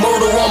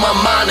 Murder on my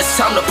mind, it's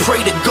time to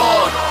pray to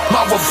God.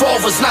 My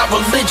revolver's not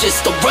religious,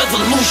 the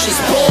revolution's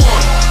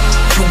born.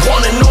 You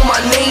wanna know my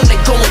name, then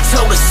go and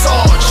tell the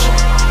Sarge.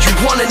 You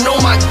wanna know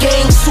my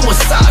gang,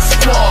 Suicide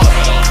Squad.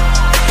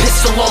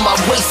 Pistol on my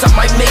waist, I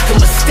might make a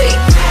mistake.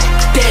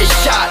 Dead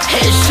shot,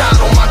 headshot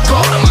on my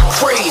guard and my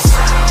craze.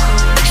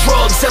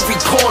 Drugs every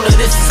corner,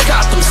 this is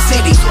Gotham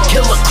City.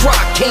 Killer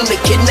Croc came to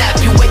kidnap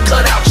you and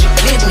cut out your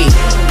kidney.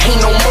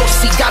 Ain't no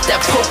mercy, got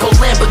that purple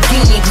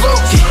Lamborghini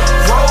lurking.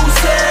 Rose,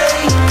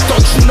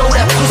 don't you know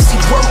that pussy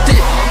worth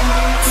it?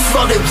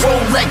 Flooded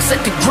Rolex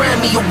at the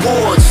Grammy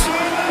Awards.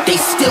 They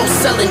still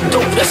selling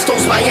dope, that's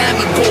those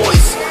Miami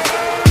boys.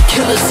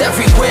 Killers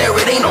everywhere,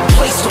 it ain't no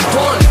place to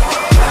run.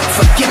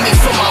 Forgive me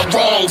for my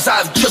wrongs,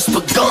 I've just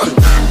begun.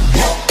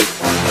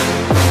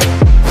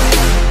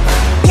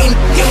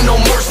 Ain't no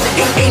mercy,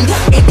 ain't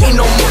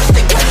no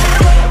mercy.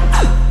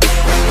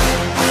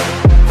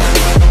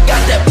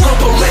 Got that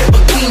purple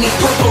Lamborghini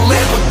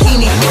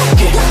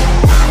looking.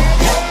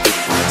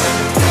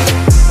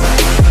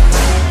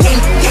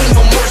 Ain't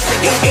no mercy,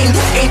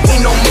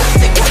 ain't no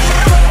mercy.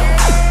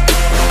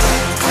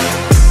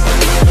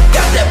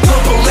 Got that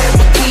purple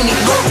Lamborghini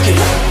looking.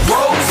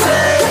 Rose,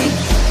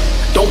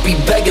 don't be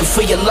begging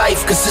for your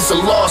life, cause it's a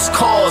lost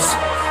cause.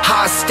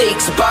 High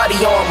stakes,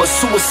 body armor,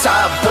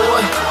 suicide,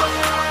 boy.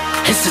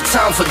 It's a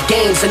time for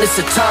games and it's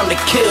a time to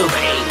kill.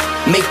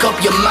 Make up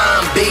your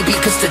mind, baby,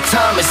 cause the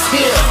time is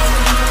here.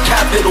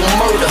 Capital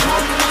murder,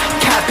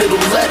 capital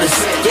letters.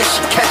 Yeah,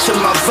 she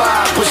catching my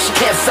vibe, but she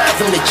can't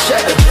fathom the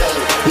cheddar.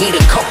 Need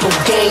a couple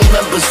gang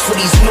members for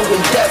these new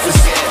endeavors.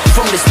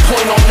 From this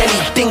point on,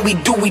 anything we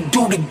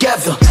do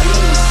together.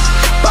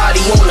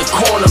 Body on the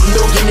corner,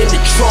 million in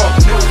the trunk.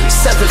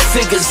 7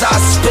 figures I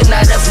spend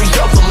that every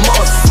other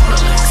month.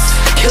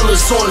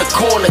 Killers on the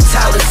corner,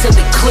 talents in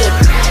the clip.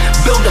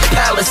 Build a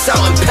palace out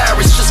in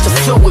Paris just to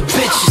fill with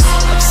bitches.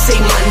 Say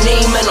my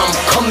name and I'm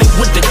coming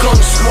with the gun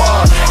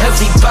squad.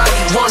 Everybody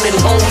running,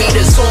 homie,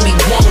 there's only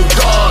one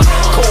guard.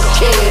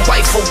 Cocaine,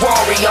 white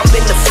Ferrari, I'm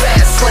in the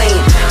fast lane.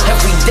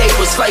 Every day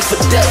was life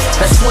or death,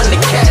 that's when the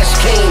cash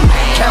came.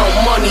 Count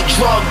money,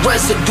 drug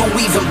residue,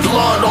 even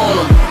blood on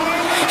him.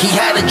 He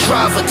had a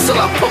driver till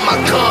I put my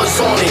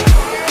guns on it.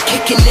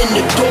 Kicking in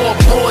the door,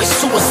 boy,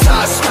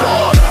 suicide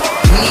squad.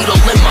 Needle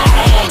in my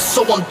arm,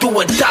 so I'm do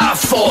or die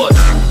for it.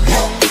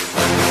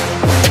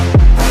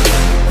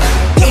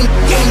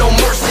 Ain't no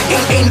mercy,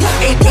 ain't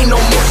no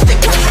mercy.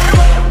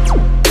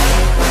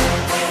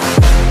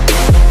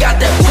 Got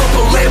that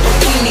purple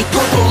Lamborghini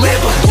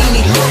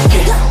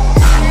looking.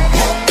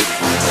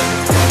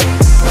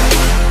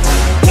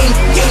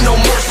 Ain't no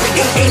mercy,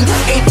 ain't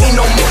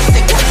no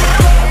mercy.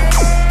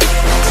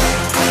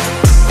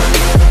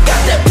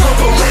 Got that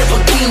purple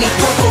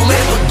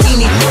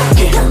Lamborghini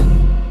looking.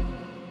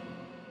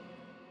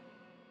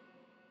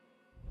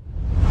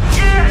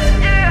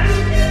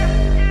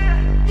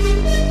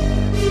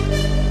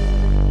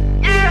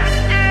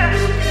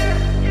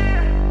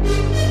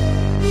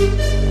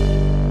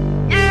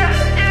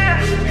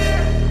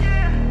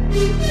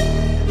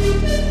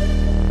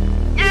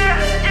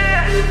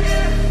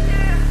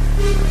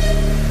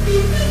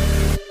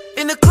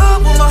 In the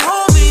club with my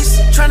homies,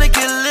 tryna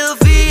get a little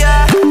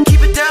VI.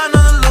 Keep it down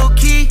on the low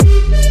key.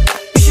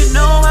 You should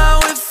know how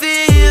it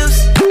feels.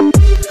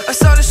 I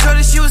saw the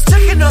shorty, she was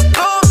checking up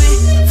on me.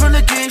 From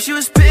the game, she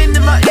was spitting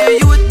in my ear.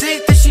 You would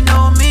think that she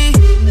know me.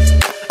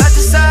 I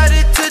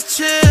decided to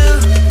chill.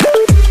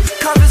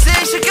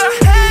 Conversation got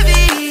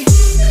heavy.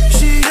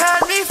 She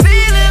had me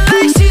feeling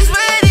like she's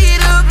ready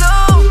to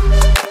blow.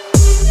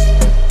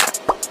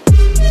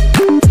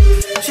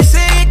 She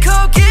said,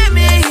 "Come get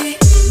me."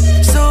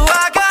 So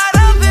I got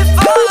up and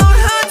followed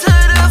her to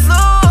the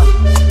floor.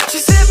 She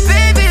said,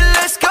 "Baby,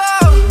 let's go."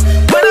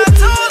 When I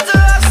told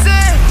her, I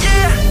said,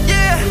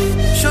 yeah.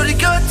 Shorty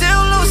got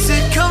down low,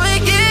 said, "Come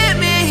and get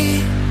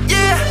me."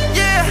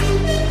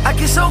 Yeah. I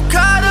get so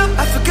caught up,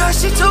 I forgot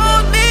she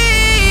told me.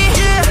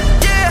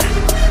 Yeah.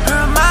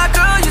 Her and my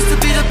girl used to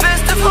be the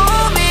best of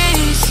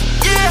homies.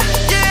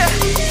 Yeah.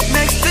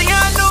 Next thing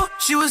I knew,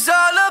 she was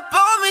all up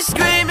on me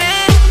screaming.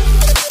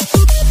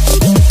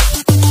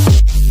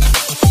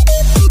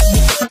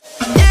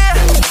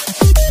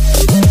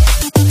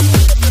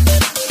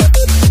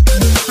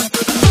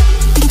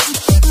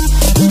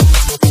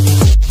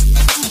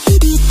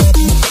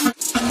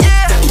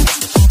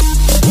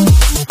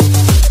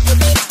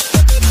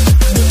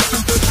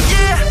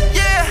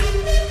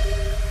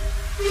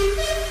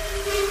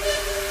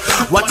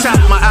 Watch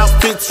out, my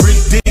outfit's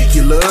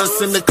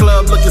ridiculous. In the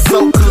club looking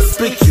so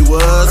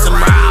conspicuous. And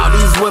wow,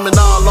 these women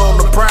all on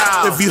the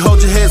prowl. If you hold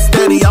your head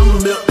steady, I'ma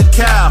milk the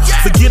cow.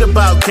 Forget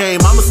about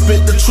game, I'ma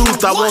spit the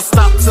truth. I won't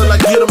stop till I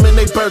get them in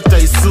their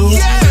birthday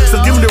suit.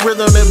 So give me the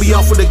rhythm and be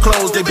off with their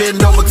clothes. They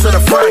bend over to the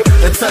front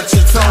and touch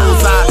your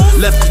toes. I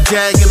left the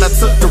jag and I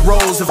took the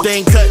rolls. If they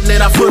ain't cutting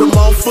it, I put them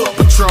on foot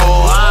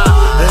patrol.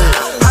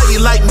 How you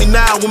like me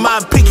now when my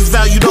pinky's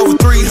valued over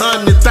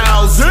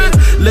 300,000?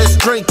 Let's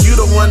drink, you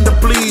the one to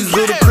please.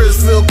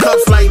 Ludacris fill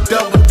cups like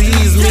double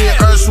D's. Me and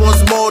Ursh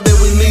once more, then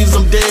we leave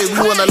them dead. We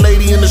want a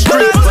lady in the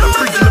street, but a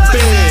freak in the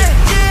bed.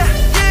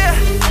 Yeah.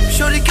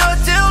 Shorty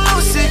got down low,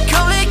 said,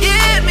 "Come and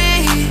get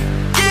me."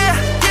 Yeah.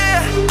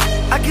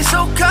 I get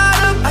so caught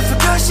up, I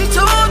forgot she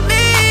told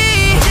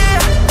me.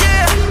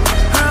 Yeah.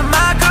 Her and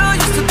my girl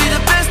used to be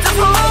the best of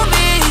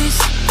homies.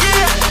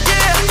 Yeah.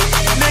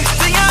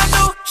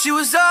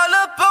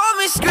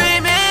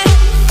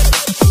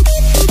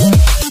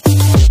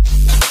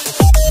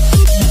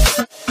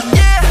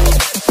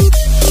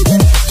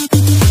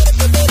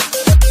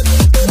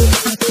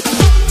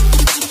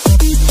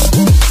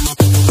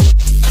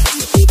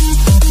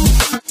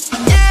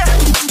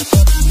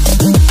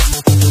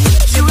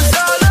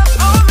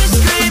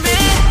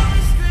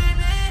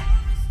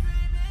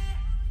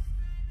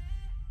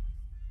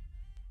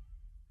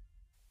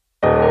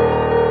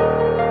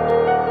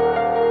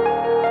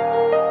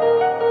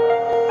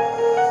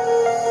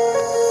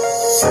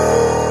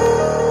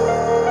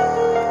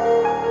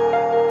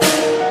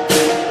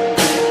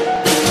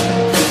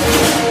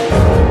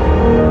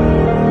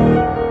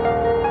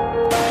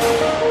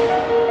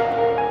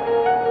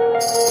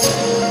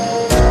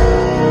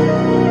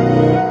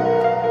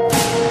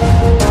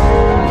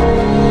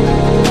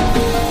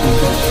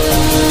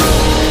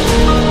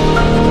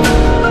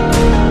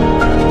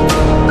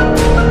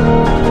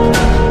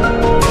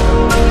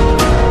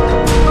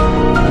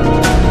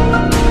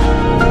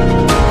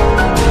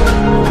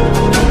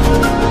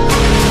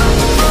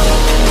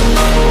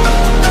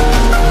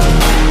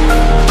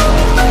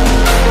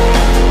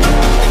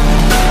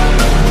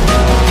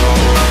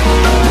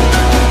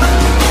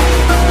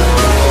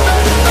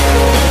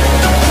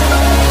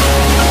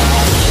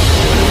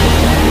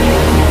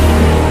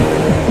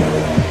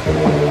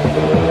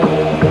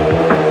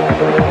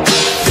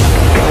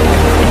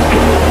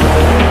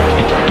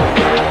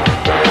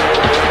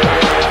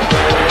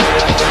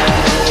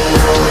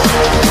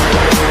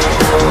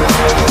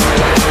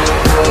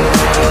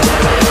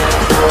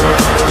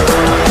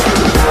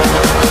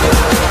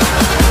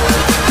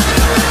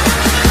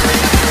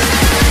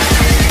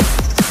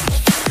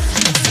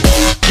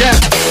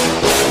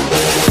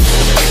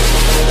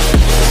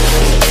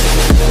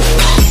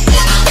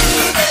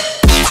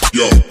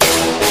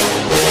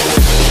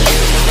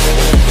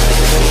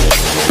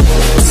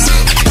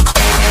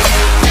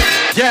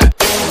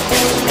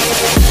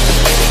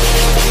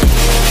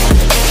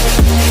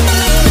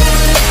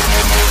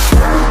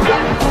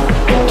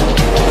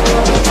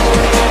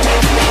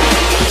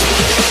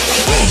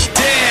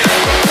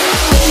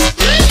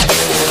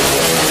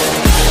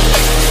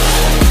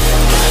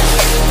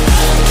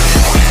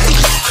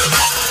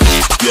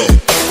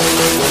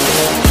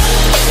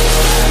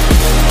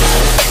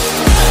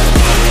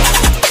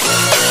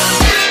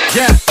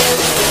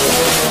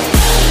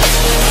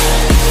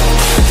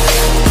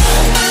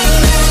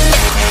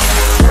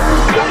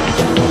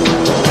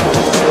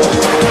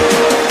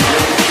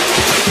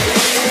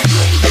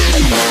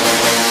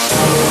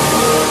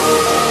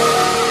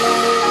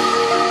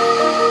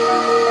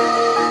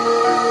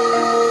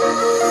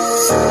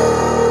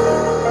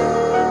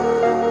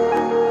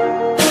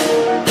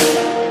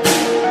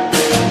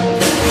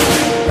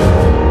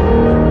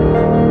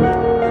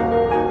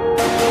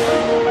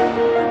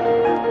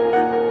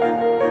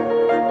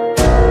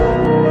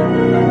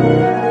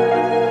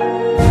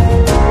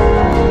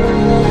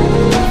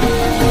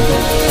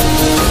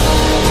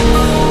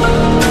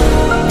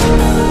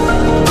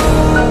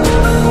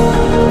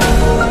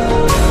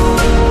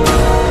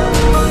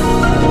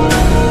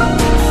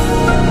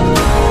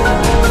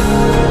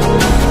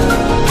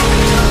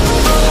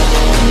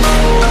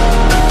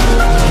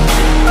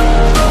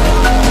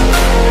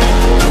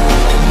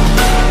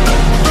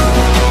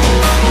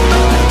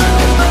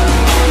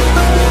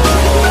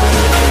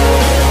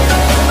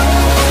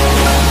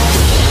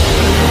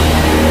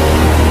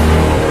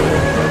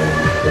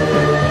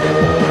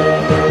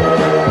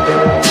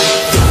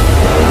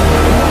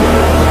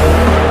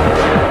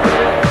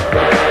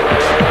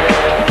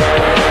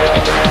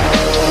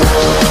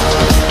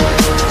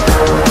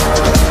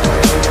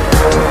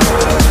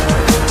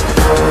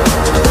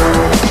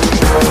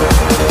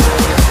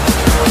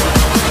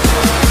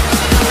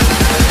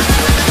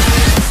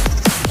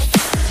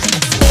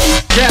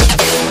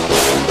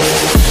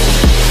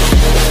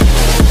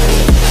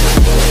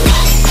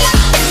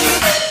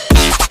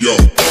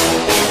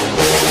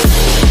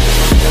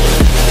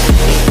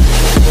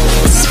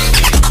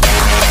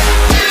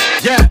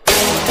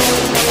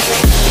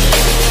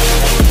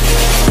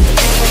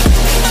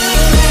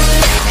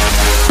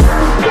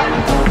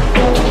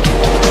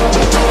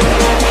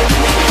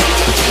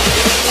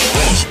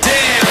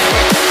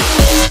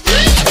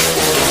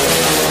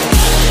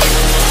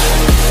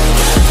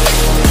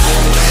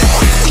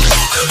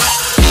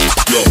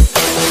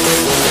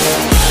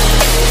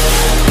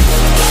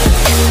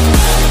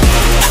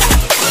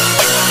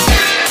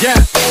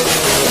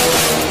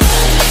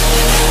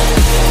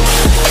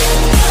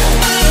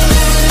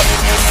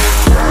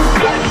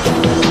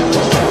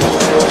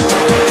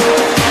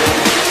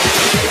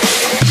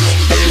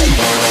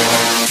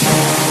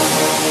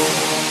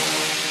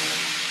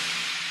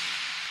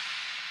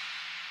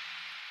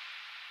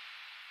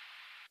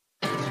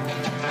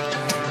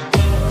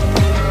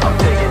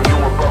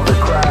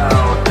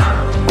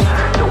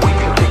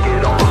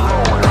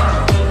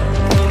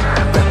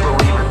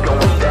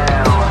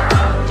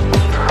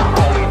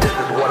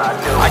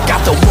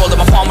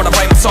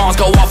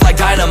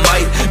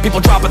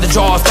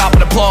 jaw, stop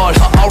and applaud.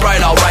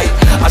 Alright,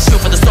 I shoot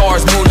for the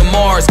stars, moon and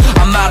Mars.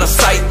 I'm out of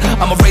sight,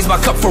 I'ma raise my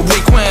cup for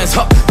Requenze.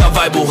 The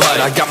Bible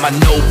hut, I got my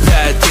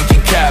notepad,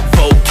 thinking cap,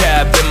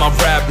 vocab in my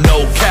rap,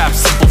 no cap,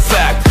 simple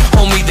fact.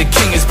 Homie, the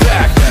king is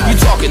back. You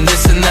talking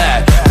this and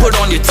that, put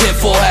on your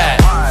tinfoil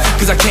hat,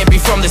 cause I can't be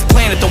from this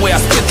planet the way I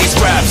spit these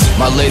raps.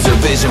 My laser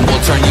vision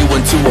will turn you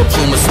into a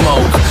plume of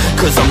smoke,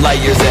 cause I'm light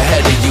years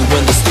ahead of you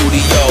in the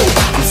studio.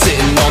 I'm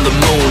sitting on the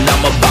moon,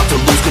 I'm about to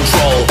lose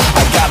control.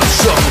 I got 'em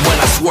shook when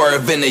I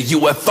swerve in a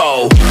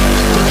UFO.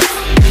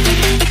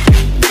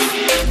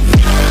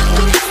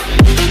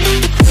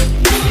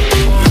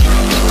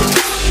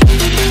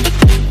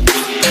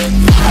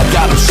 I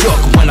got 'em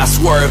shook when I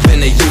swerve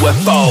in a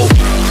UFO.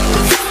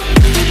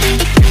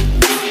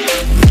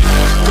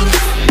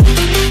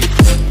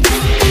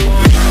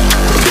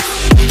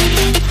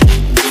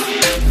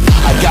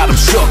 I got 'em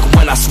shook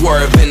when I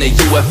swerve in a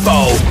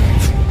UFO.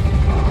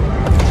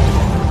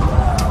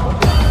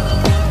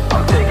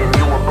 I'm taking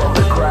you above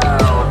the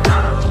crowd,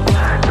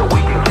 so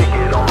we can kick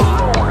it on the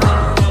moon.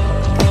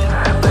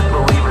 Let's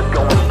believe it's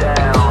going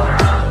down.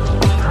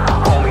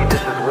 Homie,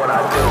 this is what I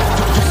do.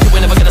 You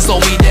ain't never gonna slow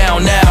me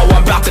down now.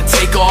 I'm about to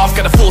take off,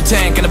 got a full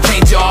tank and a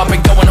paint job.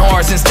 Been going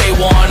hard since day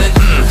one, and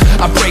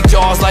I break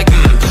jaws like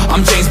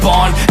I'm James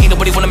Bond. Ain't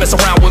nobody wanna mess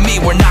around with me.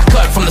 We're not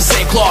cut from the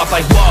same cloth.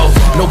 Like whoa,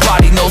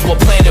 nobody knows what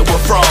planet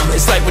we're from.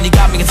 It's like when you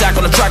got me attacked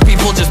on the track,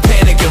 people just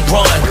panic and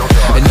run.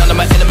 And none of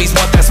my enemies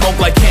want that smoke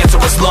like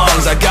cancerous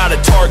lungs. I got a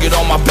target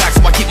on my back,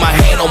 so I keep my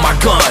hand on my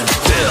gun.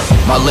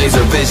 My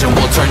laser vision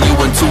will turn you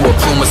into a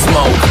plume of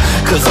smoke,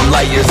 cause I'm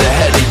light years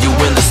ahead of you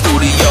in the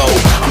studio.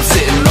 I'm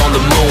sitting on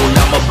the moon,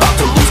 I'm about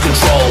to lose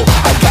control.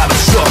 I got 'em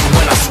shook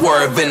when I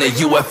swerve in a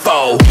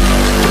UFO.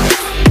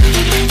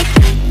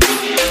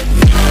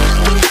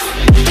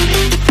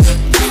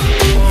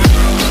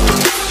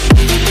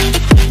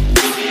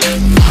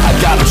 I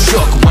got 'em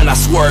shook when I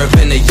swerve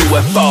in a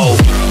UFO.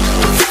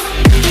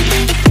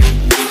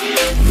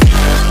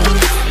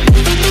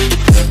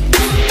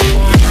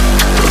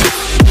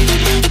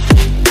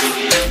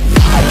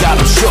 I got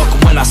 'em shook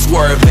when I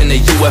swerve in a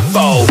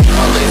UFO.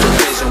 My laser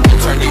vision will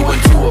turn you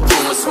into a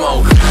plume of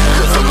smoke,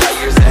 cause I'm light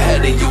years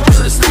ahead of you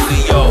in the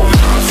studio.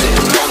 I'm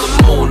sitting on the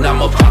moon,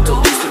 I'm about to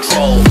lose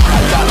control. I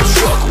got 'em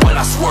shook when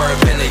I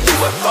swerve in a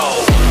UFO.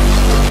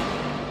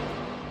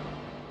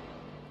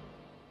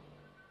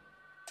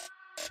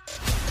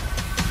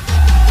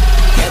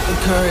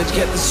 Courage,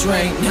 get the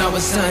strength, now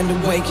it's time to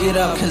wake it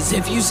up. Cause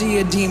if you see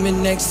a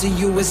demon next to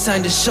you, it's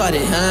time to shut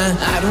it, huh?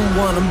 I don't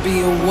wanna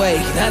be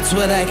awake, that's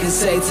what I can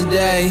say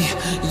today.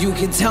 You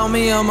can tell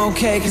me I'm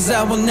okay, cause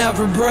I will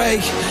never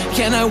break.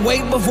 Can I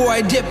wait before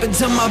I dip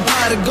into my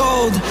pot of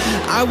gold?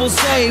 I will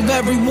save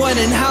everyone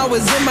and how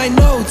is in my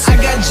notes. I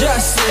got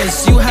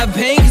justice, you have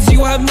pain cause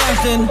you have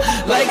nothing.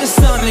 Like a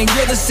stomach,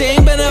 you're the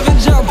same but never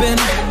jumping.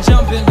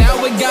 Now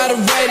we gotta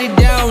write it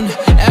down,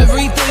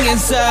 everything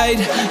inside.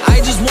 I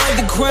just want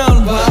the crown.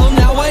 Well,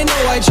 now I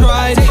know I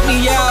tried. Take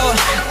me out,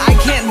 I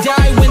can't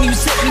die when you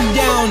sit me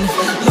down.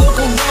 Look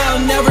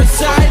around, never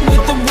side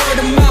with the word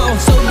of mouth.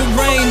 So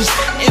deranged,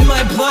 in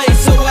my place,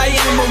 so I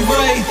am a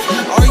wraith.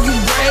 Are you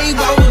brave?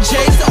 I will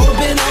chase,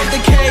 open up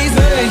the case.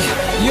 Hey,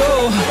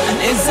 yo,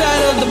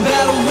 inside of the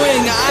battle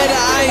ring, eye to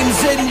eye, I'm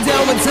sitting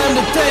down with time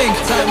to think.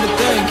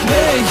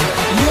 Hey,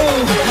 yo,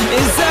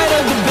 inside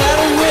of the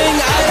battle ring,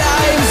 eye to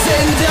eye, I'm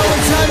sitting down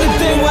with time to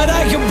think what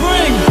I can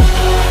bring.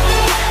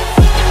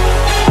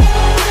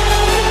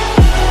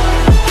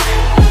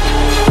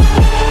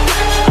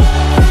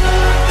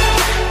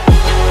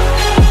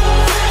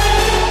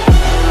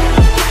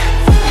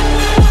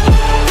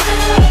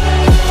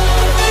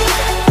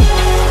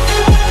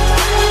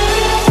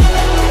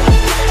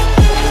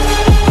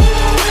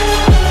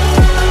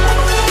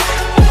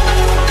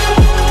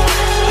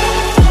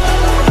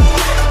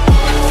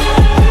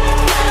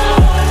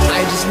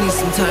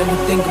 Time to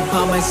think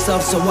about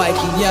myself so I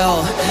can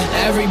yell.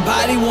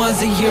 Everybody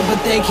wants to hear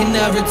but they can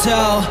never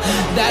tell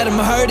that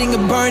I'm hurting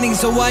and burning,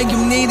 so I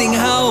am needing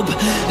help.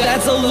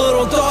 That's a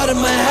little thought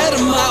in my head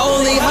of my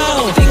only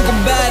hope. Think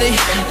about it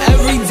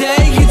every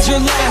day, it's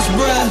your last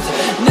breath.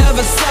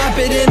 Never stop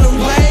it in a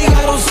way,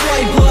 I don't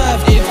swipe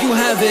left. If you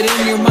have it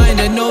in your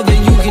mind, I know that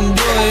you can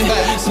do it.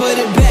 Put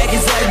it back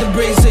inside the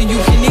brain so you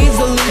can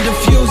easily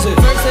diffuse it.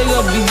 First thing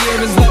of the year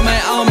is let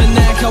my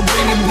almanac, I'll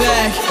bring it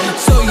back.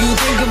 So you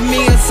think of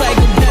me a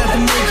psychopath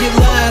and make it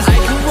last. I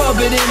can rub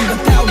it in, but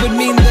that would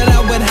mean that I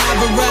would have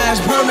a rash.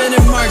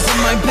 Permanent marks on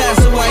my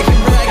past so I can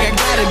brag I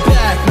got it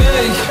back.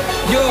 Hey,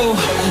 yo,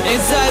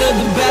 inside of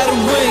the battle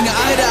ring,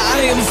 eye to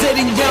eye, I'm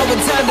sitting down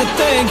with time to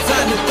think.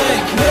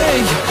 Hey,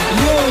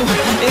 yo,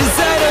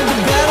 inside of the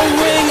battle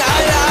ring,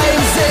 eye to eye,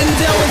 I'm sitting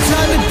down with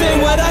time to think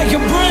what I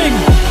can bring.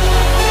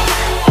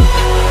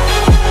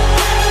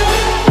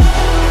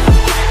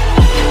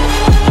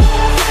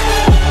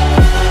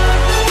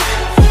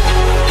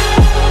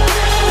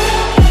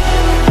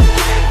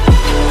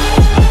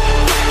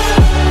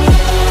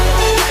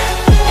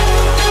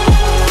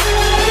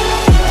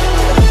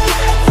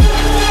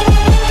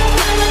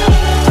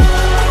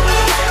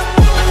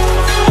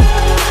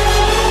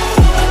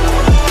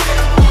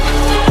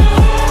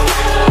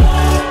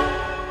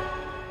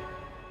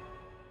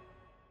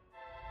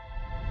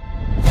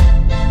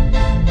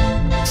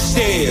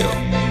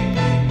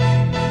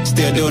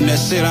 Still doing that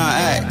shit on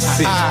X.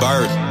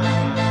 Bird.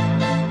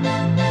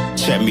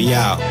 Check me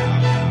out.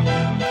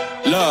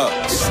 Look,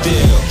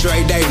 still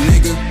Dre Day,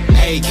 nigga.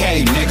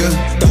 AK, nigga.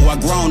 Though I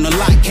grown a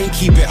lot, can't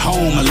keep it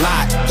home a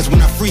lot. Cause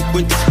when I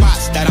frequent the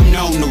spots that I'm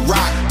known to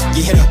rock,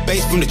 you hit a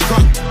bass from the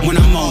trunk when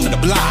I'm on the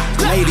block.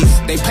 Ladies,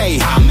 they pay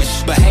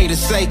homage, but haters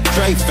say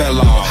Dre fell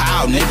off.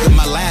 How, nigga?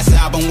 My last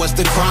album was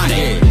The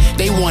Chronic.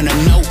 They wanna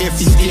know if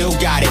he still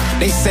got it.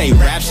 They say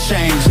raps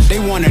change. They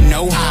wanna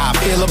know how I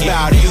feel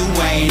about it. You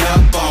ain't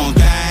up on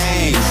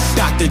things.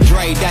 Dr.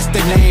 Dre, that's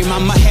the name.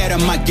 I'm ahead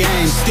of my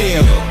game.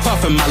 Still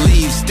puffin' my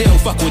leaves. Still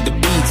fuck with the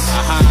beats.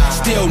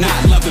 Still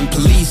not loving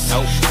police.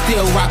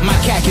 Still rock my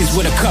khakis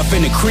with a cuff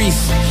in the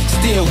crease.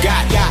 Still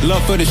got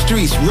love for the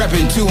streets.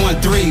 Reppin'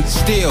 213.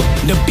 Still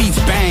the beats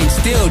bang.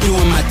 Still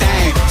doing my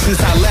thing.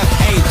 Since I left,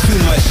 ain't too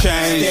much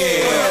change.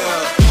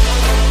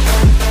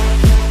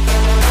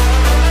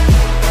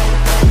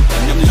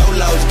 And them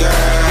lolos, girl.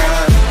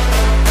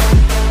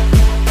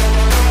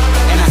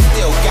 And I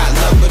still got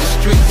love for the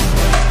streets.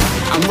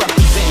 I'm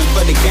representing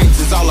for the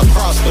gangsters all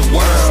across the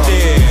world.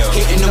 Still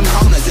hitting them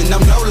corners and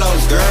them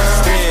lolos, girl.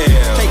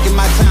 Still taking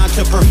my time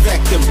to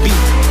perfect the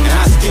beat. And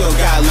I still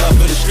got love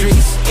for the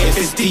streets. If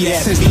it's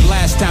D.S. Since the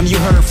last time you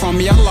heard from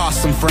me, I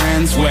lost some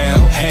friends. Well,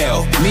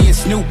 hell, me and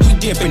Snoop, we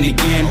dipping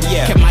again.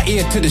 Kept my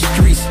ear to the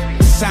streets.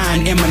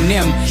 Signed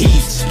Eminem,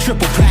 he's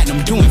triple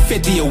platinum, doing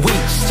 50 a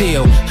week.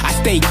 Still, I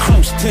stayed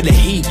close to the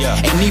heat.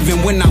 And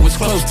even when I was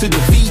close to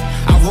defeat,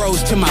 I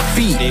rose to my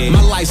feet.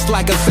 My life's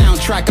like a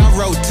soundtrack, I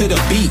wrote to the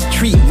beat.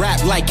 Treat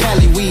rap like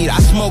Cali weed, I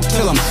smoke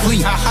till I'm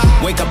sleep.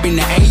 Wake up in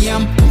the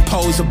AM,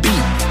 compose a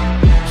beat.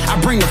 I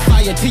bring the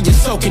fire till you're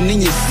soaking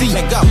in your seat.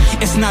 Let go.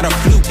 It's not a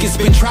fluke, it's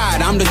been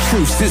tried, I'm the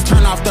truth. Since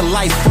turn off the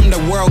lights from the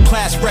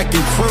world-class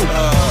wrecking crew,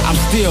 I'm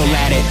still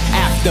at it,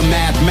 after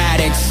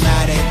mathematics.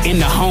 In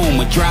the home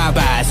with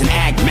drive-bys and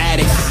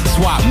agmatics.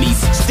 Swap meets,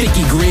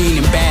 sticky green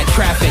and bad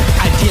traffic.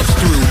 I dips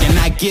through, and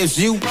I gives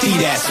you,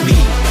 that's me.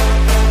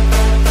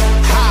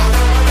 Ha!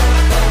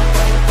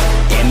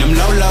 And them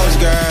lolos,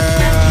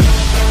 girl.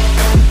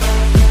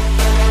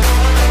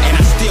 And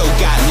I still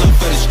got love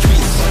for the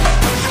streets.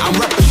 I'm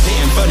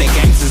representing for the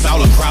gangsters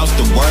all across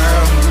the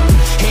world.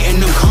 Hitting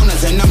them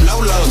corners and them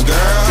lolos,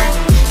 girl.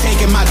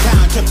 Taking my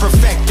time to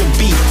perfect the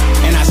beat.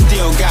 And I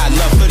still got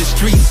love for the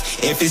streets.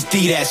 If it's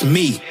D, that's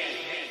me.